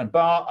 22. And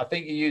Bart, I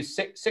think you use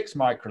six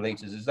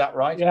microliters. Is that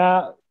right?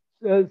 Yeah,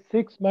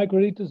 6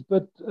 microliters,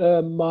 but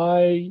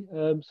my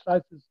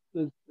slice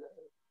is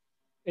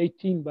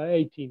 18 by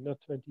 18, not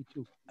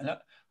 22. And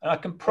I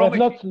can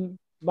promise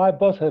my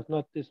boss has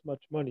not this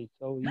much money,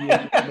 so he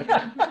has to make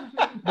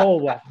a small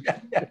one.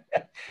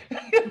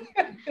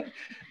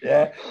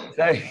 Yeah.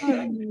 So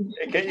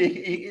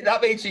that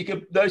means you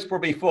can, those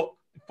probably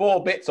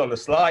four bits on a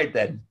slide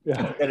then,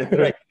 instead of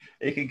 3.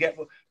 You can get,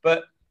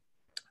 but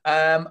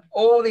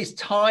all these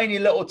tiny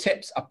little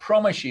tips, I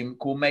promise you,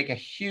 will make a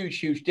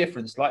huge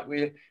difference. Like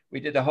we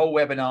did a whole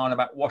webinar on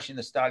about washing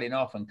the stallion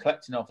off and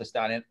collecting off the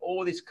stallion.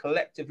 All these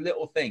collective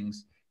little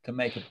things can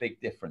make a big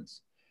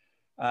difference.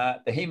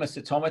 The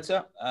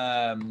hemocytometer,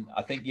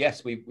 I think,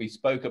 yes, we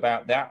spoke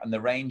about that, and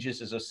the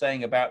ranges, as I was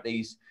saying about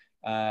these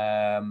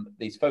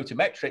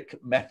photometric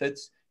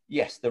methods.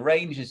 Yes, the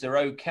ranges are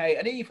okay,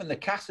 and even the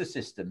CASA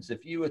systems.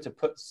 If you were to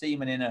put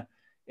semen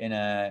in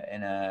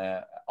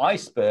a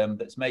sperm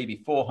that's maybe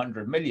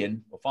 400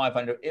 million or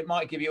 500, it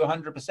might give you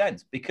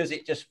 100% because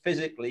it just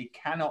physically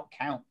cannot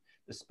count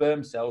the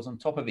sperm cells on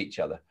top of each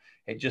other.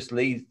 It just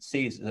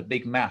sees it as a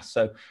big mass.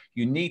 So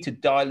you need to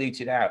dilute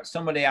it out.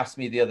 Somebody asked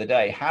me the other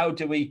day, how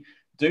do we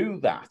do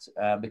that?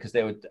 Because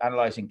they were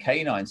analyzing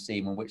canine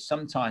semen, which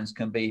sometimes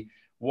can be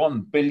 1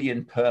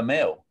 billion per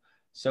mil.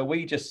 So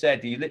we just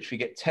said you literally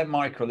get 10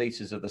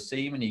 microliters of the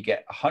semen, you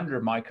get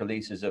 100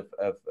 microliters of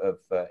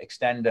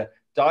extender,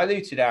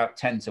 dilute it out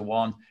 10 to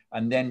 1,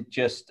 and then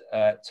just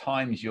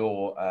times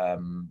your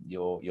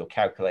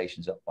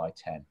calculations up by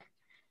 10.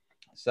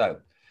 So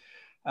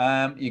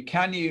you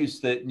can use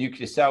the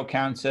nuclear cell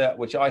counter,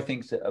 which I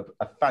think is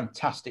a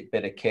fantastic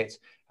bit of kit.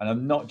 And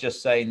I'm not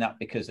just saying that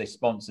because they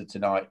sponsored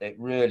tonight. It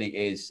really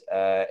is.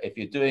 If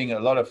you're doing a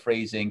lot of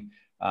freezing,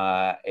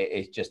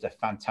 it's just a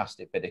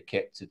fantastic bit of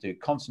kit to do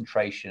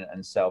concentration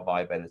and cell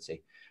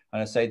viability.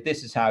 And I say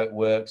this is how it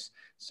works.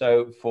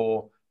 So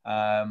for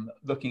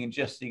looking at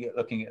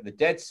the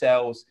dead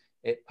cells,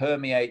 it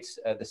permeates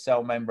the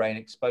cell membrane,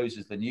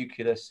 exposes the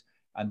nucleus,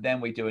 and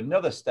then we do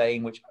another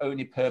stain which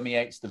only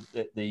permeates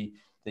the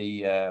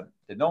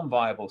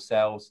non-viable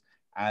cells,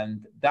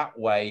 and that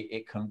way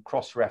it can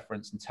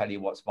cross-reference and tell you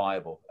what's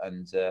viable.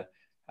 And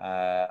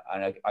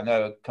I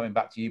know, coming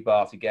back to you,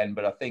 Bart, again,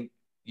 but I think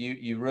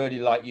you really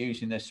like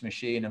using this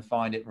machine and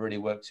find it really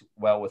works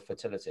well with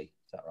fertility.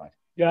 Is that right?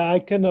 Yeah, I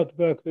cannot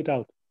work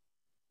without.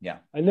 Yeah.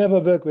 I never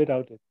work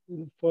without it.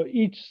 For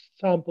each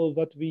sample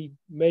that we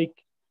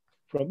make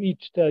from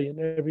each stallion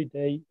every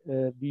day,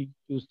 we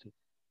use it.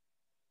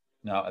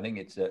 No, I think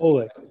it's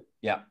always.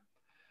 Yeah.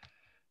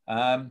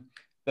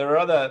 There are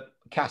other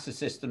CASA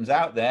systems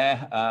out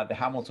there, the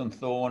Hamilton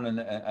Thorne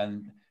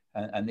and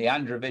the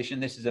Androvision.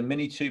 This is a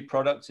mini tube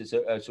product. It's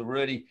a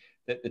really,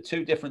 the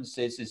two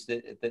differences is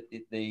that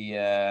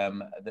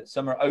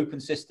some are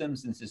open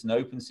systems, and this is an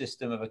open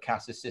system of a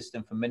CASA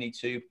system for mini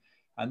tube.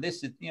 And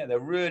this is, they're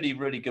really,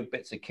 really good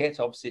bits of kit.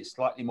 Obviously, it's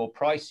slightly more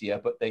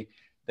pricier, but they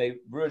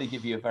really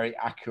give you a very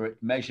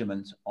accurate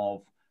measurement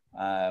of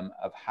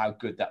how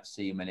good that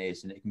semen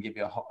is, and it can give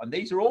you and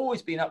these are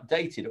always being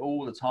updated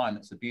all the time.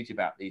 That's the beauty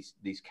about these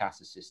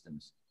CASA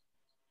systems.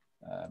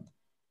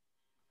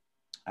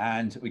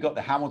 And we got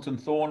the Hamilton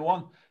Thorne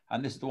one,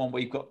 and this is the one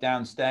we've got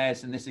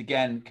downstairs, and this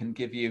again can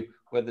give you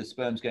whether the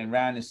sperm's going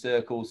round in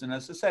circles. And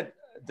as I said,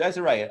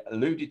 Desiree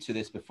alluded to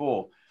this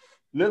before,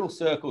 little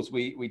circles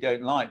we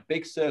don't like,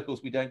 big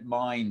circles we don't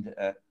mind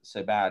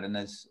so bad. And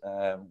as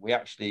we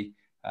actually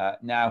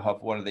now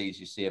have one of these,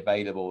 you see,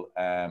 available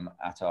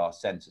at our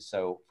centre.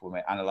 So when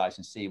we're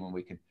analysing semen,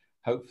 we can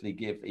hopefully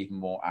give even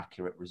more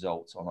accurate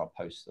results on our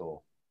post-thaw.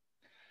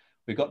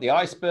 We've got the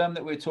iSperm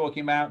that we're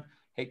talking about.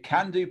 It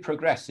can do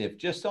progressive.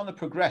 Just on the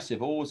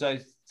progressive, all I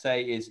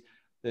say is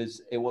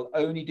it will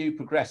only do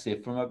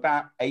progressive from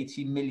about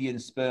 80 million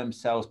sperm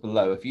cells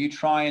below. If you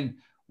try and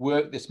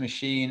work this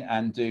machine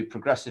and do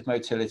progressive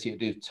motility, it'll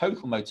do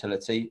total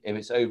motility if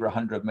it's over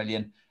 100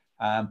 million.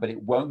 But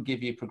it won't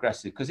give you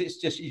progressive, because it's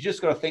just, you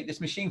just got to think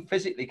this machine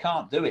physically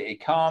can't do it.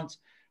 It can't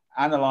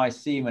analyze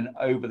semen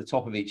over the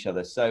top of each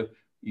other. So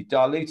you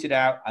dilute it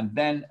out, and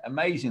then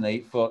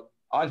amazingly,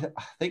 I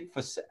think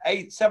for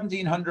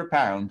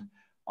 £1,700,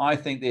 I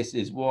think this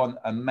is one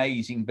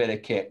amazing bit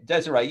of kit.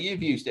 Desiree,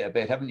 you've used it a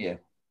bit, haven't you?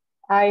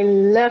 I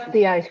love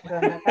the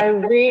iSperm. I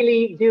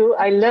really do.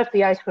 I love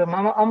the iSperm.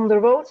 I'm on the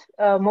road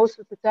most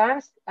of the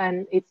times,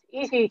 and it's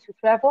easy to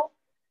travel.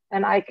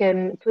 And I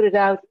can put it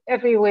out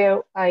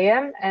everywhere I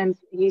am, and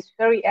he's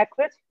very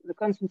accurate. The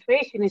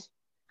concentration is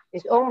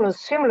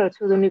almost similar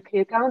to the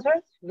nuclear counter.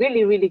 It's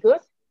really, really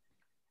good.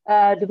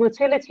 The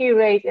motility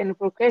rate and the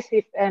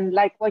progressive, and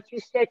like what you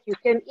said, you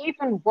can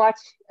even watch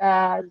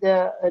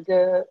the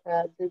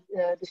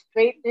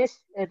straightness,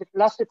 the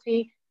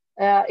velocity,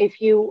 if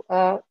you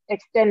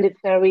extend it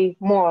very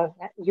more.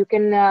 You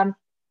can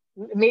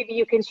maybe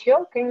you can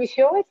show. Can you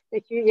show it?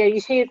 That you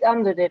see it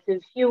under the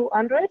view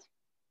under it.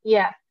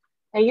 Yeah.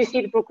 And you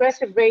see the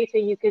progressive rate,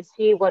 and you can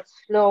see what's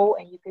slow,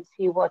 and you can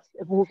see what's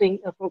moving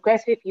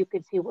progressive. You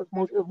can see what's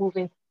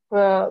moving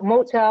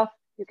motile.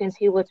 You can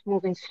see what's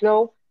moving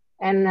slow.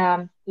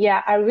 And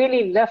yeah, I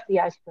really love the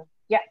ice sperm.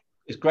 Yeah.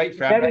 It's great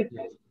for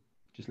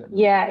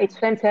yeah, it's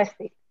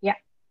fantastic. Yeah.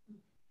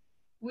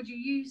 Would you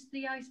use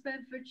the ice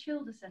sperm for a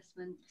chilled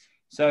assessment?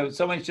 So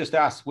someone's just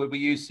asked, would we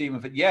use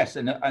semen for? Yes,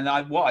 and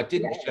what I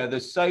didn't show,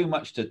 there's so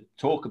much to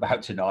talk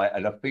about tonight,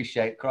 and I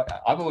appreciate.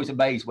 I'm always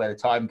amazed where the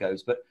time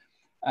goes, but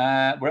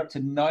we're up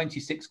to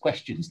 96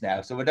 questions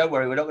now, so don't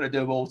worry, we're not going to do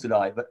them all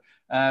tonight. But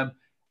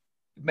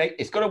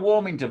it's got a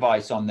warming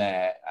device on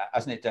there,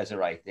 hasn't it,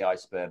 Desiree? The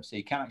ice sperm, so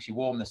you can actually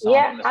warm the sample.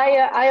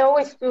 Yeah, I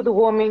always do the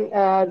warming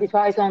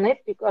device on it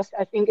because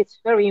I think it's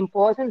very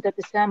important that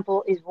the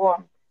sample is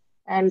warm,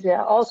 and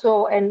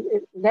also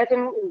let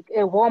them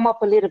warm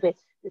up a little bit.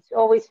 It's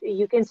always,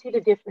 you can see the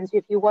difference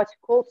if you watch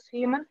cold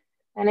semen,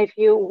 and if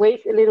you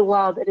wait a little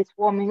while that it's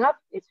warming up,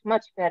 it's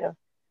much better.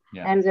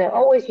 Yeah. And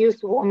always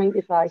use the warming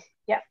device.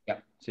 Yeah. Yeah.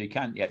 So you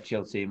can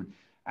chilled semen,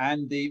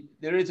 and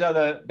there is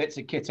other bits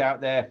of kit out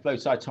there, flow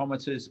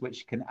cytometers,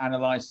 which can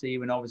analyze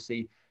semen.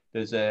 Obviously,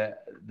 there's a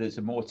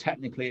more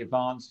technically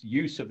advanced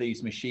use of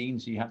these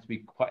machines. So you have to be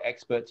quite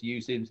expert to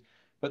use them,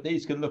 but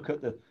these can look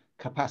at the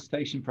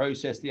capacitation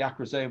process, the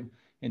acrosome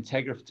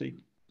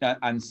integrity,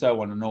 and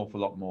so on, an awful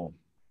lot more.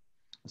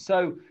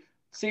 So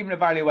semen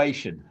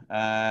evaluation,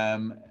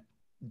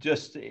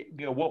 just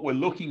what we're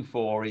looking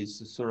for is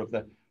sort of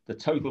the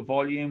total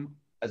volume.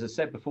 As I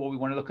said before, we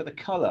want to look at the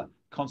color,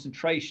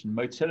 concentration,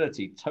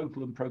 motility,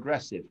 total and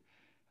progressive,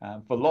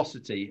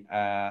 velocity,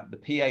 the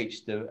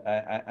pH,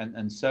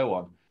 and so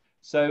on.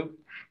 So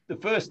the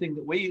first thing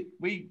that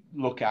we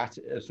look at,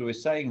 as we were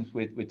saying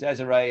with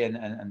Desiree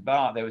and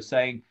Bart, they were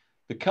saying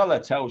the color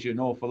tells you an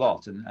awful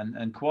lot,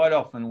 and quite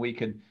often we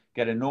can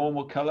get a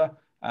normal color.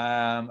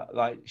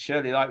 Like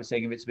Shirley was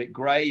saying, if it's a bit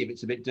grey, if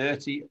it's a bit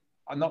dirty,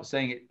 I'm not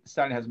saying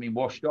Stallion hasn't been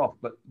washed off,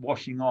 but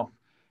washing off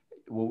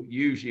will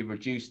usually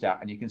reduce that,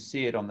 and you can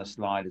see it on the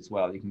slide as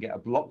well. You can get a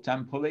blocked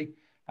dam pulley.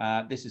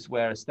 This is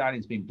where a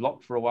stallion's been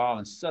blocked for a while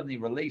and suddenly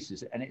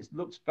releases, and it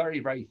looks very,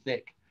 very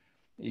thick.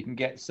 You can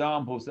get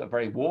samples that are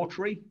very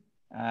watery,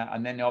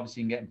 and then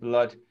obviously you can get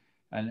blood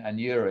and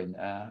urine.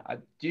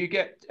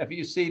 Have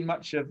you seen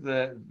much of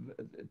the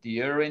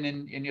urine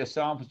in your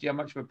samples? Do you have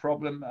much of a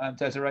problem,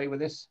 Desiree, with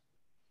this?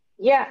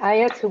 Yeah, I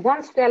had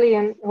one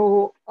stallion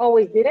who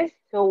always did it.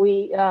 So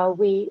we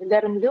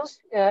let him loose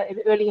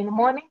early in the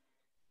morning.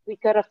 We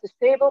cut off the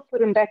stable,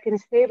 put him back in the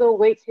stable,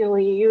 wait till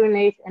he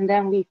urinates, and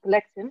then we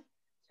collect him.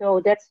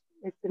 So it's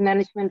the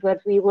management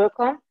that we work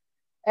on.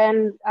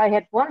 And I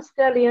had one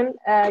stallion.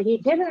 He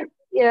didn't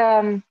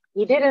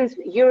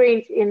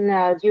urinate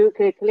in during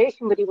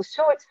calculation, but he was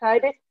so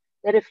excited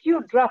that a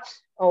few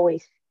drops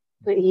always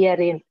he had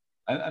in.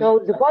 So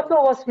the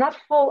bottle was not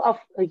full of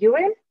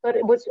urine, but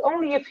it was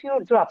only a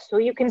few drops, so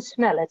you can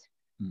smell it.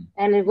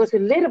 And it was a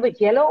little bit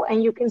yellow,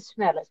 and you can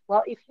smell it.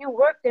 Well, if you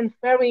work them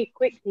very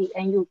quickly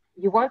and you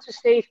want to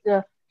save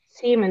the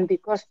semen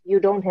because you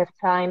don't have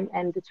time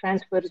and the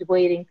transport is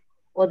waiting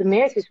or the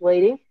mare is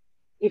waiting,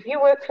 if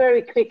you work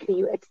very quickly,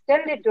 you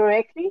extend it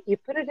directly, you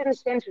put it in a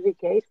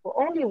centrifugate for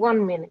only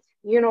 1 minute.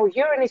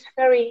 Urine is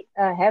very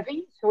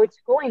heavy, so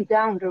it's going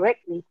down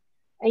directly.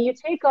 And you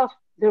take off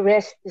the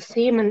rest, the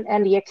semen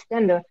and the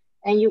extender,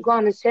 and you're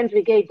going to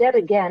centrifugate that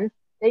again,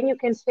 then you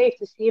can save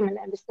the semen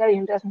and the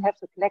stallion doesn't have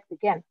to collect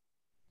again.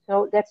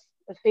 So that's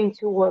a thing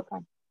to work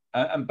on.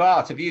 And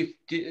Bart, do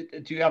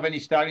you have any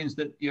stallions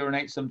that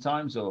urinate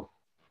sometimes, or?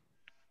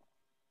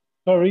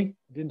 Sorry?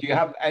 Do you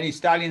have any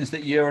stallions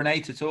that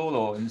urinate at all,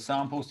 or in the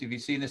samples? Have you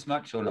seen this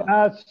much or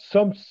not?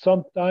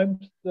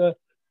 Sometimes,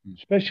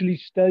 especially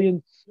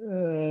stallions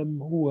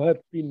who have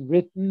been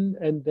ridden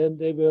and then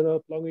they were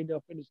not long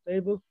enough in the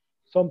stable.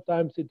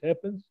 Sometimes it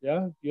happens,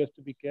 yeah, you have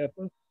to be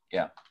careful.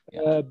 Yeah.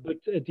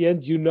 But at the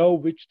end,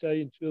 which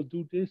stallions will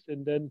do this,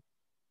 and then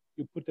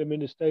you put them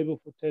in a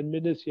stable for 10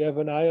 minutes. You have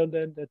an eye on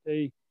them that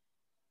they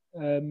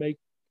make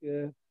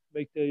their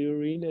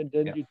urine, and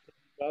then you take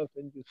it out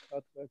and you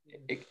start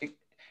working.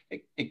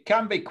 It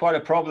can be quite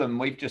a problem.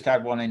 We've just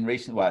had one in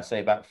recently, I'd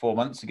say about 4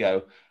 months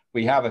ago.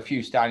 We have a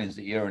few stallions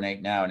that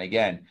urinate now and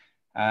again.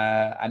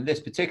 And this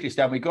particular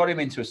stallion, we got him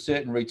into a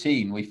certain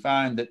routine. We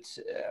found that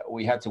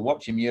we had to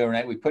watch him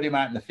urinate. We put him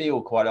out in the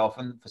field quite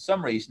often. For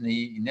some reason,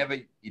 he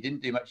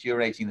didn't do much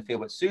urinating in the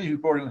field. But as soon as we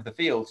brought him into the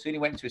field, as soon as he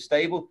went into a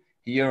stable,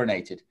 he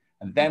urinated.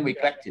 And then we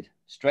collected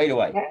straight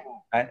away.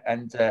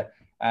 And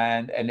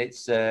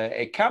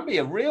it can be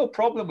a real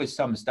problem with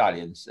some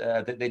stallions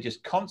that they're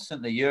just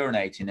constantly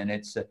urinating, and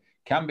it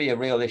can be a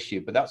real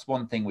issue. But that's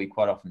one thing we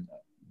quite often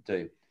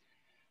do.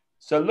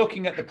 So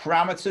looking at the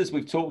parameters,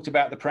 we've talked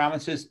about the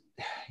parameters.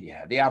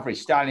 Yeah, the average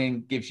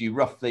stallion gives you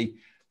roughly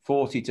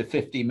 40 to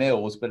 50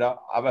 mils, but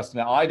I must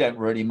admit, I don't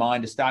really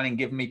mind a stallion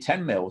giving me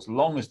 10 mils, as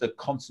long as the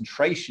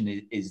concentration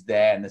is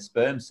there and the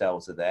sperm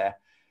cells are there.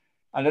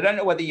 And I don't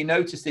know whether you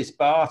notice this,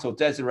 Bart or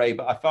Desiree,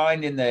 but I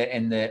find in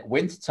the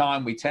winter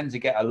time, we tend to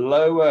get a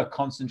lower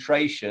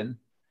concentration,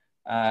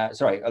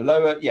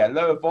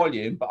 lower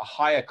volume, but a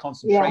higher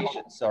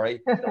concentration,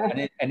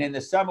 and in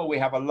the summer, we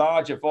have a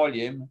larger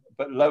volume,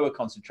 but lower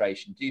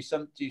concentration. Do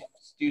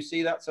you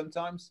see that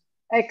sometimes?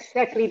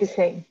 Exactly the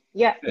same.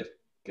 Yeah. Good.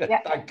 Good,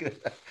 Yeah. thank you.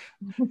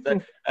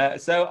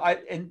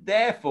 And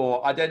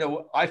therefore, I don't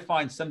know, I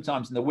find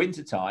sometimes in the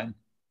winter time,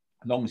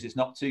 as long as it's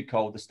not too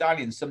cold, the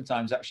stallions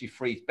sometimes actually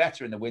freeze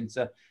better in the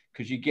winter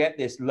because you get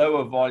this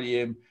lower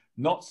volume,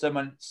 not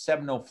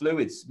seminal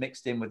fluids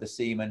mixed in with the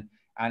semen,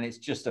 and it's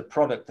just a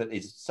product that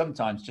is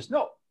sometimes just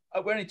not,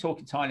 we're only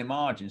talking tiny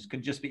margins,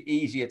 can just be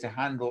easier to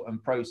handle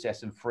and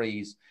process and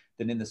freeze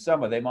than in the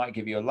summer. They might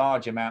give you a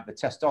large amount, the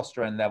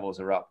testosterone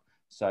levels are up.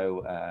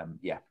 So,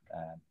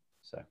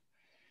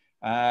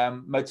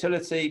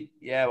 motility,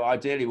 yeah, well,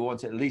 ideally we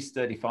want at least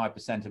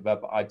 35%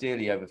 above, but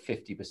ideally over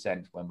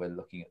 50% when we're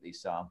looking at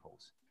these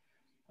samples.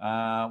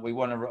 We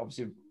want to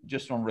obviously,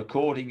 just on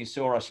recording, you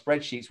saw our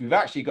spreadsheets. We've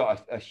actually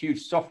got a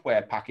huge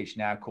software package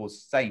now called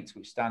SAINT,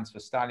 which stands for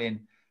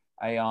Stallion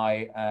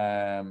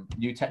AI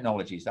New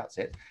Technologies. That's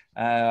it.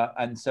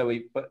 And so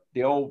but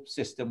the old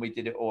system, we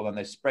did it all on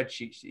those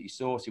spreadsheets that you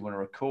saw. So you want to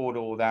record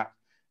all that.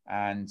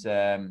 And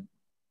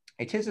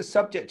it is a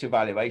subject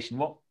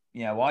evaluation.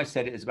 I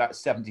said it was about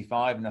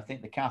 75, and I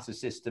think the CASA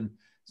system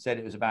said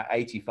it was about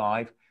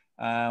 85.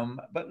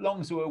 But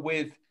long as we're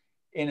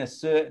within a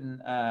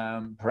certain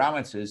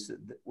parameters,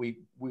 we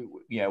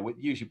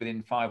usually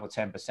within 5 or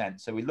 10%.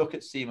 So we look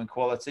at semen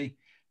quality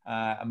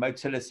and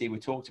motility. We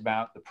talked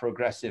about the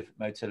progressive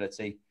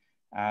motility,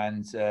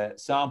 and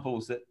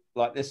samples that,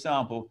 like this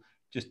sample,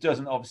 just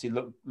doesn't obviously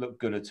look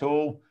good at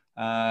all.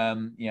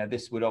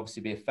 This would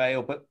obviously be a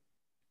fail, but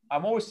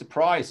I'm always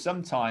surprised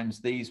sometimes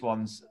these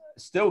ones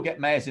still get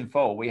mares in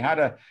foal. We had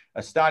a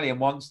stallion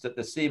once that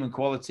the semen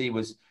quality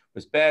was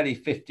barely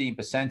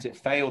 15%. It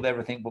failed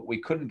everything, but we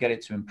couldn't get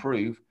it to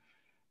improve.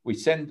 We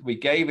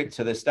gave it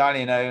to the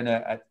stallion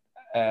owner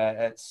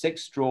at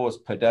 6 straws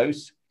per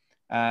dose,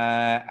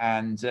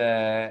 and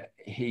something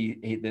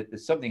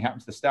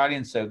happened to the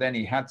stallion, so then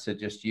he had to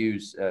just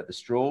use the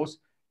straws.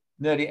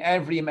 Nearly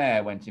every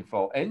mare went in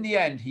foal. In the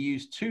end, he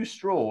used 2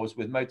 straws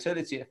with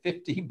motility at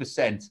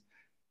 15%.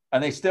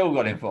 And they still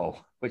got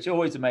involved, which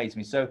always amazed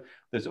me. So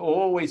there's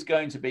always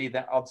going to be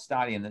that odd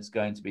stallion that's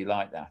going to be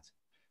like that.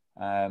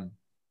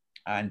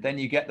 And then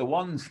you get the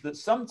ones that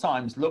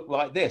sometimes look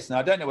like this. Now,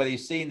 I don't know whether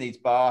you've seen these,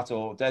 Bart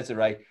or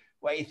Desiree,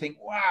 where you think,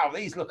 wow,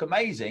 these look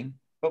amazing.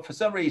 But for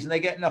some reason, they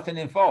get nothing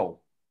in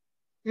foal.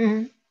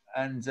 Mm-hmm.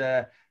 And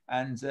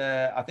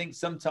I think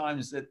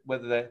sometimes that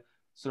whether they're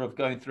sort of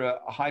going through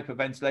a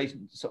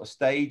hyperventilation sort of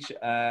stage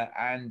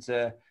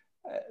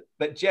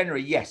but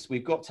generally, yes,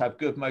 we've got to have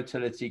good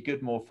motility,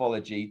 good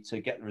morphology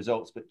to get the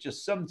results. But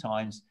just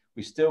sometimes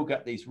we still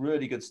get these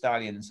really good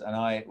stallions,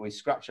 and we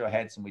scratch our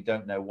heads and we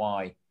don't know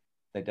why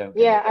they don't.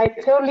 Yeah, I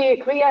totally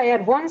agree. I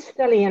had one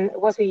stallion,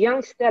 it was a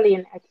young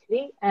stallion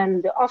actually,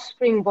 and the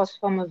offspring was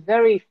from a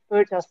very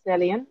fertile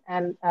stallion,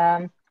 and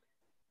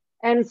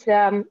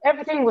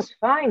everything was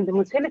fine. The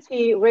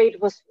motility rate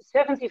was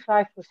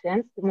 75%.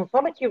 The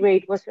morphology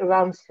rate was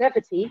around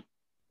 70%.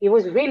 He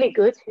was really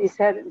good. He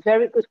had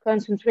very good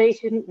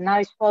concentration,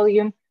 nice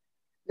volume.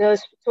 The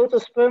total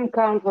sperm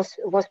count was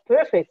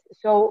perfect.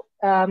 So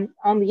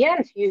on the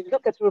end, you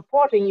look at the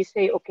report and you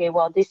say, okay,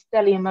 well, this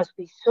stallion must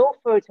be so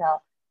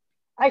fertile.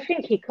 I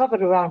think he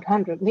covered around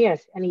 100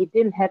 mares, and he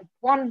didn't have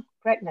one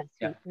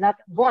pregnancy, not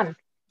one.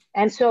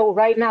 And so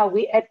right now,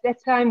 at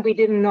that time, we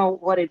didn't know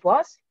what it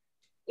was.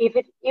 If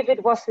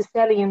it was the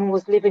stallion who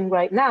was living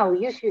right now,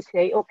 you should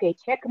say, okay,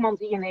 check him on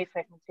DNA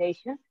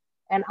fragmentation,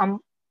 and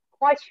I'm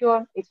quite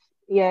sure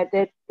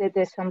that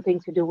there's something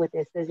to do with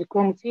this. The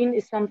chromatin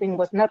is something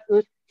was not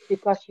good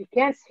because you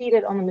can't see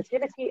that on the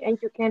motility and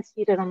you can't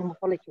see that on the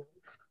morphology.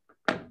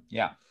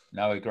 Yeah,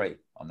 no, I agree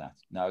on that.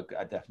 No,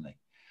 definitely.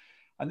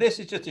 And this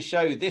is just to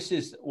show you, this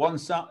is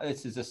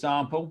a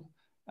sample.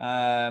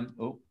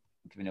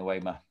 Giving away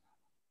my.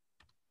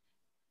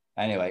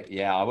 Anyway,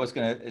 yeah, I was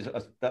going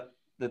to,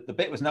 the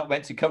bit was not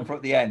meant to come from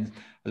at the end. I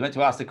was meant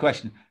to ask the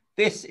question.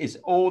 This is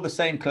all the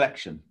same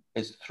collection.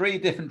 It's 3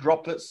 different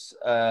droplets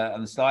on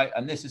the slide.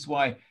 And this is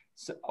why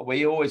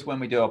we always, when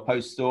we do our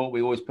post-store,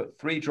 we always put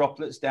 3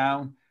 droplets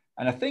down.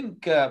 And I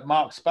think,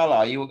 Mark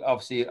Speller, you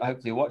obviously,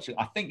 hopefully watching,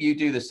 I think you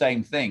do the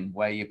same thing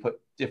where you put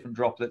different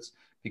droplets,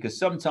 because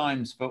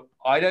sometimes,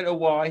 I don't know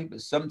why, but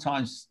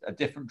sometimes a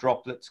different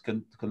droplets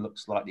can look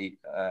slightly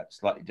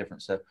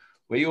different. So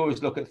we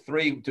always look at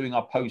 3 doing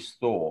our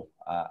post-store,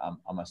 I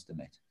must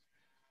admit.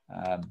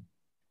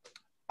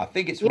 I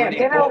think it's really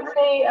important. Can I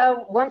say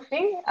one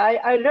thing?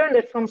 I learned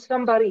it from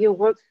somebody who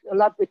works a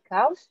lot with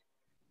cows.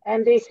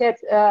 And they said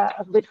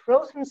with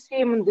frozen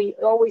semen, we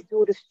always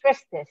do the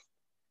stress test.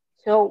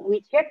 So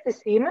we check the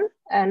semen,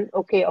 and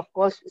okay, of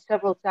course,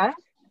 several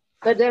times.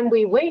 But then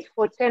we wait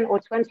for 10 or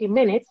 20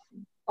 minutes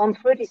on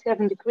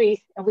 37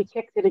 degrees, and we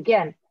checked it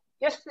again,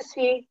 just to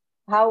see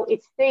how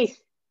it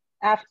stays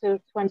after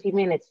 20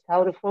 minutes,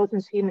 how the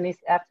frozen semen is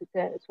after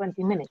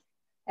 20 minutes.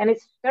 And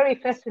it's very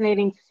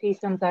fascinating to see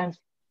sometimes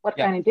what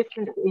kind of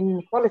difference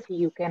in quality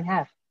you can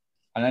have.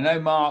 And I know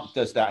Mark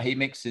does that. He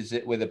mixes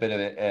it with a bit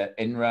of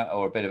INRA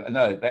or a bit of,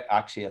 no,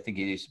 actually, I think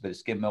he uses a bit of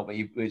skim milk, but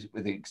he was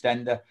with the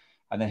extender.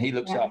 And then he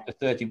looks at after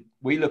 30,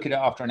 we look at it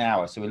after an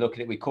hour. So we look at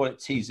it, we call it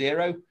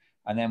T0,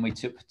 and then we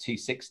took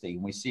T60,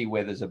 and we see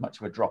where there's a much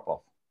of a drop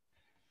off.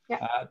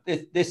 Yeah.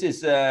 This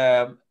is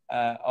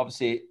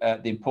obviously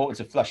the importance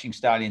of flushing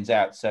stallions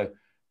out. So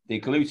the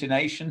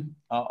agglutination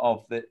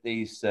of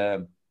these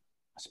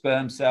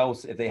sperm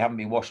cells, if they haven't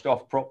been washed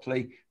off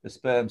properly, the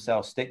sperm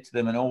cells stick to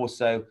them, and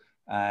also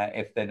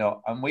if they're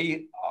not. And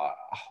we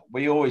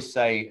always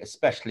say,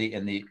 especially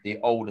in the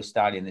older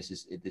stallion, this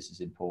is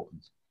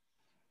important.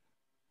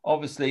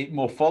 Obviously,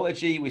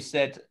 morphology, we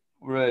said,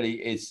 really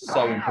is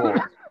so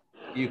important.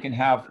 You can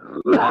have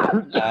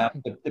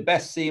the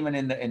best semen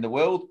in the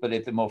world, but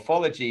if the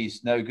morphology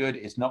is no good,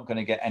 it's not going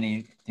to get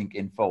anything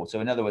in fold. So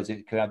in other words,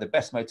 it could have the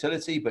best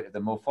motility, but if the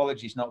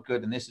morphology is not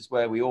good, and this is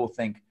where we all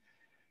think,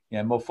 you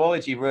know,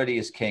 morphology really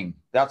is king.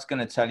 That's going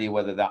to tell you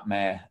whether that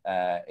mare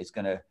is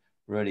going to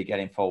really get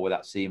in fold with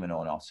that semen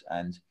or not.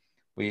 And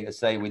we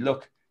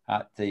look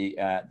at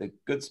the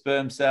good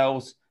sperm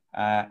cells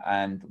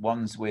and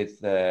ones with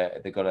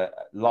they've got a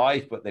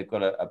live, but they've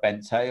got a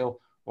bent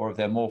tail, or if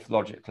they're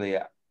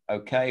morphologically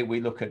okay,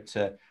 we look at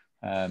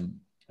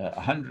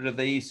 100 of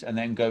these and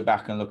then go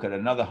back and look at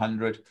another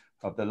 100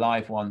 of the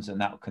live ones, and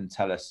that can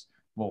tell us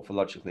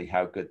morphologically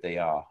how good they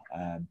are.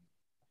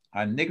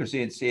 And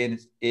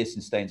Nigrosin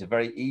earson stains are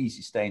very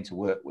easy stain to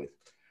work with.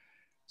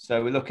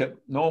 So we look at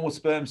normal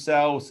sperm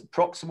cells,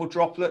 proximal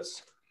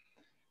droplets.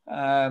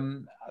 I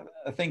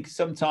think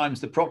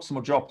sometimes the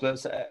proximal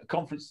droplets,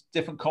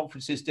 different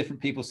conferences,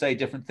 different people say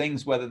different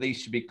things, whether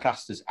these should be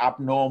classed as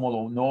abnormal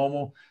or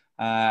normal.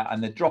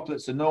 And the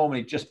droplets are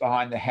normally just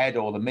behind the head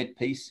or the mid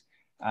piece.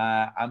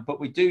 But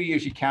we do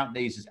usually count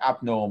these as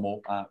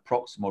abnormal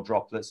proximal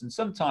droplets. And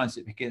sometimes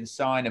it begins a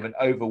sign of an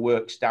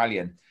overworked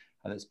stallion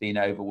that's been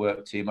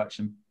overworked too much.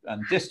 And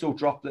distal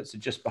droplets are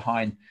just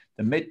behind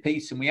the mid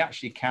piece. And we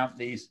actually count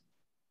these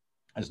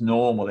as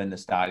normal in the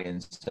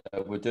stallions.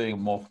 So we're doing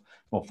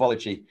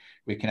morphology.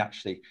 We can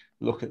actually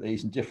look at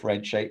these and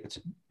differentiate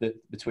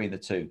between the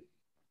two.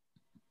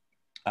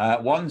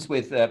 Ones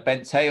with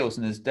bent tails,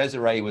 and as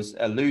Desiree was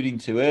alluding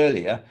to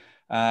earlier,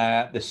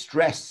 the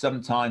stress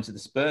sometimes of the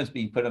sperms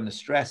being put under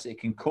stress, it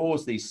can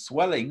cause these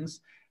swellings,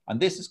 and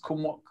this is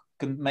what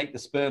can make the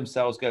sperm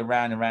cells go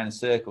round and round in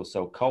circles.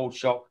 So cold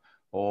shock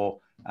or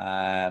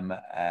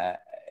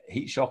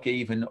heat shock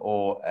even,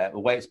 or the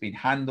way it's been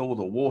handled,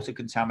 or water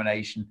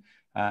contamination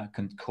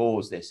can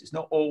cause this. It's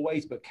not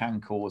always, but can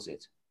cause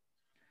it.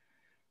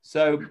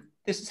 So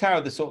this is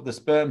how the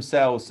sperm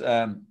cells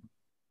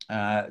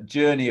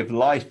journey of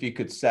life, you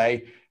could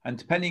say, and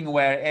depending on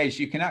where it is,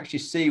 you can actually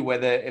see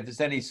whether if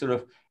there's any sort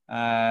of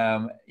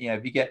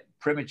if you get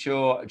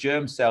premature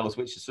germ cells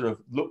which sort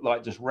of look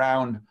like just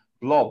round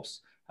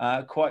blobs,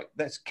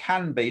 that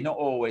can be, not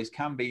always,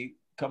 come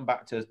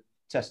back to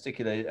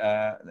testicular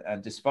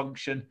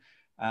dysfunction.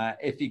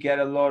 If you get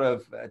a lot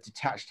of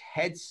detached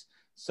heads,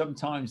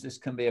 sometimes this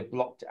can be a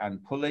blocked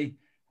and pulley,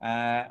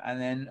 and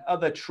then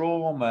other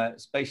trauma,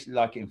 especially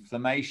like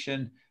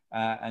inflammation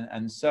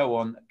and so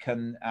on,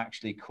 can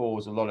actually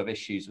cause a lot of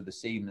issues with the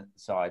semen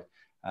side.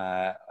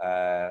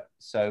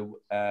 Sort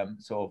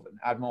of an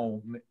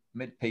abnormal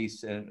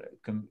mid-piece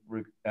can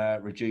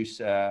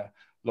reduce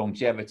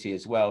longevity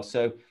as well.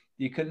 So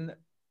you can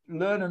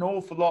learn an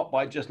awful lot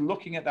by just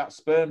looking at that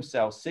sperm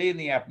cell, seeing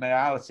the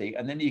abnormality,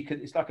 and then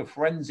it's like a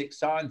forensic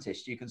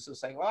scientist. You can sort of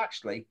say, well,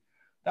 actually,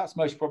 that's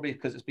most probably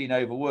because it's been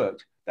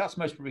overworked. That's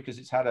most probably because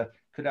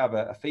could have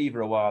a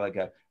fever a while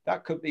ago.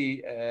 That could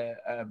be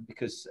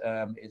because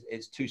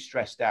it's too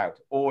stressed out,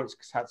 or it's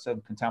had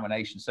some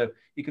contamination. So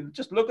you can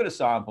just look at a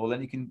sample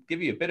and it can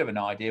give you a bit of an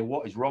idea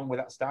what is wrong with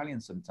that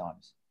stallion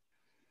sometimes.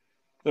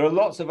 There are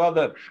lots of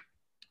other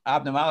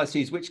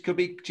abnormalities which could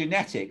be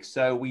genetic.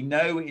 So we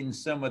know in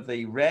some of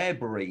the rare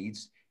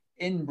breeds,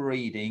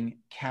 inbreeding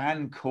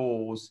can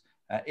cause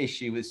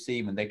issue with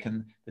semen.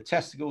 The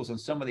testicles on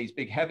some of these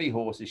big heavy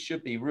horses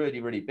should be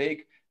really, really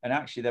big, and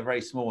actually they're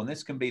very small. And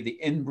this can be the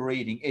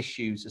inbreeding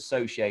issues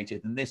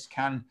associated, and this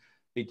can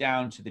be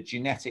down to the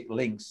genetic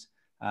links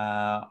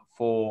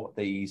for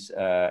these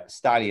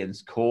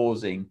stallions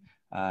causing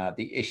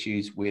the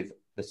issues with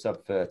the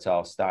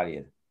subfertile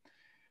stallion.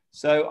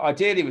 So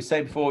ideally, we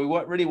say before, we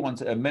really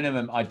want a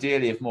minimum,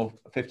 ideally, of 50%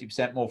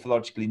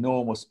 morphologically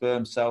normal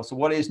sperm cells. So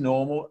what is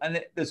normal?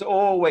 And there's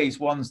always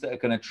ones that are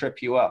going to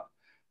trip you up.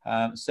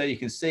 So you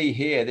can see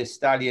here, this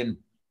stallion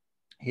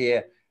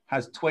here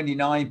has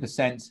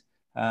 29%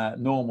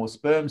 normal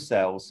sperm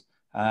cells.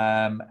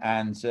 I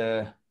don't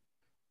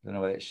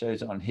know whether it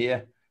shows it on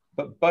here,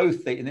 but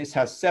and this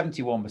has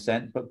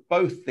 71%, but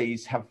both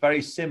these have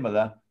very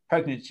similar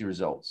pregnancy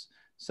results.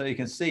 So you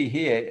can see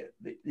here,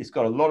 it's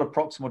got a lot of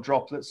proximal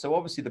droplets. So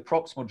obviously the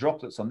proximal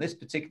droplets on this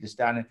particular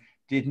stallion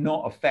did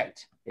not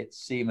affect its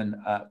semen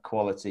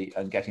quality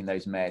and getting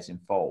those mares in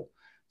foal.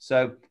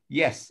 So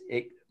yes,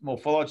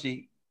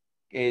 morphology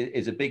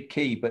is a big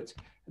key, but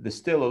there's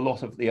still a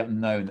lot of the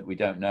unknown that we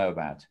don't know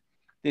about.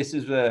 This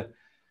is a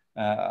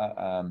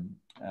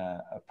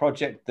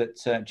project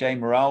that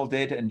Jane Morale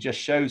did, and just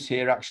shows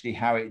here actually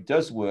how it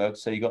does work.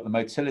 So you got the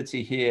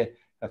motility here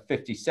of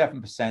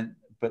 57%,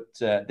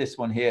 but this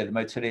one here, the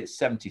motility is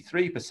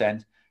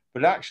 73%,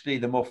 but actually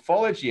the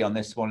morphology on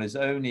this one is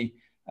only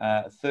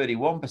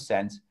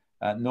 31%,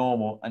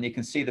 normal, and you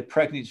can see the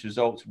pregnancy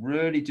results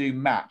really do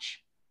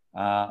match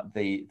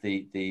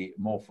the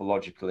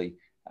morphologically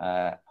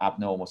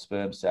abnormal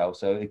sperm cell.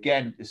 So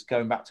again, it's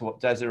going back to what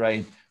Desiree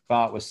and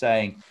Bart was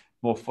saying.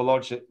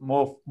 Morphology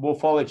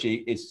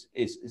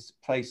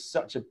plays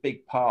such a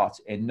big part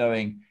in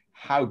knowing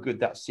how good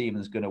that semen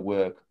is going to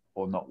work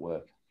or not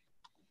work.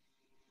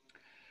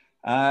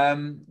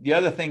 The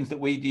other things that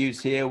we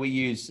use here, we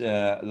use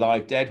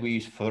live dead, we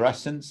use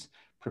fluorescence,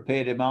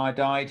 prepared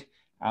iodide,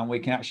 and we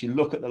can actually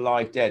look at the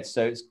live dead.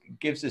 So it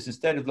gives us,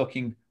 instead of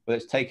looking where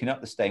it's taken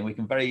up the stain, we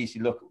can very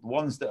easily look at the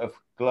ones that are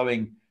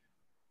glowing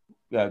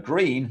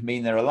green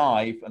mean they're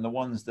alive, and the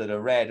ones that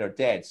are red are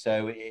dead.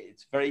 So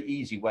it's a very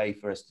easy way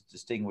for us to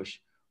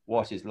distinguish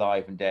what is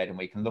live and dead, and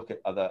we can look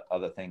at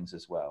other things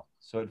as well.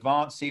 So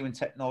advanced semen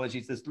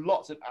technologies, there's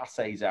lots of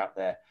assays out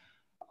there.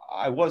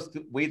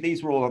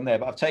 These were all on there,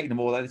 but I've taken them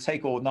all. They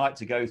take all night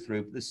to go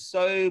through. But there's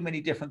so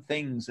many different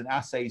things and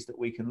assays that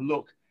we can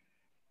look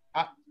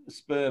at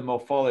sperm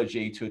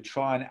morphology to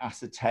try and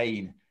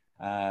ascertain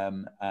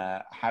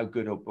how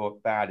good or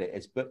bad it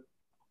is. But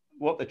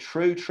what the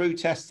true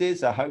test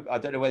is, I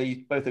don't know whether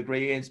you both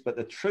agree is, but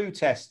the true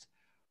test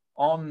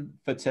on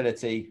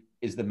fertility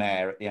is the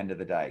mare at the end of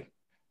the day.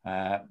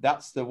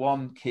 That's the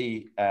one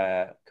key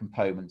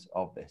component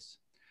of this.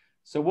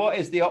 So what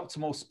is the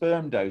optimal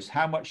sperm dose?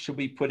 How much should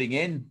we be putting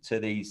into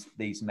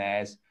these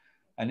mares?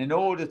 And in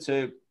order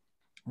to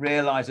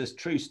realize this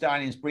true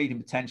stallion's breeding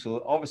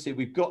potential, obviously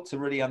we've got to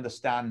really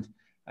understand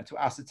and to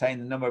ascertain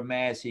the number of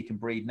mares he can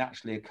breed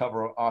naturally,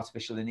 cover or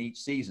artificial in each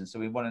season. So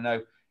we want to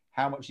know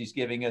how much he's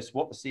giving us,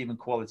 what the semen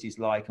quality is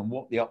like, and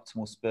what the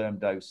optimal sperm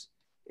dose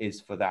is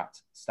for that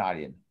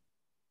stallion.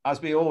 As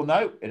we all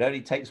know, it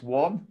only takes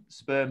one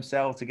sperm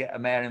cell to get a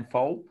mare in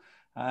foal.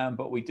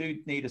 But we do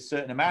need a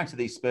certain amount of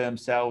these sperm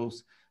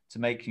cells to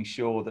making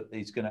sure that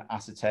he's going to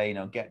ascertain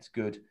or get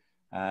good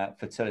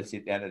fertility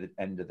at the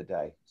end of the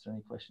day. Is there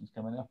any questions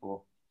coming up?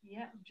 Or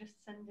yeah, I'm just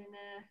sending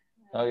a.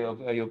 Oh,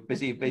 you're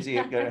busy.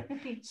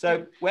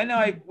 So when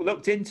I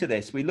looked into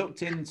this, we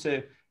looked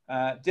into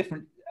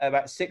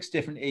about 6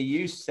 different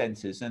EU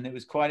centres, and it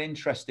was quite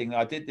interesting.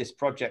 I did this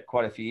project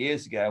quite a few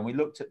years ago, and we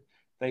looked at,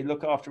 they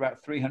look after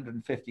about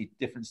 350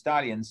 different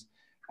stallions,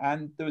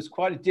 and there was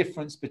quite a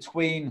difference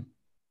between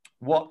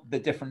what the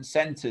different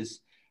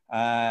centres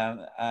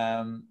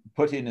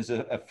put in as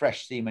a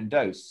fresh semen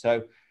dose.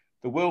 So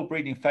the World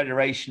Breeding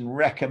Federation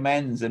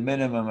recommends a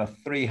minimum of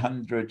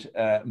 300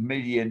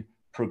 million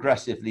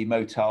progressively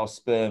motile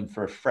sperm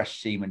for a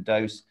fresh semen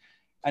dose.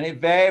 And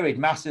it varied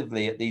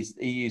massively at these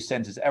EU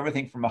centres,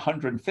 everything from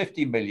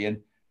 150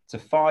 million to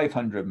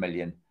 500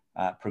 million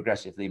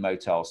progressively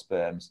motile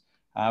sperms.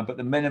 But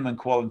the minimum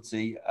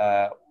quality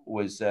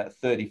was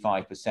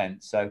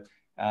 35%. So,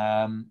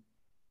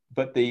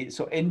 but the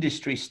sort of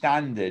industry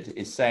standard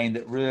is saying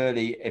that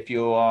really, if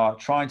you are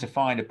trying to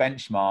find a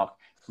benchmark,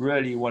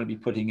 really you want to be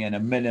putting in a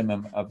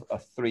minimum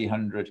of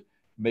 300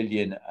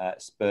 million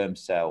sperm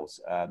cells.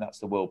 That's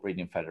the World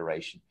Breeding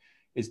Federation.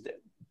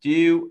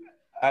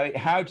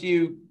 How do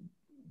you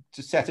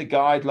to set a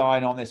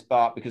guideline on this,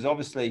 Bart? Because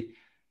obviously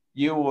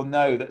you will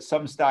know that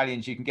some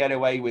stallions you can get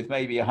away with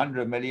maybe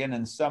 100 million,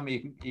 and some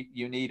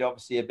you need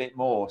obviously a bit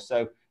more.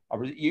 So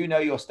you know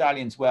your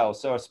stallions well,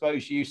 so I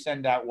suppose you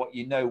send out what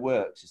you know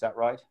works. Is that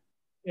right?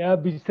 Yeah,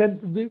 we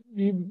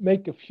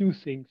make a few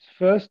things.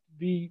 First,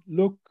 we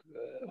look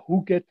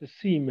who get the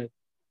semen.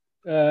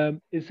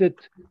 Is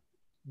it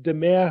the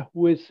mare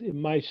who is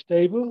in my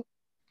stable?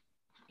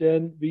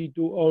 Then we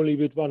do only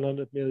with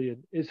 100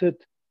 million. Is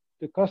it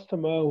the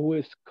customer who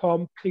is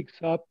come,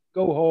 picks up,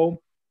 go home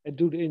and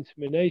do the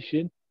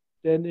insemination?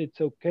 Then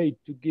it's okay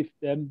to give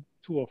them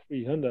 200 or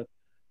 300.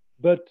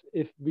 But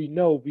if we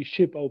know we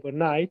ship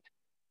overnight,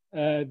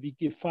 we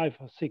give 500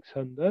 or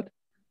 600.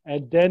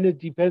 And then it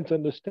depends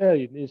on the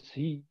stallion. Is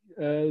he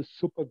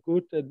super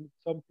good and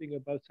something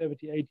about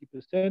 70,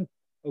 80%?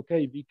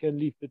 Okay, we can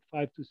leave with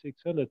 500 to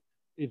 600.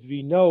 If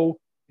we know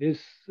his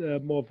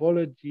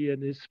morphology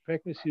and his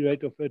pregnancy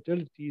rate or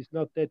fertility is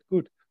not that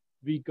good,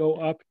 we go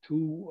up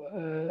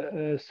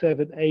to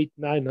 700,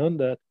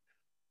 800,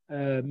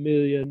 900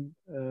 million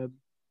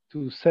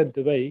to send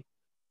away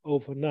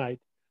overnight.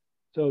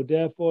 So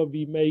therefore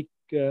we make,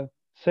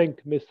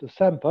 thank Mr.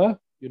 Samper,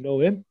 you know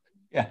him.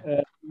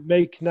 Yeah.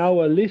 Make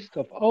now a list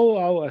of all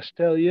our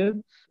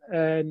stallions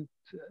and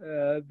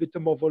with the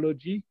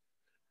morphology,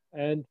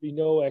 and we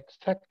know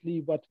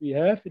exactly what we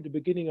have in the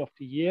beginning of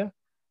the year.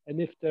 And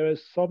if there are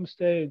some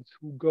stallions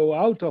who go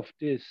out of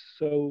this,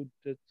 so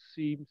that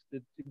seems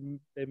that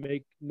they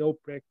make no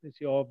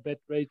pregnancy or bad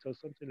rates or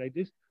something like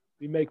this,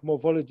 we make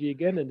morphology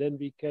again, and then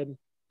we can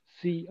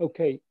see,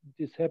 okay,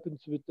 this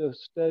happens with the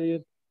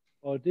stallion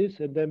or this,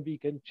 and then we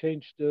can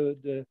change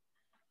the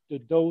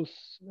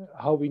dose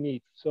how we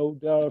need. So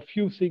there are a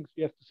few things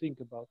we have to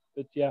think about.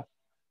 But yeah,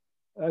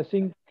 I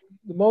think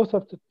most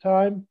of the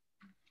time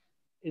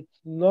it's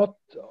not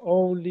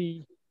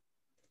only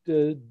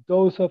the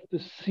dose of the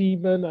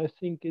semen. I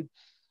think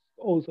it's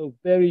also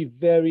very,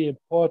 very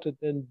important.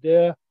 And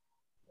there,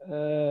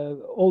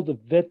 all the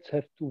vets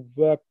have to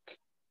work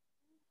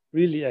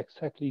really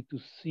exactly to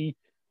see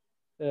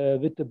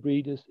with the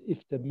breeders if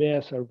the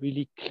mares are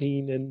really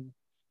clean and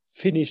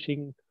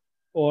finishing,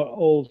 or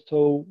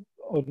also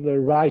on the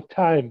right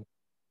time.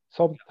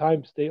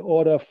 Sometimes they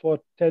order for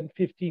 10,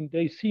 15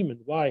 days semen.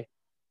 Why?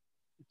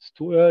 It's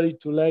too early,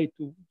 too late.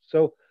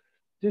 So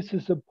this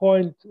is a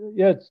point.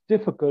 Yeah, it's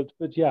difficult,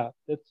 but yeah,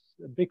 that's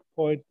a big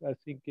point, I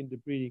think, in the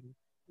breeding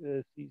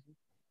season,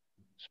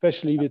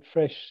 especially with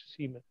fresh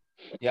semen.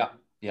 Yeah,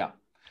 yeah.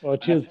 Or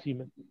chilled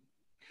semen.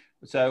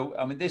 So,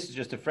 I mean, this is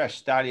just a fresh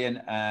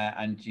stallion,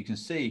 and you can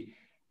see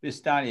this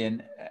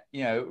stallion,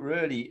 you know,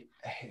 really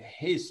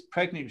his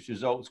pregnancy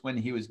results when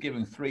he was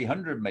given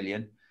 300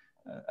 million,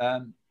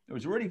 it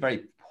was really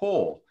very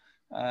poor.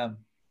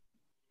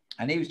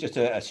 And he was just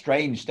a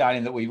strange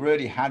stallion that we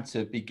really had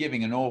to be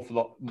giving an awful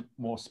lot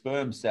more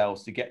sperm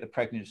cells to get the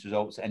pregnancy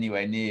results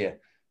anywhere near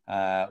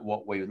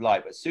what we would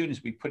like. But as soon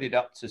as we put it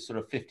up to sort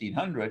of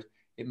 1500,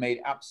 it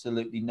made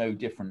absolutely no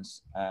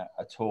difference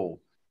at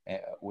all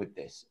with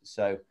this.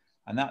 So,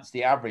 and that's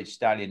the average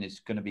stallion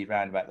is going to be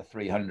around about the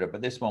 300.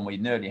 But this one, we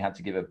nearly had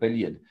to give 1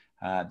 billion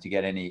to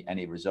get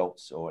any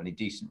results or any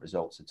decent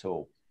results at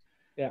all.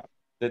 Yeah.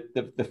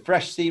 The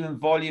fresh semen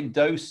volume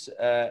dose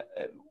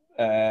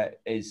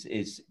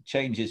is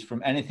changes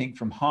from anything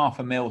from 0.5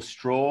 ml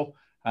straw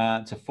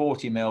to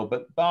 40 ml.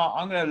 But Bart,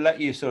 I'm going to let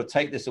you sort of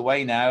take this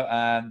away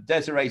now.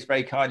 Desiree's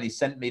very kindly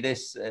sent me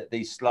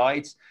these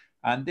slides,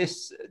 and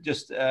this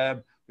just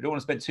we don't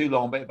want to spend too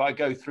long, but if I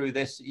go through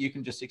this, you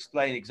can just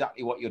explain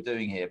exactly what you're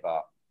doing here,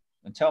 Bart,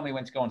 and tell me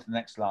when to go on to the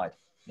next slide.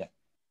 Yeah.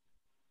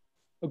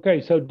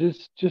 Okay, so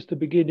this just the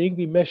beginning.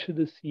 We measure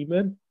the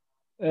semen,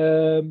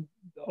 and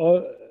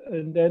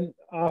then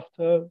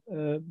after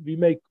we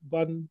make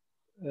one.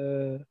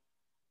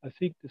 I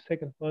think the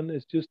second one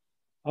is just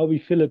how we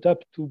fill it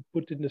up to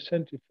put in the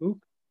centrifuge.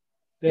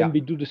 Then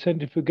we do the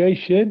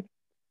centrifugation.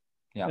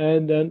 Yeah.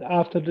 And then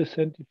after the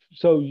centrifugation,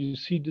 so you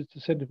see the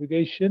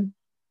centrifugation.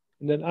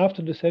 And then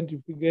after the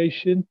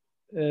centrifugation,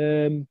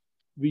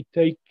 we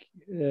take,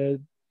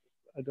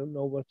 I don't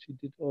know what she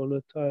did all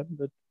the time,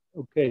 but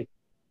okay.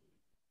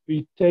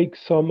 We take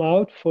some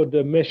out for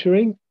the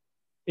measuring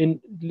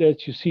in,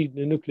 let you see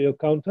the nuclear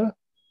counter.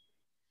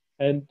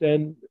 And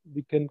then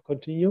we can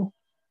continue.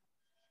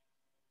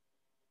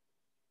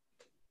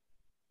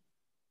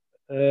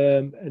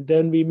 And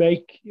then we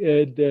make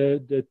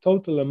the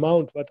total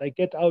amount, what I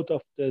get out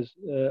of this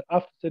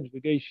after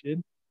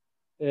centrifugation,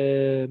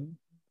 the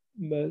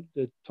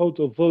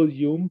total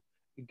volume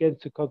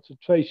against the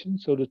concentration,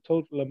 so the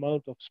total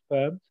amount of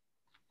sperm.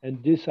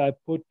 And this I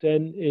put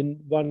then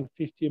in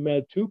 150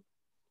 ml tube.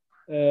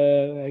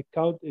 I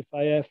count if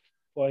I have,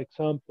 for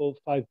example,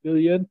 5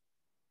 billion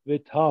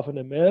with 0.5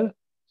 ml.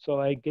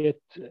 So I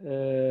get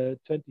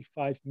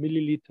 25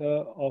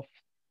 milliliter of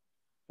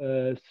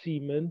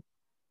semen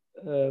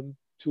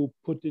to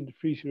put in the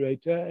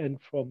refrigerator, and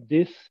from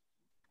this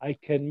I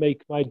can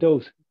make my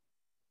dose.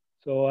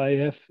 So I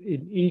have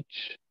in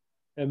each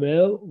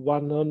ml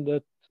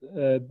 100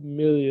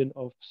 million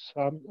of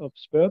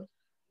sperm.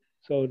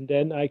 So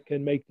then I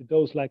can make the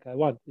dose like I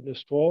want. In a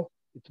straw,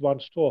 it's 1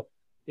 straw.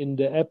 In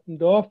the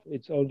Eppendorf,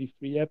 it's only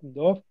 3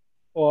 Eppendorf.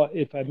 Or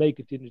if I make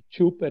it in a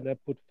tube and I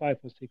put 500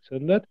 or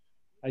 600,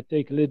 I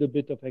take a little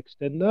bit of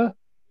extender.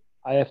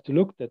 I have to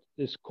look that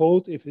it's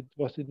cold if it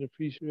was in the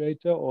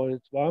refrigerator or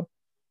it's warm.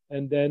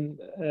 And then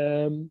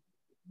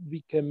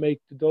we can make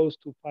the dose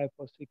to 500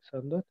 or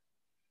 600.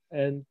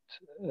 And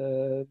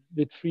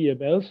with 3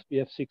 mLs, we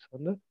have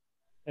 600.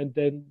 And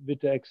then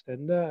with the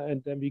extender,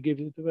 and then we give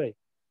it away.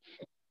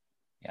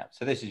 Yeah,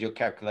 so this is your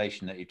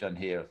calculation that you've done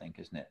here, I think,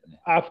 isn't it?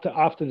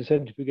 After the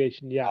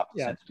centrifugation, yeah. After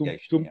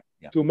centrifugation,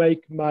 to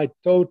make my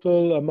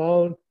total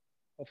amount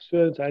of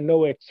sperms, I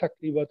know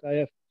exactly what I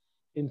have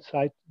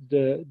inside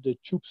the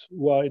tubes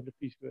who are in the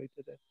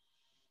refrigerator then.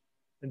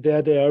 And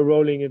there they are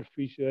rolling in the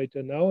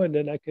refrigerator now, and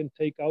then I can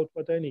take out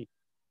what I need.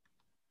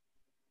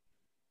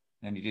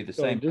 And you do the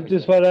same.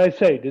 This is what I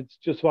say. It's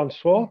just 1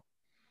 straw.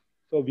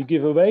 So we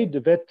give away the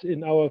vet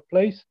in our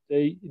place.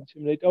 They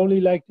inseminate only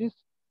like this,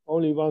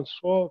 only 1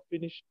 straw,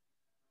 finished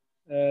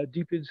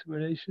deep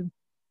insemination.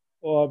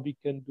 Or we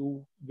can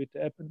do with the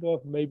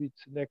Eppendorf. Maybe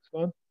it's the next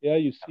one. Yeah,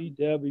 you see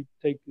there we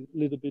take a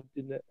little bit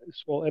in a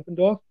small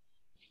Eppendorf.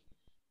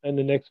 And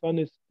the next one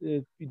is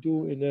we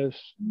do in a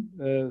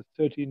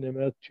 13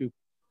 ml tube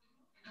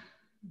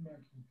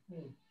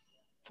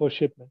for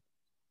shipment.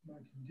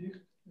 Maak je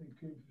dicht en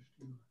kun je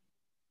versturen.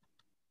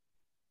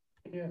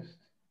 Eerst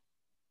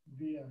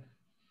weer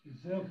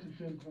dezelfde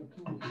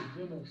temperatuur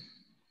verdunner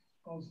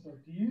als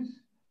dat die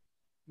is.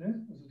 Nee?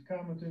 Als het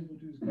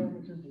kamertemperatuur is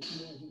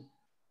kamertemperatuur, als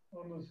het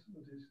anders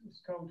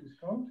is koud is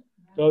koud.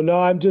 So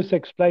now I'm just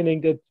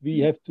explaining that we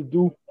have to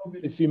do,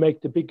 if we make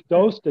the big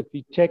dose, that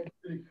we check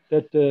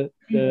that the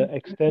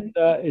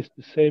extender is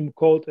the same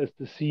cold as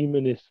the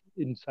semen is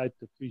inside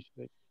the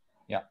refrigerator.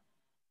 Yeah.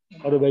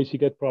 Otherwise you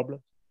get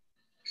problems.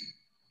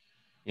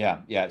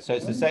 Yeah, yeah. So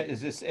it's the same.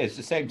 It's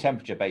the same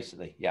temperature,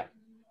 basically. Yeah.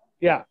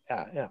 Yeah.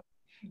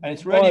 And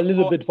it's really a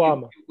little bit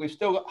warmer. We've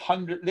still got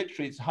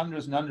literally it's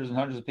hundreds and hundreds and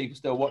hundreds of people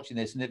still watching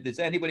this. And if there's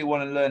anybody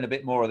want to learn a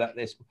bit more about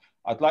this,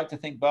 I'd like to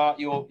think, Bart,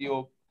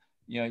 you're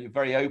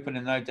very open,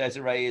 and I know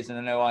Desiree is, and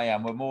I know I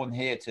am. We're more than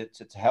here to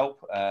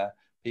help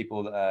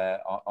people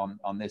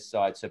on this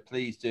side. So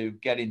please do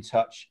get in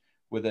touch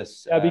with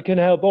us. Yeah, we can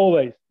help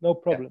always, no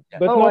problem. Yeah.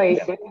 But Always.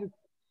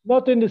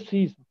 not in the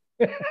season.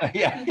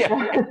 Yeah.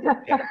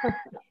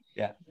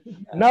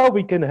 Now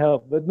we can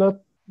help, but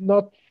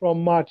not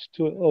from March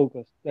to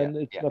August. Then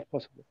it's not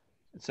possible.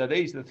 So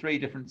these are the 3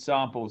 different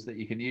samples that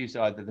you can use: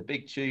 either the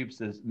big tubes,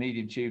 the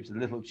medium tubes, the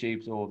little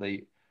tubes, or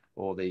the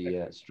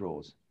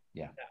straws.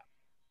 Yeah.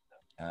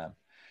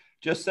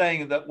 Just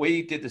saying that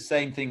we did the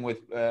same thing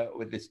with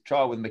this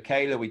trial with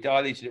Michaela. We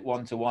diluted it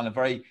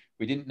 1-to-1.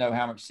 We didn't know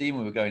how much semen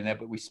we were going there,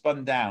 but we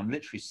spun down,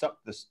 literally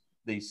sucked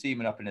the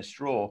semen up in a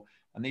straw.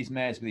 And these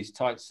mares with these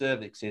tight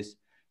cervixes,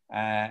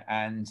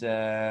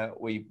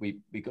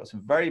 we got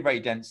some very, very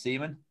dense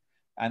semen.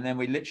 And then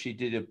we literally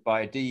did it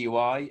by a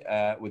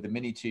DUI with a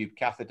mini tube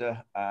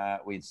catheter.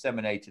 We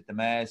inseminated the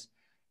mares,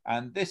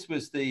 and this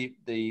was the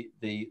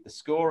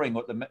scoring.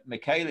 What the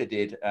Michaela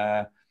did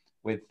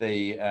with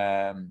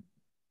the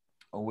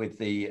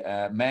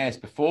mares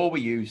before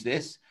we used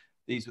this.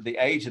 These were the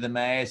age of the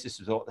mares. This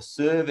was what the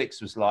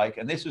cervix was like,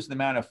 and this was the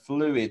amount of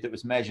fluid that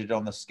was measured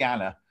on the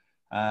scanner,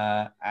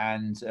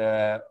 and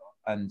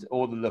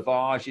all the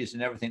lavages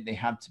and everything they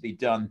had to be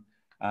done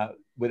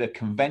with a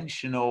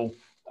conventional.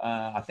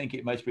 I think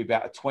it must be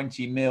about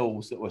 20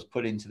 mils that was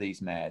put into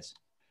these mares.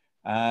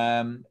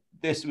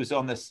 This was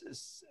on I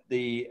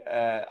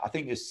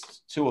think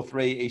it's 2 or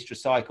 3 estrus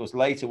cycles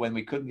later when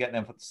we couldn't get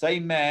them for the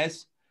same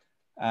mares.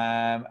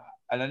 And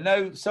I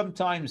know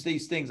sometimes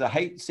these things, I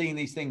hate seeing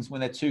these things when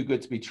they're too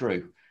good to be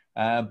true.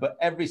 But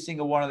every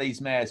single one of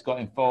these mares got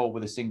involved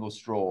with a single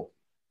straw,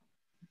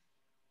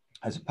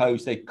 as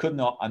opposed they could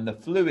not. And the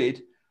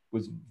fluid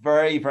was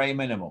very, very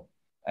minimal.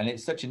 And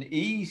it's such an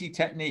easy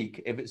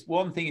technique. If it's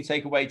one thing you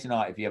take away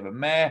tonight, if you have a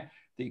mare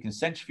that you can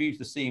centrifuge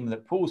the semen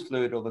that pulls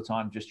fluid all the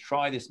time, just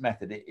try this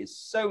method. It is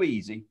so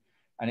easy,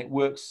 and it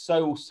works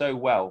so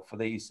well for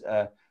these.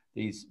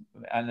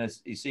 And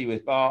as you see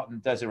with Bart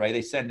and Desiree,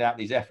 they send out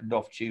these F and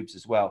off tubes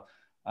as well.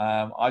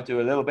 I do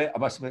a little bit. I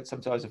must admit,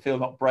 sometimes I feel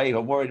not brave.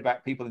 I'm worried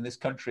about people in this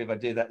country if I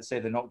do that, say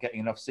they're not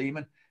getting enough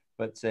semen,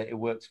 but it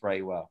works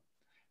very well.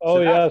 Oh,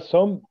 so yeah,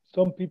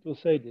 some people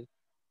say this.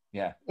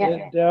 Yeah.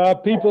 There are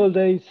people,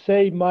 they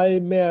say my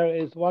mare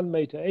is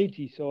 1.80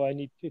 m, so I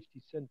need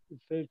 50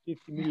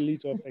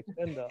 milliliter of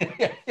extender.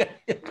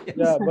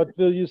 Yeah, what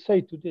will you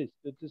say to this?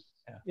 But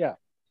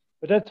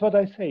that's what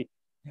I say.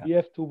 Yeah. We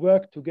have to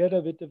work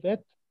together with the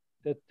vet,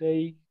 that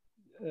they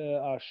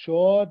are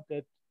sure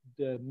that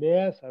the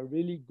mares are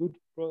really good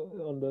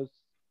on the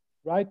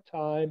right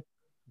time,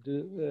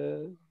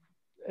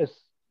 as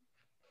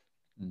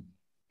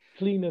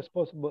clean as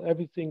possible,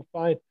 everything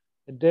fine.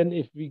 And then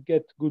if we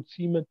get good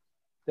semen,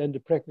 then the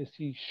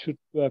pregnancy should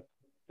work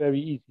very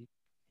easy,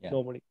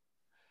 normally.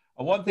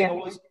 And one thing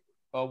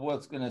I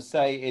was going to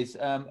say is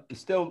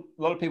still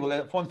a lot of people,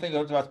 one thing I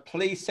want to ask,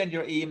 please send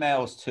your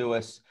emails to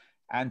us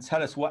and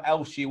tell us what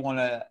else you want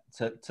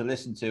to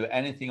listen to,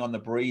 anything on the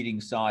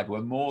breeding side.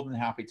 We're more than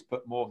happy to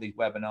put more of these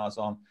webinars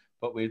on,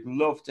 but we'd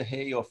love to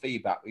hear your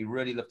feedback. We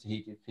really love to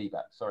hear your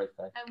feedback. Sorry,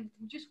 Faye.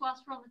 Just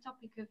whilst we're on the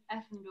topic of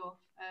Effendorf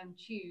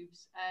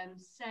tubes,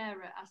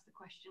 Sarah asked the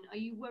question, are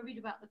you worried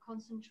about the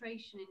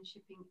concentration in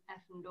shipping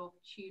Effendorf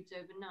tubes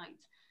overnight?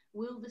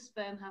 Will the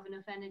sperm have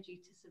enough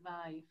energy to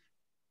survive?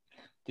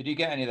 Did you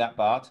get any of that,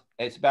 Bart?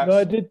 It's about... No,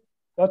 I did.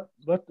 But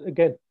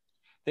again?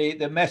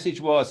 The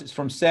message was, it's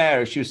from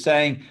Sarah. She was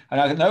saying,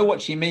 and I know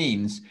what she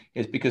means,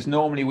 is because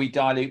normally we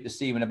dilute the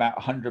semen about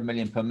 100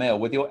 million per mil.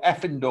 With your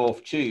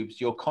Effendorf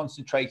tubes, you're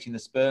concentrating the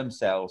sperm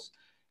cells.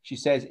 She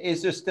says,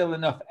 is there still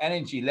enough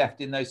energy left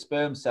in those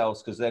sperm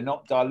cells because they're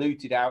not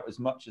diluted out as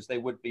much as they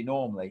would be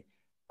normally?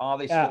 Are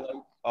they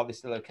still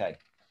okay?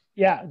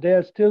 Yeah,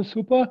 they're still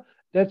super.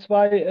 That's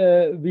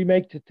why we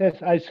make the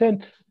test. I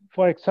sent,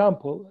 for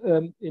example,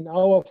 in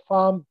our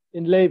farm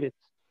in Lewitz,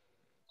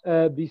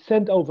 we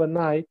sent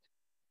overnight,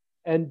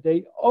 and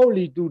they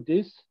only do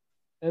this,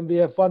 and we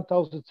have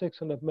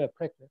 1,600 male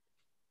pregnant.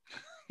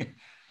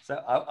 So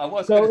I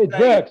was. So it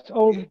works.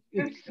 Oh,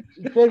 it's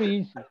very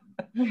easy.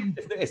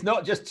 It's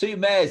not just 2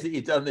 mares that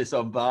you've done this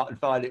on, Bart, and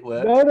find it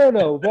works.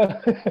 No.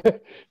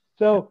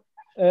 So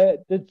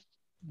that's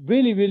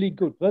really, really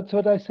good. That's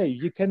what I say.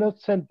 You cannot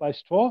send by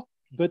straw,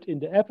 but in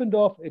the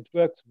Eppendorf, it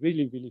works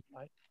really, really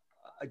fine.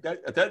 I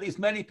don't think there's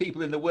many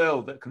people in the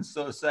world that can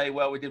sort of say,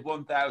 well, we did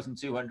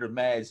 1,200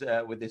 mares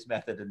with this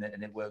method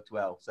and it worked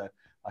well. So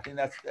I think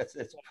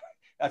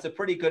that's a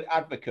pretty good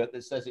advocate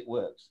that says it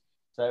works.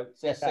 So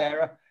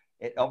Sarah,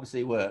 it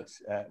obviously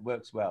works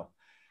well.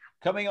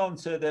 Coming on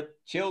to the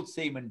chilled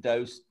semen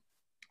dose,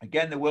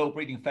 again, the World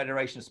Breeding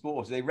Federation of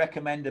Sports, they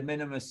recommend a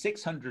minimum of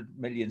 600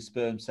 million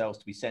sperm cells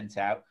to be sent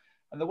out.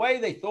 And the way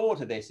they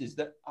thought of this is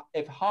that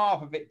if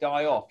half of it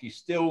die off, you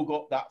still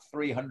got that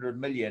 300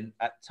 million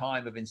at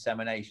time of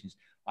inseminations.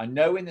 I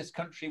know in this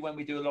country, when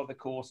we do a lot of the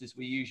courses,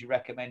 we usually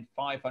recommend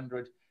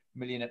 500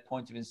 million at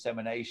point of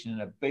insemination and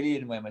 1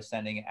 billion when we're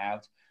sending it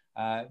out,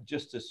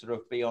 just to sort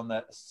of be on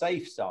the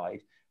safe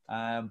side.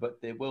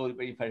 But the World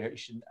Breeding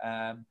Federation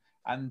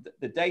and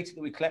the data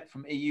that we collect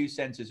from EU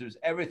centres was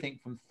everything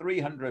from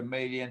 300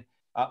 million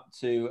up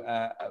to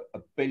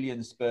 1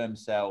 billion sperm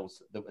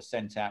cells that were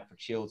sent out for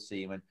chilled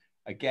semen.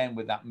 Again,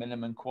 with that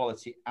minimum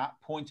quality at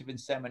point of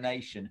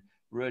insemination,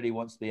 really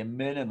wants to be a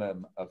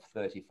minimum of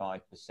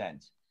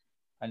 35%.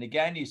 And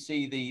again, you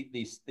see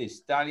these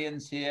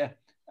stallions here.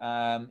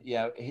 You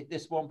know,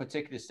 this one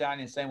particular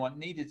stallion, same one,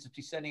 needed to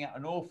be sending out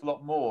an awful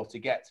lot more to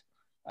get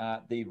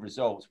the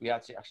results. We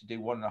had to actually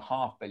do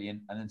 1.5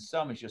 billion, and then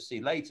some, as you'll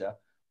see later,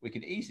 we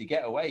could easily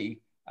get away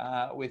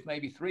with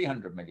maybe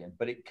 300 million,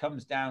 but it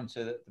comes down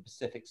to the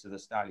specifics of the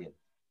stallion.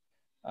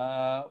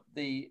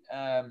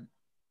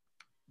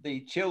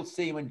 The chilled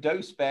semen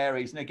dose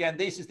varies. And again,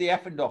 this is the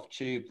Effendorf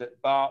tube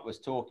that Bart was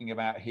talking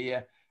about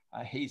here.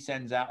 He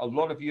sends out, a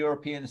lot of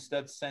European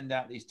studs send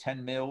out these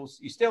 10 mils.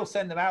 You still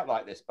send them out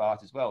like this,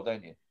 Bart, as well,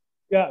 don't you?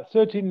 Yeah,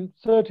 13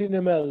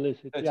 ml is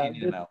it.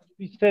 13 ml.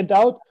 We send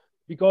out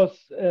because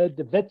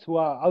the vets who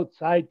are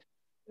outside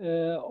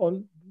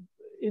on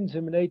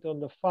inseminate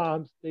on the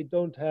farms, they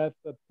don't have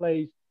a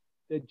place.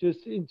 They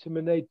just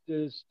inseminate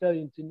the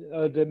stallions,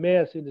 the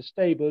mares in the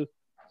stable.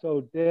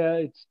 So there,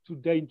 it's too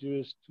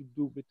dangerous to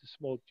do with the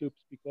small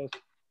tubes because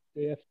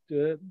they have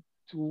to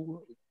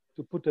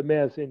put the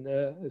mares in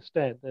a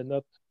stand and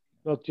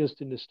not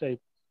just in the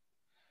stable.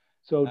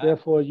 So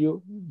therefore,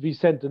 we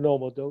send the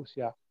normal dose.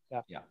 Yeah.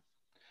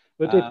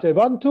 But if they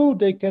want to,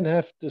 they can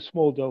have the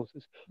small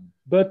doses.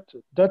 But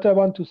that I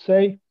want to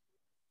say,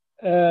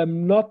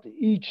 not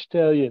each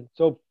stallion.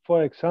 So,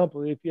 for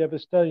example, if you have a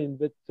stallion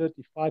with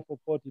 35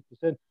 or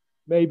 40%,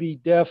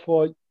 maybe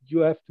therefore you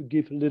have to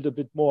give a little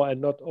bit more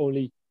and not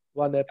only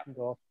one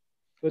Eppendorf.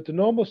 But the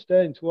normal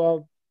stallions who are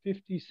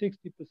 50,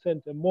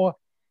 60% and more,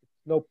 it's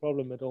no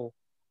problem at all.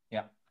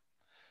 Yeah.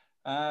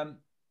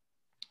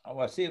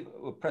 Well, I see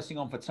we're pressing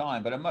on for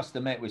time, but I must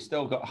admit we've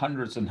still got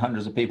hundreds and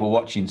hundreds of people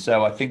watching,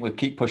 so I think we'll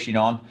keep pushing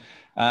on.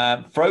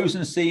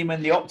 Frozen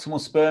semen, the optimal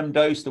sperm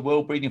dose, the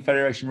World Breeding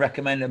Federation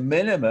recommend a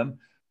minimum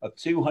of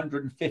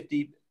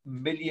 250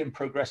 million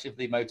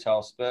progressively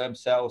motile sperm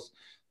cells.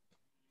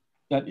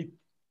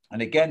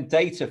 And again,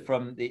 data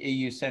from the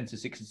EU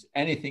centres is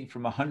anything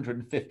from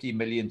 150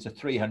 million to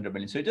 300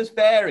 million. So it does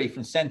vary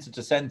from centre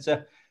to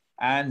centre.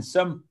 And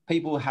some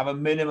people have a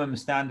minimum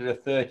standard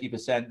of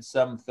 30%,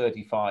 some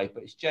 35%,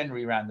 but it's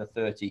generally around the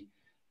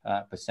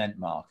 30%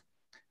 mark.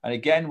 And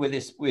again, with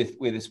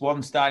this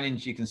one stallion,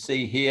 as you can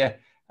see here,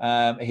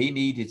 he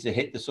needed to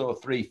hit the sort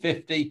of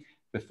 350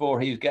 before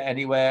he would get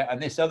anywhere.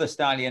 And this other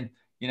stallion,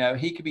 you know,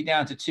 he could be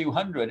down to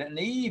 200. And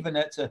even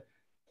at a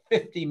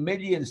 50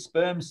 million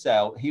sperm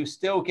cell, he was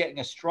still getting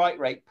a strike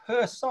rate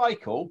per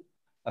cycle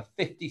of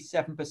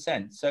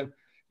 57%. So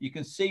you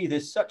can see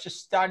there's such a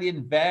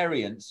stallion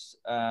variance,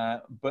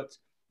 but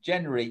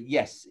generally,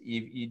 yes,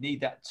 you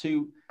need that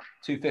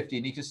 250.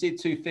 And you can see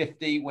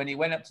 250, when he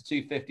went up to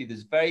 250,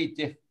 there's very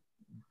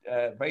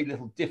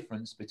little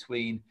difference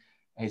between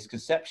his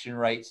conception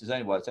rates. It's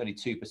only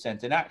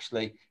 2%. And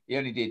actually, he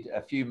only did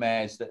a few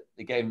mares that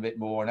they gave him a bit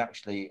more. And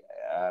actually,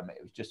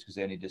 it was just because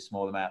they only did a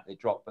small amount, they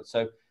dropped. But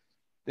so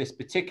this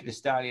particular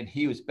stallion,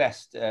 he was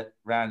best at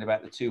around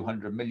about the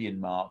 200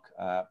 million mark,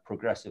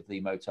 progressively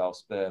motile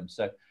sperm.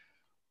 So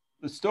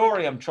the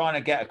story I'm trying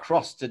to get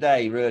across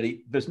today,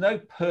 really, there's no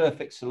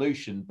perfect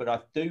solution, but I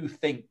do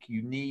think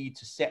you need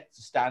to set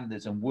the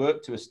standards and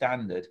work to a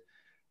standard.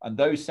 And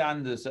those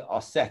standards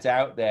are set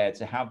out there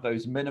to have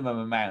those minimum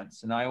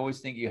amounts. And I always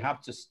think you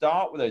have to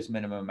start with those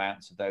minimum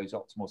amounts of those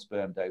optimal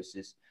sperm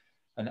doses.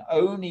 And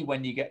only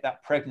when you get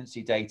that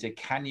pregnancy data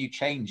can you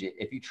change it.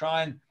 If you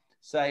try and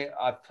say,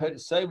 I've heard it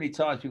so many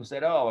times, people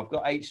said, oh, I've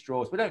got 8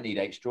 straws. We don't need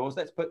 8 straws.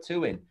 Let's put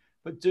 2 in.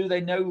 But do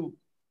they know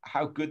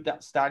how good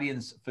that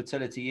stallion's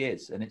fertility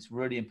is? And it's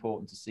really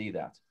important to see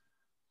that.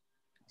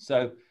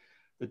 So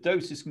the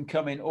doses can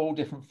come in all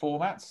different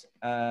formats.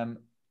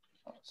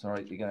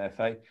 Sorry, you're going to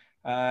FA.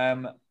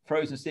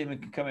 Frozen semen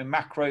can come in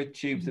macro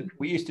tubes.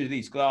 We used to do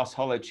these glass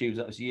hollow tubes,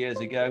 that was years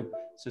ago.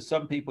 So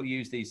some people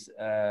use these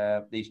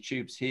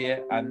tubes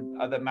here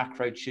and other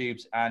macro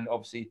tubes, and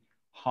obviously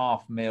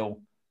 1/2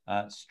 mil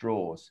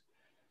straws.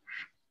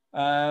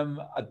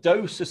 A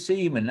dose of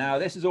semen. Now,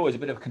 this is always a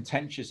bit of a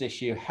contentious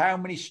issue. How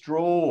many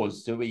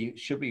straws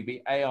should we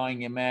be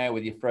AIing your mare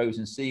with your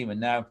frozen semen?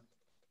 Now,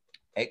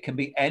 it can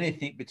be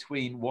anything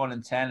between 1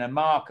 and 10. And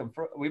Mark,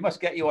 we must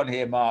get you on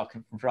here, Mark,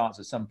 from France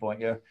at some point.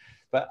 Yeah.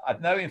 But I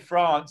know in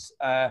France,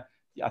 I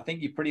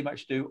think you pretty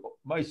much do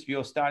most of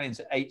your stallions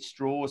at 8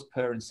 straws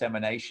per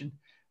insemination.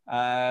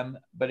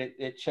 But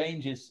it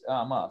changes.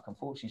 Oh, Mark,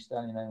 unfortunately,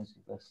 stallion owners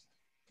this.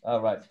 Oh,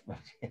 right.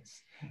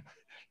 Yes.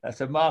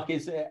 So Mark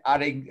is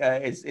adding,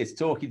 is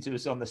talking to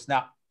us on the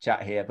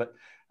Snapchat here, but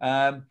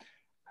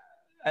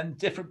and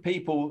different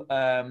people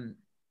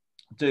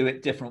do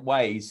it different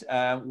ways.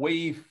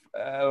 We've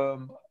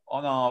on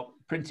our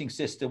printing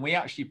system, we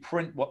actually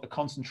print what the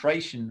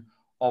concentration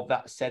of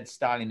that said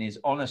stallion is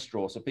on a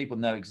straw, so people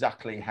know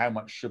exactly how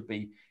much should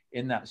be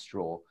in that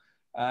straw.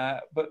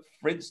 But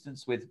for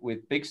instance,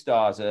 with Big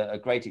Star's a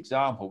great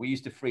example. We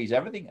used to freeze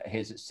everything at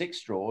his at 6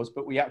 straws,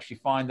 but we actually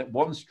find that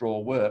 1 straw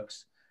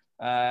works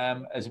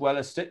as well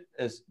as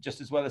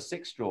just as well as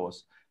 6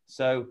 straws.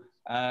 So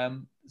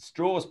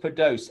straws per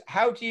dose.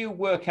 How do you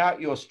work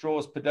out your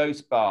straws per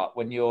dose, Bart,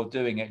 when you're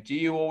doing it? Do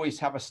you always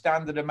have a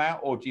standard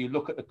amount, or do you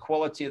look at the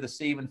quality of the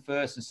semen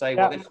first and say,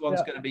 well, this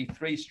one's going to be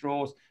 3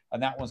 straws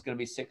and that one's going to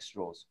be 6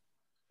 straws?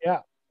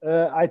 Yeah,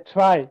 I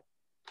try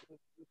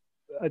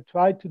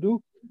to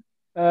do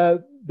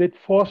with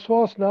 4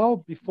 straws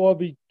now. Before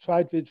we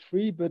tried with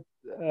 3, but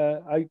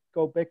I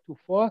go back to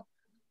 4.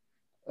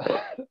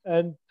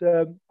 And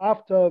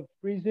after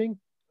freezing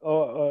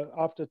or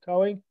after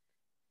thawing,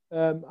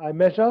 I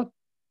measure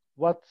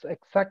what's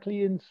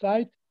exactly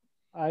inside.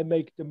 I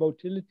make the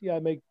motility, I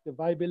make the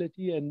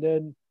viability, and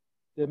then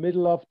the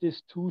middle of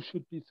this 2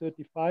 should be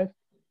 35.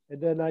 And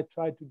then I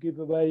try to give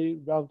away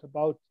round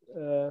about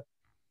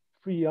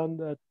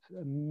 300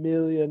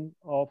 million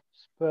of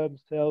sperm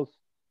cells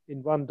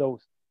in 1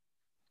 dose,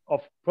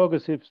 of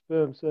progressive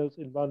sperm cells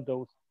in 1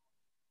 dose.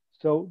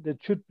 So that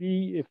should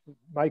be, if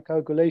my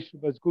calculation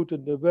was good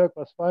and the work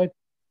was fine,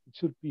 it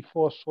should be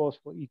 4 straws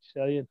for each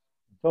stallion.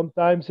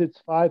 Sometimes it's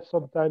 5,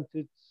 sometimes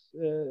it's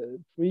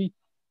 3,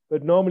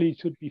 but normally it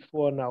should be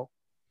 4 now.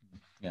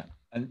 Yeah.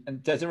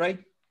 And Desiree?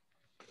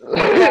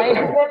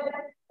 Yeah,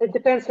 it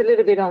depends a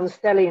little bit on the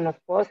stallion, of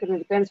course, and it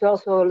depends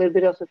also a little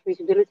bit of the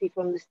feasibility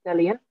from the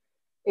stallion.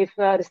 If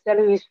the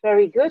stallion is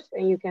very good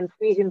and you can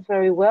freeze him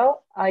very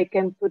well, I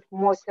can put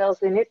more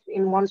cells in it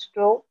in 1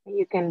 straw, and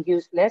you can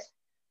use less.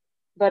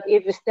 But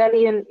if a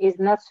stallion is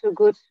not so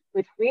good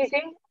with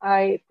freezing,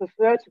 I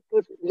prefer to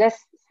put less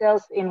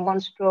cells in 1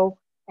 straw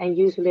and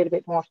use a little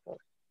bit more straw.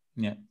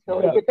 Yeah. So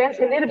it depends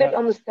a little bit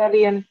on the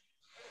stallion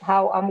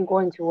how I'm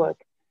going to work.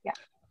 Yeah.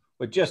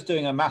 We're just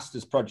doing a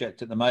master's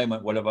project at the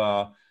moment. One of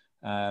our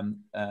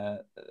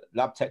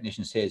lab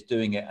technicians here is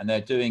doing it, and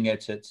they're doing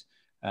it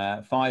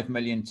at 5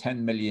 million,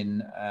 10 million,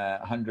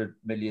 100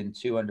 million,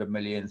 200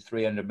 million,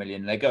 300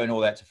 million. They're going all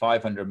that to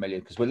 500 million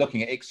because we're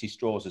looking at ICSI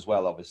straws as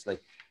well, obviously,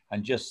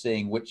 and just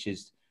seeing which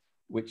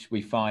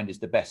we find is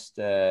the best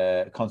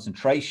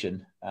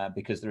concentration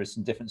because there is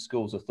some different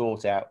schools of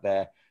thought out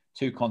there.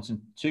 Too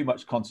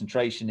much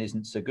concentration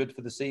isn't so good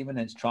for the semen.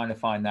 It's trying to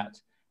find that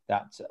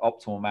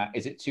optimal amount.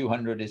 Is it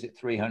 200? Is it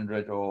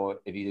 300? Or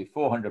if you do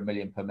 400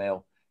 million per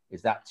mil,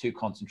 is that too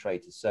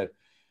concentrated? So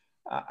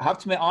I have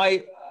to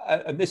admit,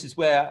 and this is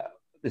why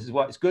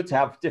it's good to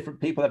have different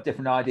people have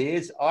different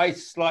ideas. I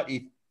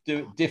slightly do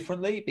it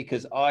differently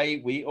because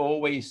we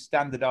always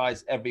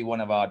standardize every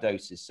one of our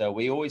doses. So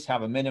we always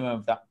have a minimum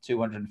of that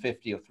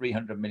 250 or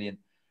 300 million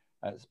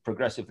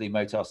progressively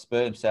motile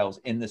sperm cells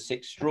in the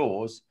 6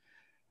 straws.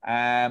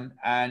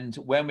 And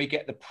when we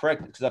get the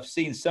pregnant, because I've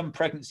seen some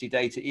pregnancy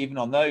data, even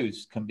on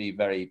those can be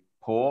very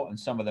poor and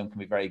some of them can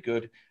be very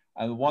good.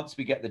 And once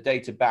we get the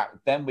data back,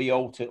 then we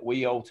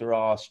alter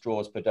our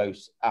straws per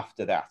dose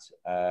after that.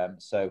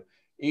 So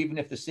even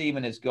if the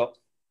semen has got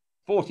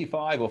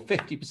 45 or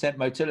 50%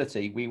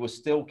 motility, we will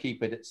still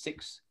keep it at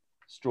 6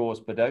 straws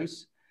per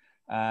dose.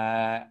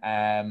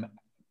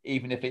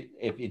 Even if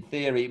in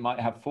theory it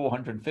might have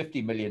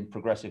 450 million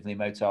progressively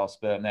motile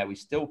sperm there, we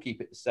still keep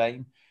it the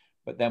same.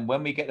 But then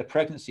when we get the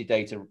pregnancy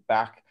data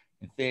back,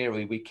 in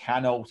theory, we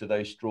can alter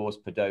those straws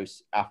per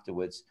dose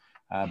afterwards.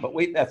 But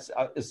that's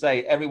to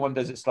say, everyone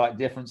does it slightly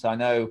different. I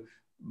know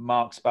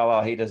Mark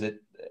Spallar, he does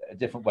it a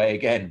different way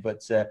again,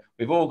 but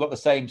we've all got the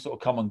same sort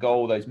of common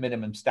goal, those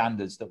minimum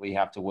standards that we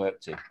have to work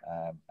to.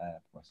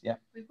 Yeah.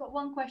 We've got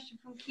one question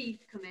from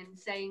Keith come in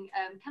saying,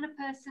 can a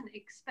person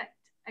expect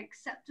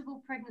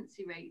acceptable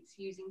pregnancy rates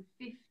using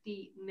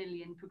 50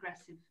 million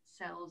progressive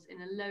cells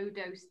in a low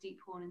dose deep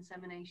horn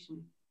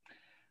insemination?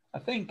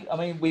 I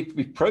mean,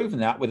 we've proven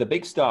that with a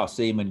Big Star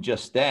semen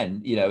just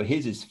then. You know,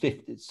 his is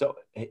 50. So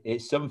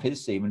some of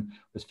his semen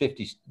was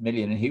 50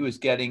 million, and he was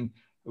getting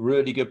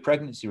really good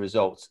pregnancy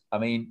results. I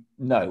mean,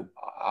 no,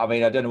 I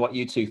mean, I don't know what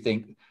you two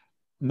think.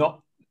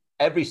 Not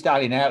every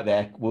stallion out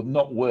there will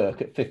not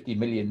work at 50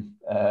 million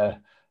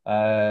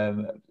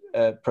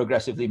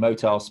progressively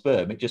motile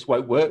sperm. It just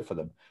won't work for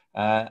them.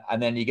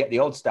 And then you get the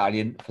odd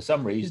stallion, for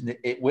some reason,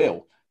 it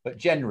will. But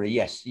generally,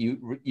 yes,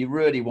 you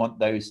really want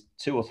those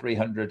 200 or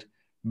 300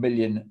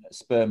 million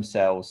sperm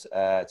cells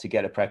to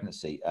get a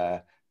pregnancy.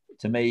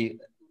 To me,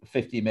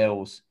 50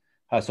 million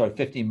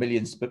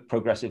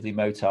progressively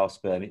motile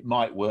sperm, it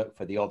might work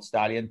for the odd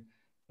stallion,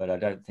 but I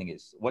don't think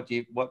it's. What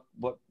do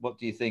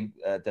you think,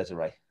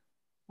 Desiree?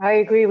 I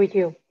agree with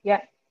you.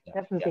 Yeah,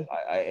 definitely.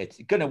 Yeah, it's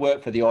going to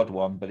work for the odd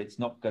one, but it's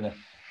not going to.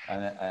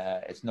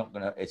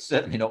 It's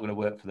certainly not going to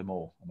work for them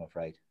all, I'm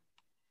afraid.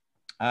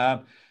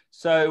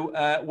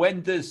 So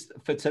when does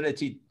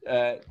fertility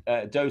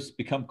dose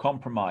become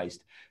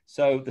compromised?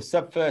 So the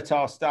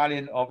subfertile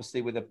stallion,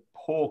 obviously with a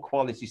poor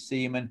quality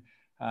semen,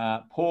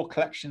 poor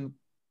collection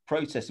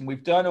processing.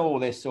 We've done all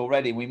this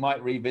already. We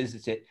might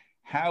revisit it.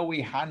 How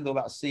we handle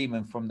that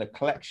semen from the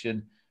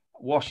collection,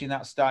 washing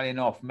that stallion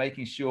off,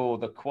 making sure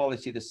the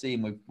quality of the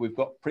semen. We've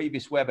got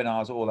previous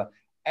webinars, all that.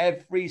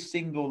 Every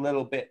single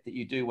little bit that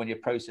you do when you're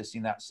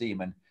processing that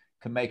semen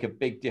can make a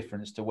big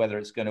difference to whether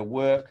it's going to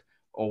work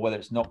or whether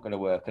it's not going to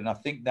work. And I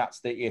think that's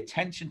the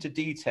attention to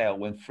detail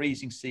when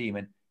freezing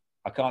semen,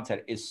 I can't tell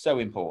it, is so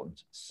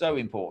important, so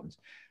important.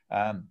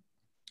 And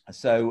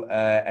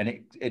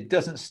it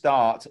doesn't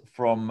start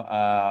from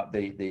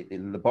the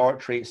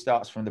laboratory, it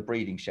starts from the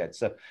breeding shed.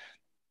 So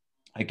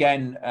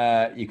again,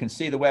 you can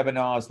see the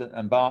webinars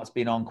and Bart's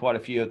been on quite a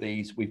few of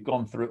these. We've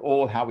gone through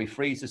all how we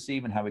freeze the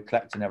semen, how we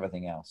collect and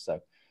everything else. So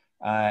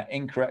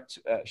incorrect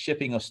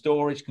shipping or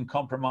storage can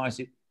compromise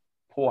it.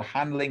 Poor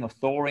handling of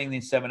thawing the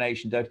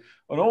insemination dose.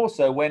 And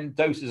also when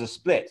doses are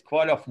split,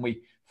 quite often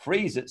we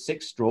freeze at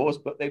 6 straws,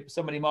 but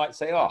somebody might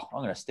say, oh,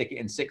 I'm going to stick it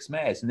in 6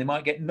 mares, and they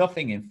might get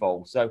nothing in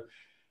foal. So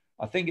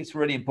I think it's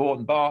really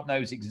important. Bart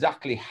knows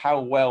exactly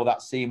how well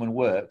that semen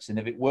works. And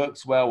if it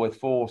works well with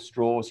 4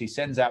 straws, he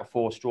sends out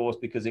 4 straws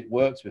because it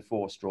works with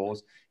 4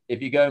 straws.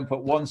 If you go and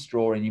put 1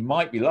 straw in, you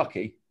might be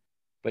lucky,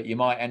 but you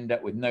might end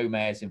up with no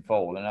mares in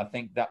foal. And I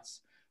think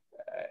that's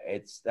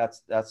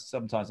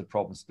sometimes a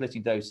problem.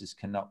 Splitting doses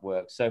cannot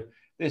work. So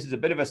this is a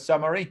bit of a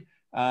summary.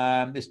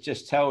 This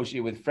just tells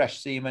you with fresh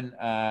semen,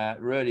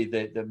 really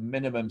the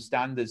minimum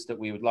standards that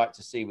we would like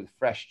to see with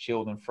fresh,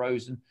 chilled and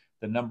frozen,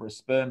 the number of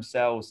sperm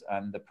cells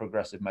and the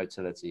progressive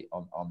motility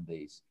on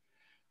these.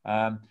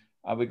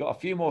 We've got a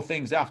few more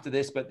things after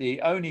this, but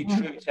the only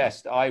true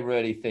test I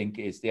really think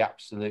is the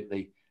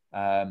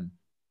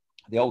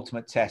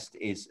ultimate test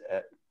is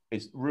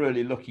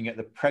really looking at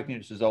the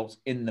pregnancy results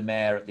in the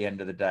mare at the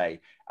end of the day.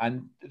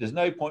 And there's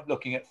no point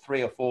looking at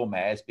 3 or 4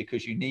 mares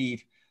because you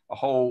need a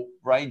whole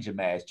range of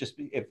mares. Just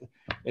if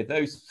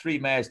those 3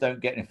 mares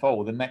don't get in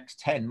foal, the next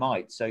 10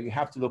 might. So you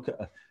have to look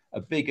at a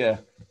bigger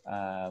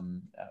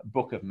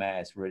book of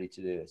mares really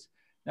to do this.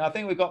 Now, I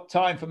think we've got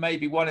time for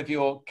maybe one of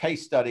your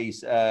case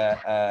studies,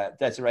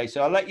 Desiree.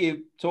 So I'll let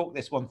you talk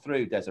this one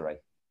through, Desiree.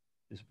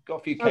 We've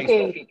got a few case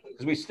studies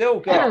because we've still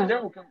got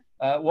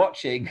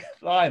watching.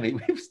 Blimey,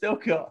 we've still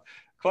got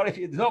quite a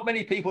few. There's not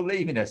many people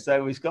leaving us,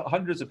 so we've got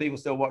hundreds of people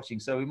still watching.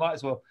 So we might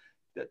as well.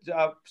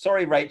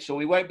 Sorry, Rachel,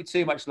 we won't be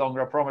too much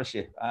longer. I promise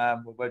you.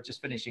 We're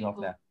just finishing off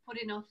now.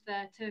 Putting off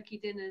their turkey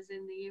dinners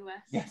in the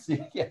US. Yes.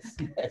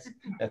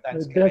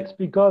 Thanks, that's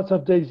because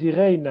of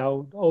Desiree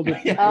now. All the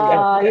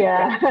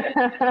yeah.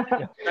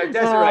 So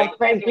Desiree,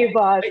 thank you,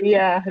 Bart.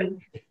 Yeah,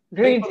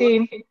 dream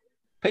team.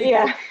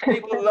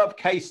 People love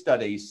case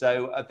studies,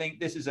 so I think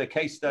this is a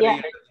case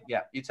study.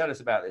 Yeah, you tell us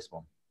about this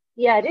one.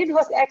 Yeah, this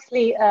was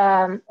actually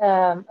a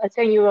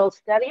 10-year-old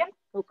stallion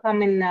who come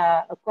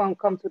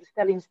to the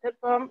Stallion stud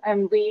farm,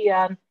 and he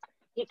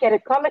get a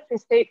colic and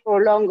stayed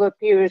for a longer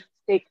period,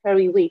 stayed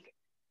very weak,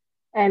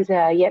 and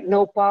he had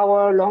no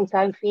power, long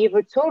time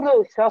fever,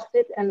 totally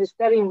exhausted, and the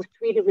stallion was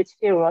treated with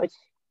steroids.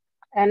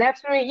 And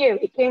after a year,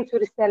 he came to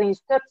the Stallion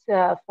stud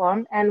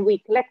farm, and we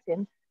collected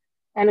him.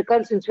 And the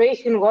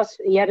concentration was,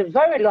 he had a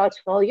very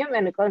large volume,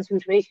 and the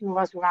concentration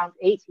was around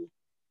 80.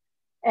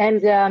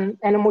 And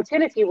the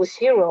motility was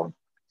 0.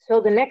 So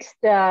the next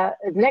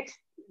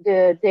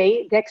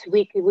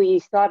week, we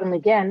start him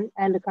again,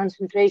 and the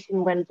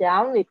concentration went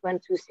down. It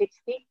went to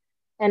 60.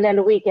 And then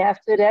the week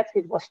after that,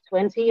 it was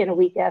 20. And the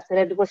week after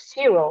that, it was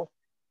 0.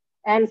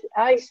 And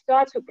I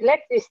started to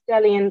collect this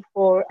stallion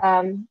for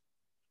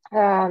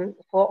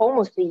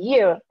almost a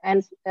year,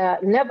 and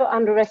never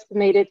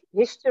underestimated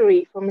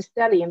history from a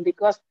stallion,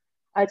 because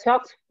I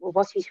talked,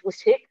 was he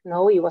sick?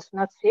 No, he was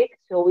not sick.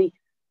 So we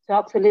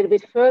talked a little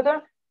bit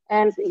further,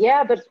 and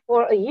but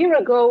for a year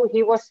ago,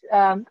 he was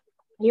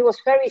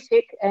very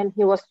sick, and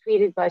he was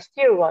treated by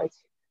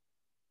steroids.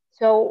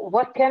 So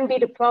what can be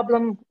the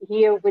problem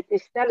here with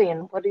this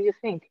stallion? What do you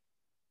think?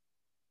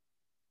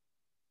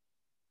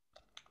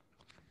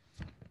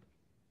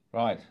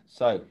 Right.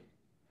 So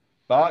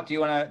Bart, do you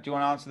want to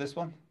answer this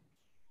one?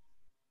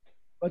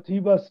 But he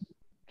was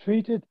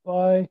treated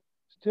by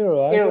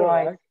steroids.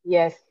 Steroids,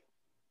 yes.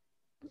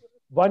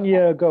 1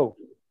 year ago.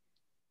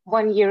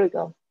 1 year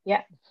ago,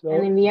 yeah. So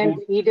and in the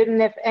end, he didn't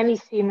have any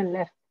semen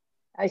left.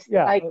 I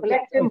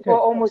collected him for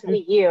almost a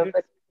year,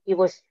 but there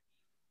was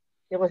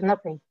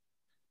nothing.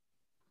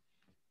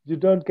 You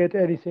don't get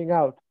anything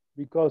out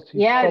because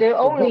the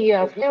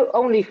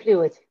only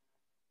fluid.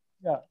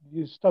 Yeah,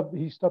 he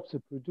stops the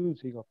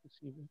producing of the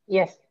semen.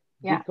 Yes.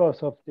 Yeah.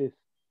 Because of this.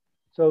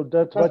 So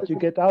that's what you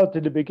get out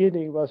in the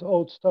beginning was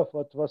old stuff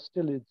what was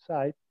still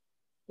inside.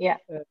 Yeah.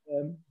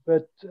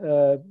 But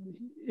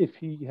if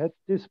he had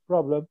this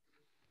problem,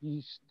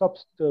 he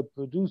stops to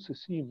produce the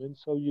semen,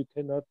 so you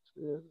cannot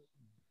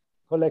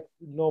collect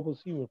normal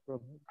semen from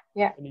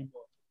him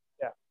anymore.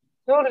 Yeah.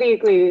 Totally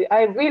agree.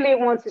 I really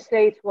want to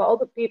say to all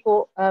the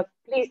people,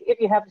 please, if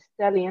you have a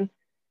stallion,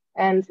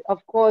 and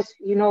of course,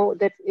 you know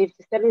that if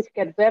the stallions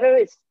get better,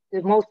 it's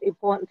the most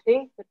important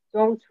thing, but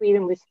don't treat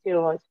them with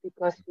steroids,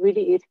 because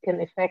really it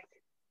can affect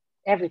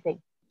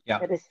everything. Yeah.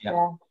 That is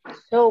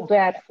so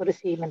bad for the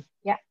semen.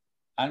 Yeah.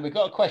 And we've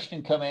got a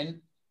question come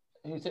in.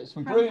 Who's it?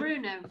 From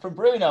Bruno. From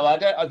Bruno.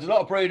 There's a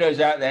lot of Brunos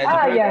out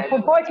there.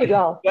 From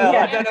Portugal. Well,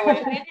 I don't know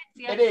what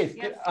it is.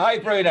 Yes. Hi,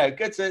 Bruno.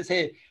 Good to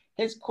see you.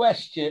 His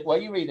question, well,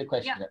 you read the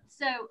question. Yeah.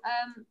 So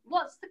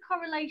what's the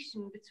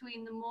correlation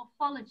between the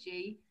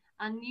morphology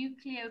and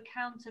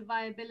nucleocounter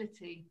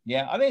viability?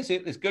 Yeah, I think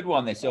it's a good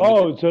one. This.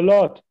 Oh, it's a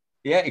lot.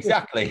 Yeah,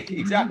 exactly,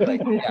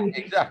 exactly. Yeah,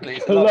 exactly.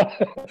 It's a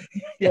lot.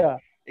 Yeah,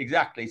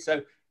 exactly.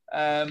 So,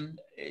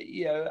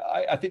 you know,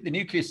 I think the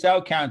nuclear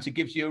cell counter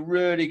gives you a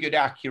really good,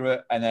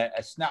 accurate, and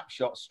a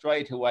snapshot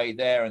straight away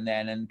there and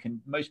then, and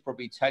can most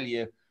probably tell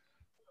you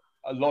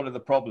a lot of the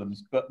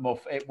problems, but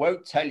it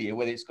won't tell you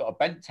whether it's got a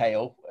bent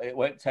tail. It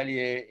won't tell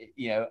you,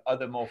 you know,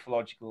 other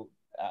morphological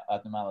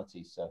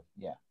abnormalities. So,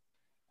 yeah.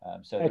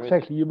 So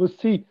exactly. You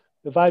must see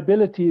the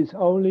viability is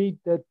only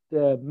that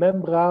the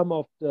membrane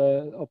of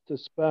the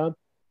sperm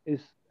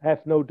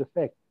have no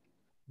defect.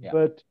 Yeah.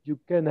 But you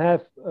can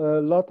have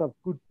a lot of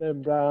good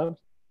membranes,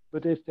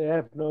 but if they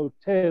have no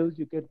tail,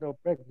 you get no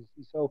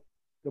pregnancy. So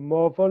the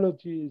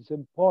morphology is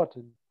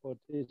important for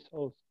this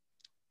also.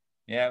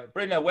 Yeah,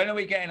 Bruno, when are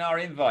we getting our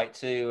invite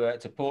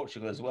to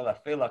Portugal as well? I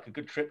feel like a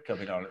good trip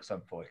coming on at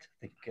some point. I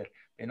think it'd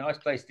be a nice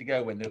place to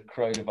go when the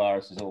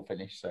coronavirus is all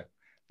finished. So,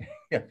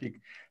 have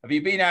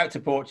you been out to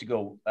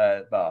Portugal,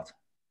 Bart?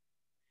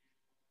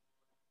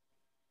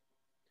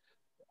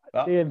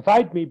 They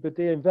invite me, but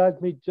they invite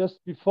me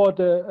just before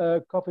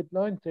the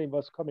COVID-19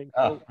 was coming.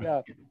 So,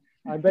 yeah,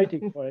 I'm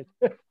waiting for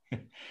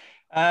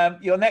it.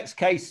 Your next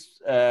case,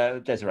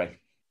 Desiree.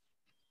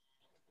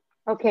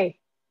 Okay.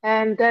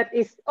 And that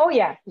is,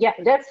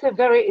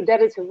 that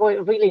is a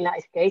really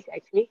nice case,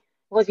 actually. It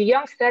was a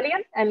young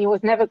stallion, and he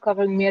was never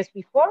covering mares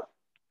before.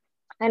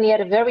 And he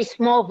had a very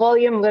small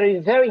volume,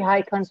 very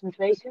high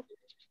concentration.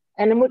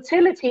 And the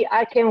motility,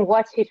 I can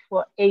watch it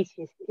for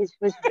ages. It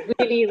was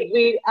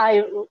really,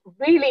 I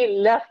really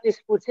love this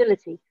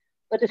motility.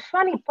 But the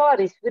funny part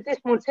is, with this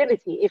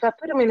motility, if I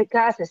put him in the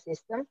CASA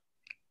system,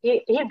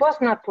 he was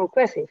not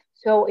progressive.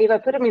 So if I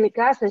put him in the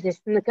CASA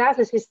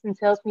system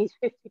tells me it's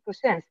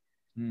 50%.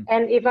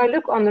 And if I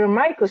look under a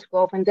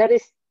microscope, and that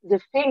is the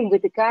thing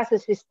with the CASA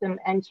system,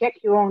 and check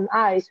your own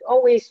eyes,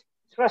 always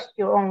trust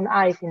your own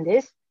eyes in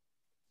this.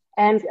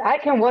 And I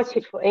can watch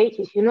it for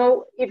ages. You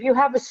know, if you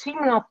have a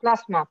seminal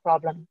plasma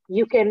problem,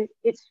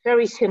 it's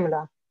very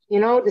similar. You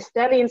know, the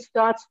stallion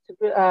starts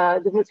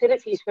the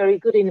motility is very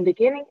good in the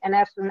beginning, and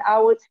after an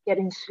hour, it's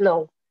getting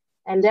slow.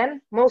 And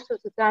then most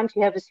of the times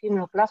you have a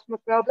seminal plasma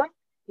problem,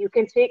 you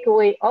can take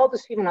away all the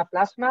seminal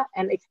plasma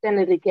and extend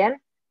it again,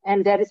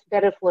 and that is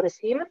better for the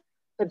semen.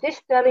 But this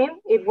stallion,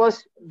 it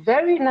was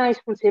very nice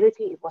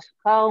motility. It was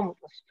calm, it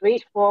was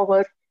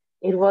straightforward,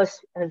 it was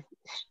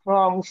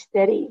strong,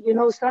 steady. You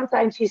know,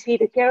 sometimes you see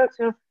the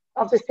character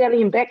of the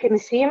stallion back in the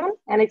semen,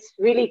 and it's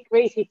really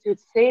crazy to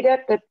say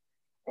that, but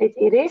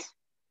it is.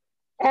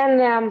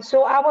 And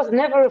so I was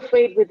never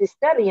afraid with the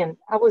stallion.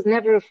 I was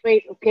never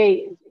afraid,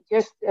 okay,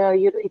 just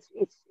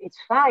it's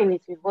fine.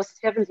 It was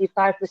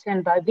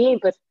 75% by me,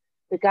 but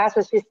the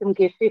CASA system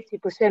gave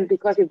 50%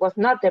 because it was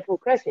not that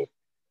progressive.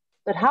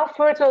 But how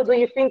fertile do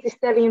you think the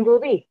stallion will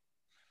be?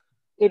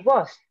 It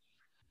was.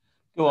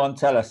 Go on,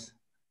 tell us.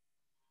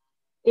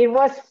 It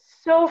was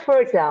so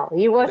fertile.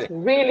 He was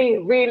really,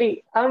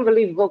 really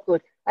unbelievable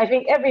good. I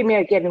think every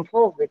mare get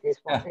involved with this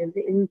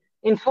one,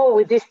 involved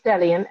with this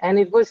stallion. And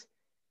it was,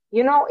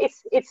 you know,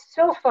 it's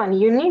so fun.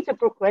 You need a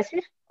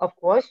progressive, of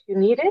course, you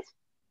need it.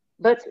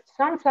 But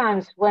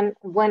sometimes when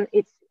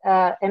it's,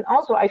 and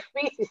also I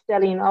freeze the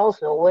stallion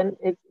also, when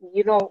it,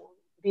 you know,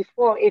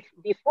 before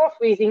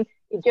freezing,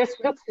 it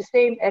just looks the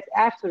same as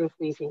after the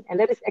freezing. And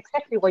that is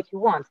exactly what you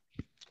want.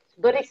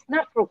 But it's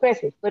not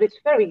progressive, but it's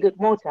very good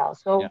motile.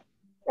 So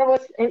that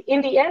was,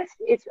 in the end,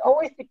 it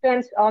always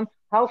depends on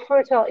how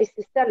fertile is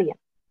the stallion.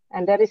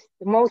 And that is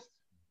the most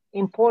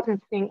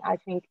important thing, I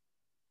think,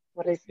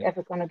 what is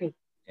ever going to be.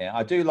 Yeah,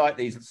 I do like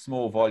these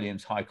small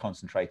volumes, high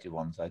concentrated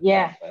ones.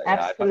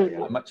 Absolutely.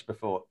 I much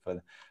prefer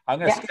them. I'm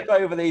going to skip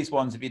over these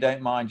ones, if you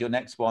don't mind, your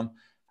next one,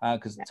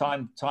 because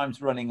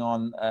time's running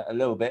on a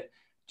little bit.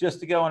 Just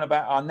to go on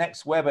about our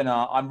next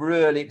webinar, I'm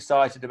really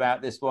excited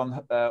about this one.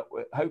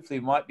 Hopefully,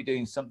 we might be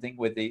doing something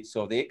with the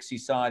sort of the ICSI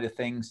side of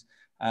things,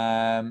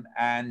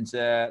 and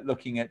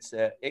looking at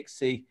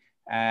ICSI,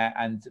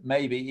 and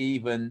maybe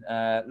even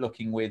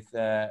looking with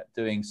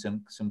doing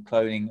some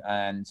cloning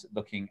and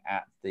looking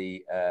at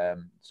the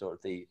sort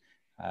of the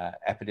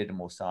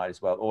epididymal side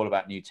as well. All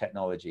about new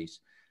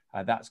technologies.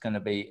 That's going to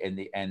be in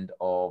the end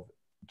of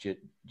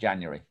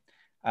January.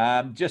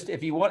 Just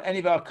if you want any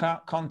of our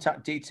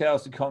contact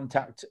details to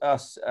contact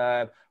us,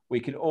 we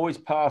can always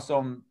pass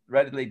on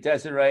readily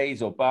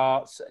Desiree's or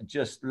Bart's.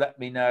 Just let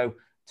me know,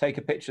 take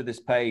a picture of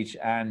this page,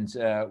 and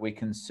we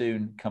can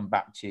soon come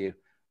back to you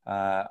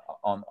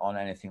on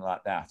anything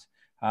like that.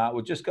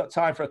 We've just got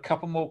time for a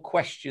couple more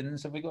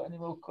questions. Have we got any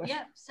more questions?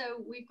 Yeah,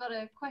 so we've got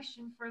a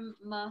question from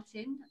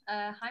Martin.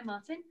 Hi,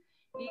 Martin.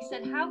 He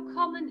said, how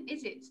common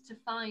is it to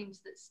find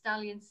that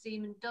stallion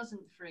semen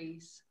doesn't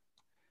freeze?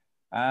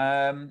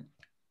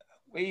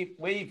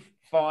 We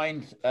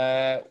find,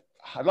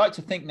 I'd like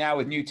to think now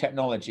with new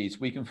technologies,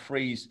 we can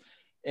freeze,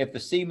 if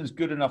the semen's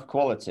good enough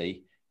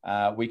quality,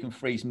 we can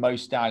freeze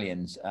most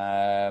stallions.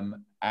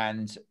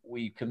 And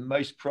we can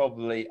most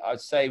probably,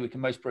 I'd say we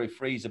can most probably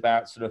freeze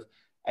about sort of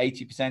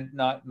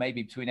 80%,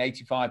 maybe between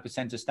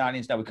 85% of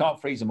stallions. Now, we can't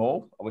freeze them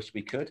all. I wish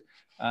we could.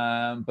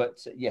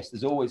 But yes,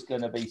 there's always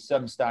going to be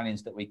some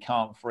stallions that we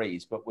can't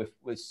freeze. But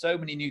with so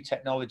many new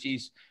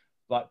technologies,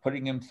 like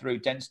putting them through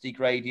density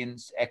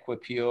gradients,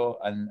 Equipure,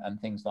 and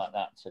things like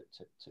that to it.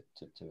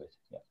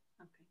 Yeah.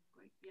 Okay,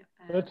 great. Yeah.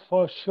 But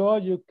for sure,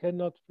 you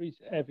cannot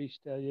freeze every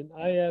stallion.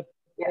 I have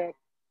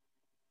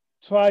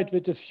tried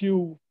with a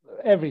few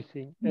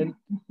everything, and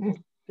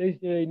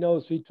Desiree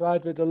knows we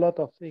tried with a lot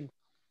of things.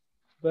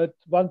 But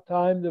one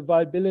time the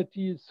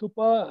viability is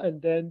super,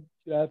 and then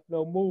you have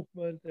no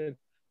movement, and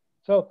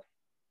so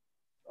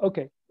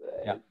okay,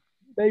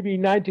 maybe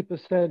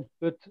 90%,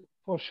 but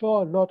for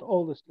sure not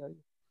all the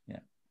stallions.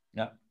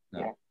 No,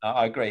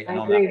 I agree.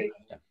 I agree.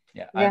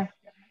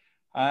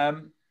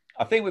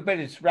 I think we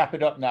better just wrap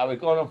it up now.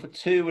 We've gone on for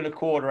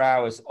 2.25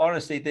 hours.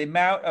 Honestly, the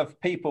amount of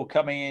people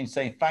coming in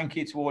saying thank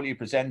you to all you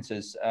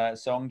presenters.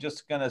 So I'm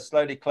just going to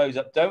slowly close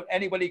up. Don't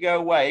anybody go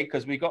away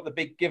because we've got the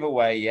big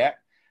giveaway yet.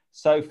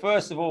 So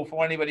first of all,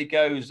 before anybody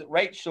goes,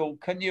 Rachel,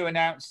 can you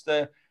announce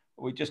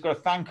we've just got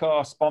to thank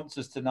our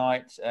sponsors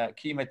tonight,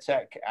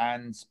 Chematech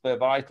and Spur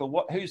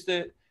Vital. Who's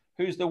the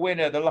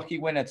winner, the lucky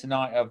winner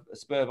tonight of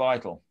Spur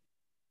Vital?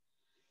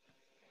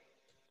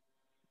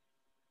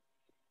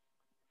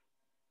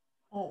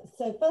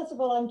 So first of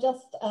all, I'm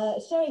just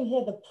showing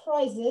here the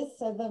prizes.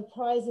 So the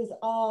prizes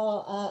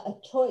are a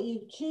choice.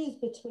 You choose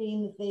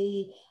between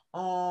the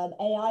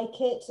AI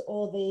kit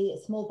or the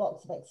small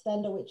box of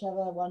extender,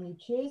 whichever one you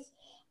choose.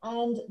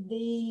 And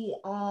the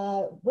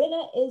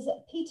winner is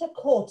Peter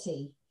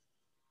Corty.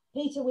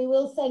 Peter, we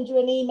will send you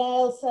an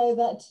email so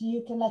that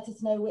you can let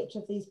us know which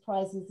of these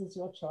prizes is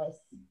your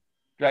choice.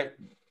 Great.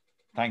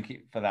 Thank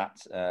you for that,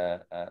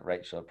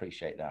 Rachel.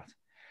 Appreciate that.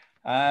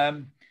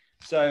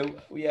 So,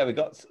 yeah, we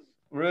got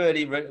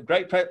really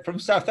great from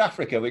South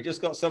Africa. We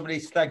just got somebody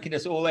thanking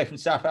us all the way from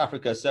South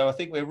Africa. So I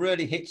think we're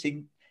really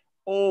hitting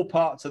all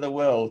parts of the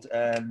world.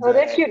 And well,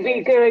 that should be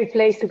a great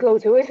place to go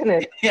to, isn't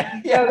it?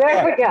 South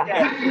Africa.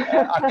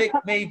 I think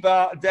me,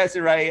 Bart,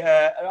 Desiree,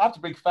 I have to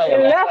bring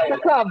Faye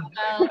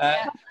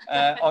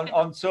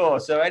on tour.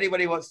 So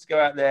anybody wants to go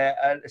out there,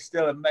 it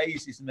still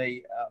amazes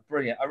me.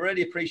 Brilliant. I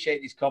really appreciate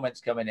these comments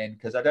coming in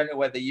because I don't know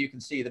whether you can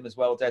see them as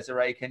well,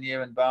 Desiree. Can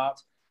you and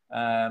Bart?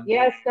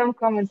 Yes, some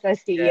comments I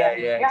see. Yeah,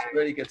 it's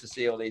really good to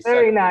see all these.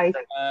 Very nice.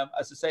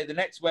 As I say, the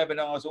next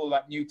webinar is all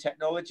about new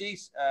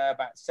technologies,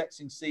 about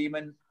sexing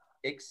semen,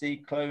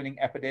 ICSI, cloning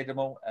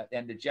epididymal at the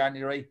end of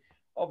January.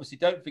 Obviously,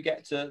 don't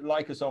forget to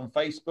like us on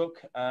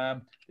Facebook.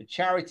 The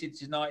charity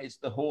tonight is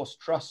the Horse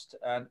Trust,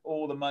 and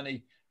all the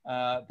money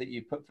that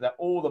you put for that,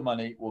 all the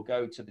money will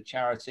go to the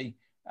charity.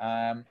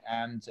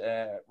 And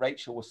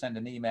Rachel will send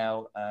an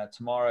email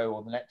tomorrow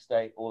or the next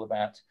day all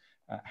about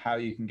how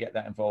you can get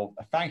that involved.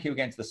 Thank you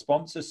again to the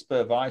sponsors,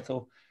 Spur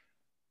Vital.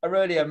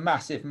 Really a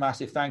massive,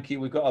 massive thank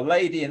you. We've got a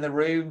lady in the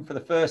room for the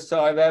first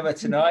time ever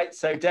tonight.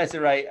 So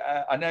Desiree,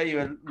 I know you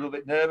were a little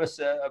bit nervous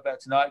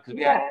about tonight because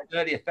we had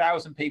nearly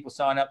 1,000 people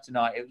sign up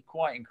tonight. It was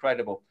quite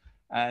incredible.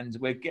 And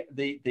we get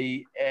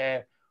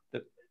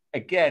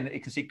again, you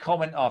can see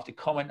comment after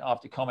comment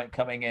after comment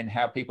coming in,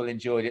 how people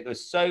enjoyed it. There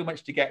was so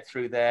much to get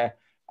through there.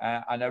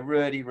 And I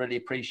really, really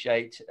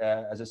appreciate,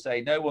 as I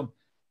say,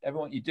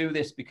 everyone, you do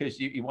this because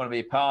you want to be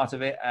a part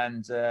of it.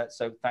 And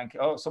so thank you.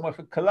 Oh, someone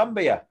from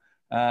Colombia.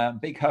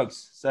 Big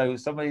hugs. So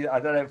somebody, I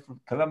don't know, from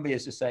Colombia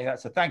is just saying that.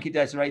 So thank you,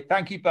 Desiree.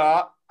 Thank you,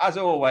 Bart. As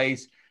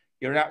always,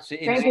 you're an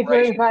absolute inspiration. Thank you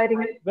for inviting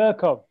me.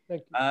 Welcome.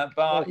 Thank you.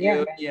 Bart, you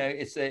know,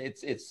 it's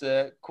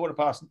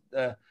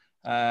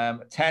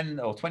 10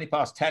 or 20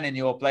 past 10 in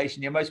your place,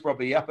 and you're most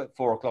probably up at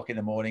 4 o'clock in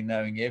the morning,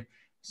 knowing you.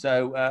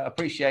 So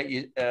appreciate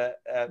you.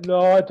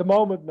 No, at the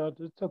moment not.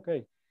 It's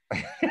okay.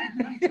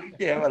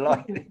 Yeah,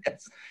 well,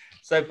 yes.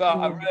 So, Bart,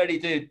 I really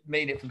do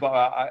mean it from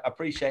Bart. I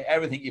appreciate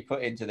everything you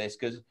put into this,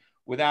 because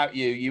without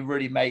you, you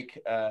really make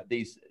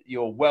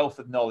your wealth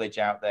of knowledge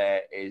out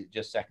there is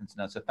just second to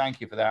none. So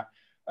thank you for that.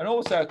 And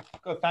also,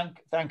 got to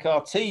thank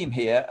our team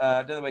here.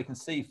 I don't know if we can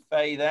see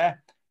Faye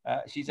there.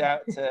 She's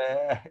out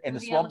in the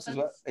swamps as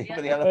well with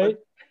the elephant.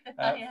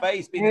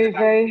 Faye's been in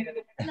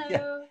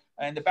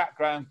the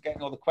background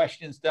getting all the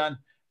questions done.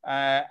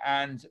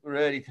 And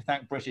really to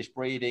thank British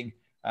Breeding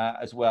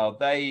as well.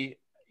 They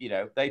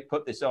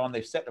put this on.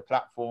 They've set the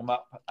platform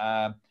up.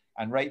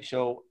 And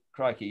Rachel,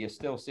 crikey, you're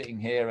still sitting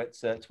here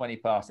at 20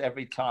 past.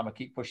 Every time I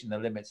keep pushing the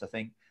limits, I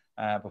think,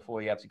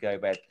 before you have to go to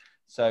bed.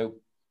 So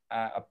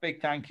a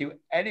big thank you.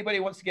 Anybody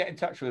wants to get in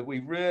touch with, we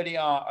really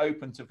are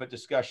open for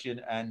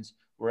discussion, and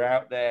we're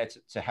out there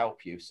to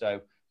help you.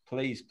 So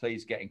please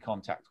get in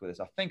contact with us.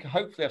 I think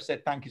hopefully I've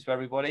said thank yous for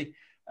everybody.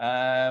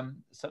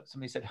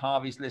 Somebody said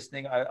Harvey's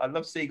listening. I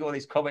love seeing all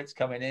these comments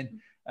coming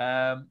in,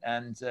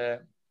 and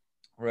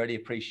really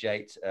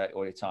appreciate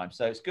all your time.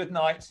 So it's good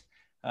night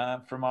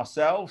from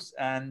ourselves,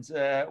 and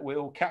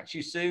we'll catch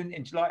you soon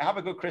in July. Have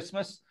a good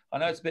Christmas. I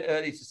know it's a bit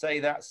early to say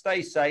that.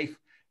 Stay safe,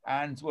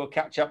 and we'll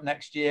catch up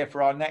next year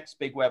for our next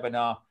big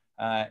webinar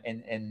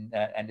in end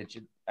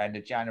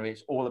of January.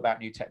 It's all about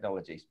new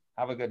technologies.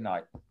 Have a good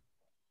night.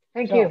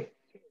 Thank you.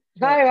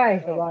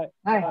 Bye.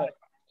 Bye.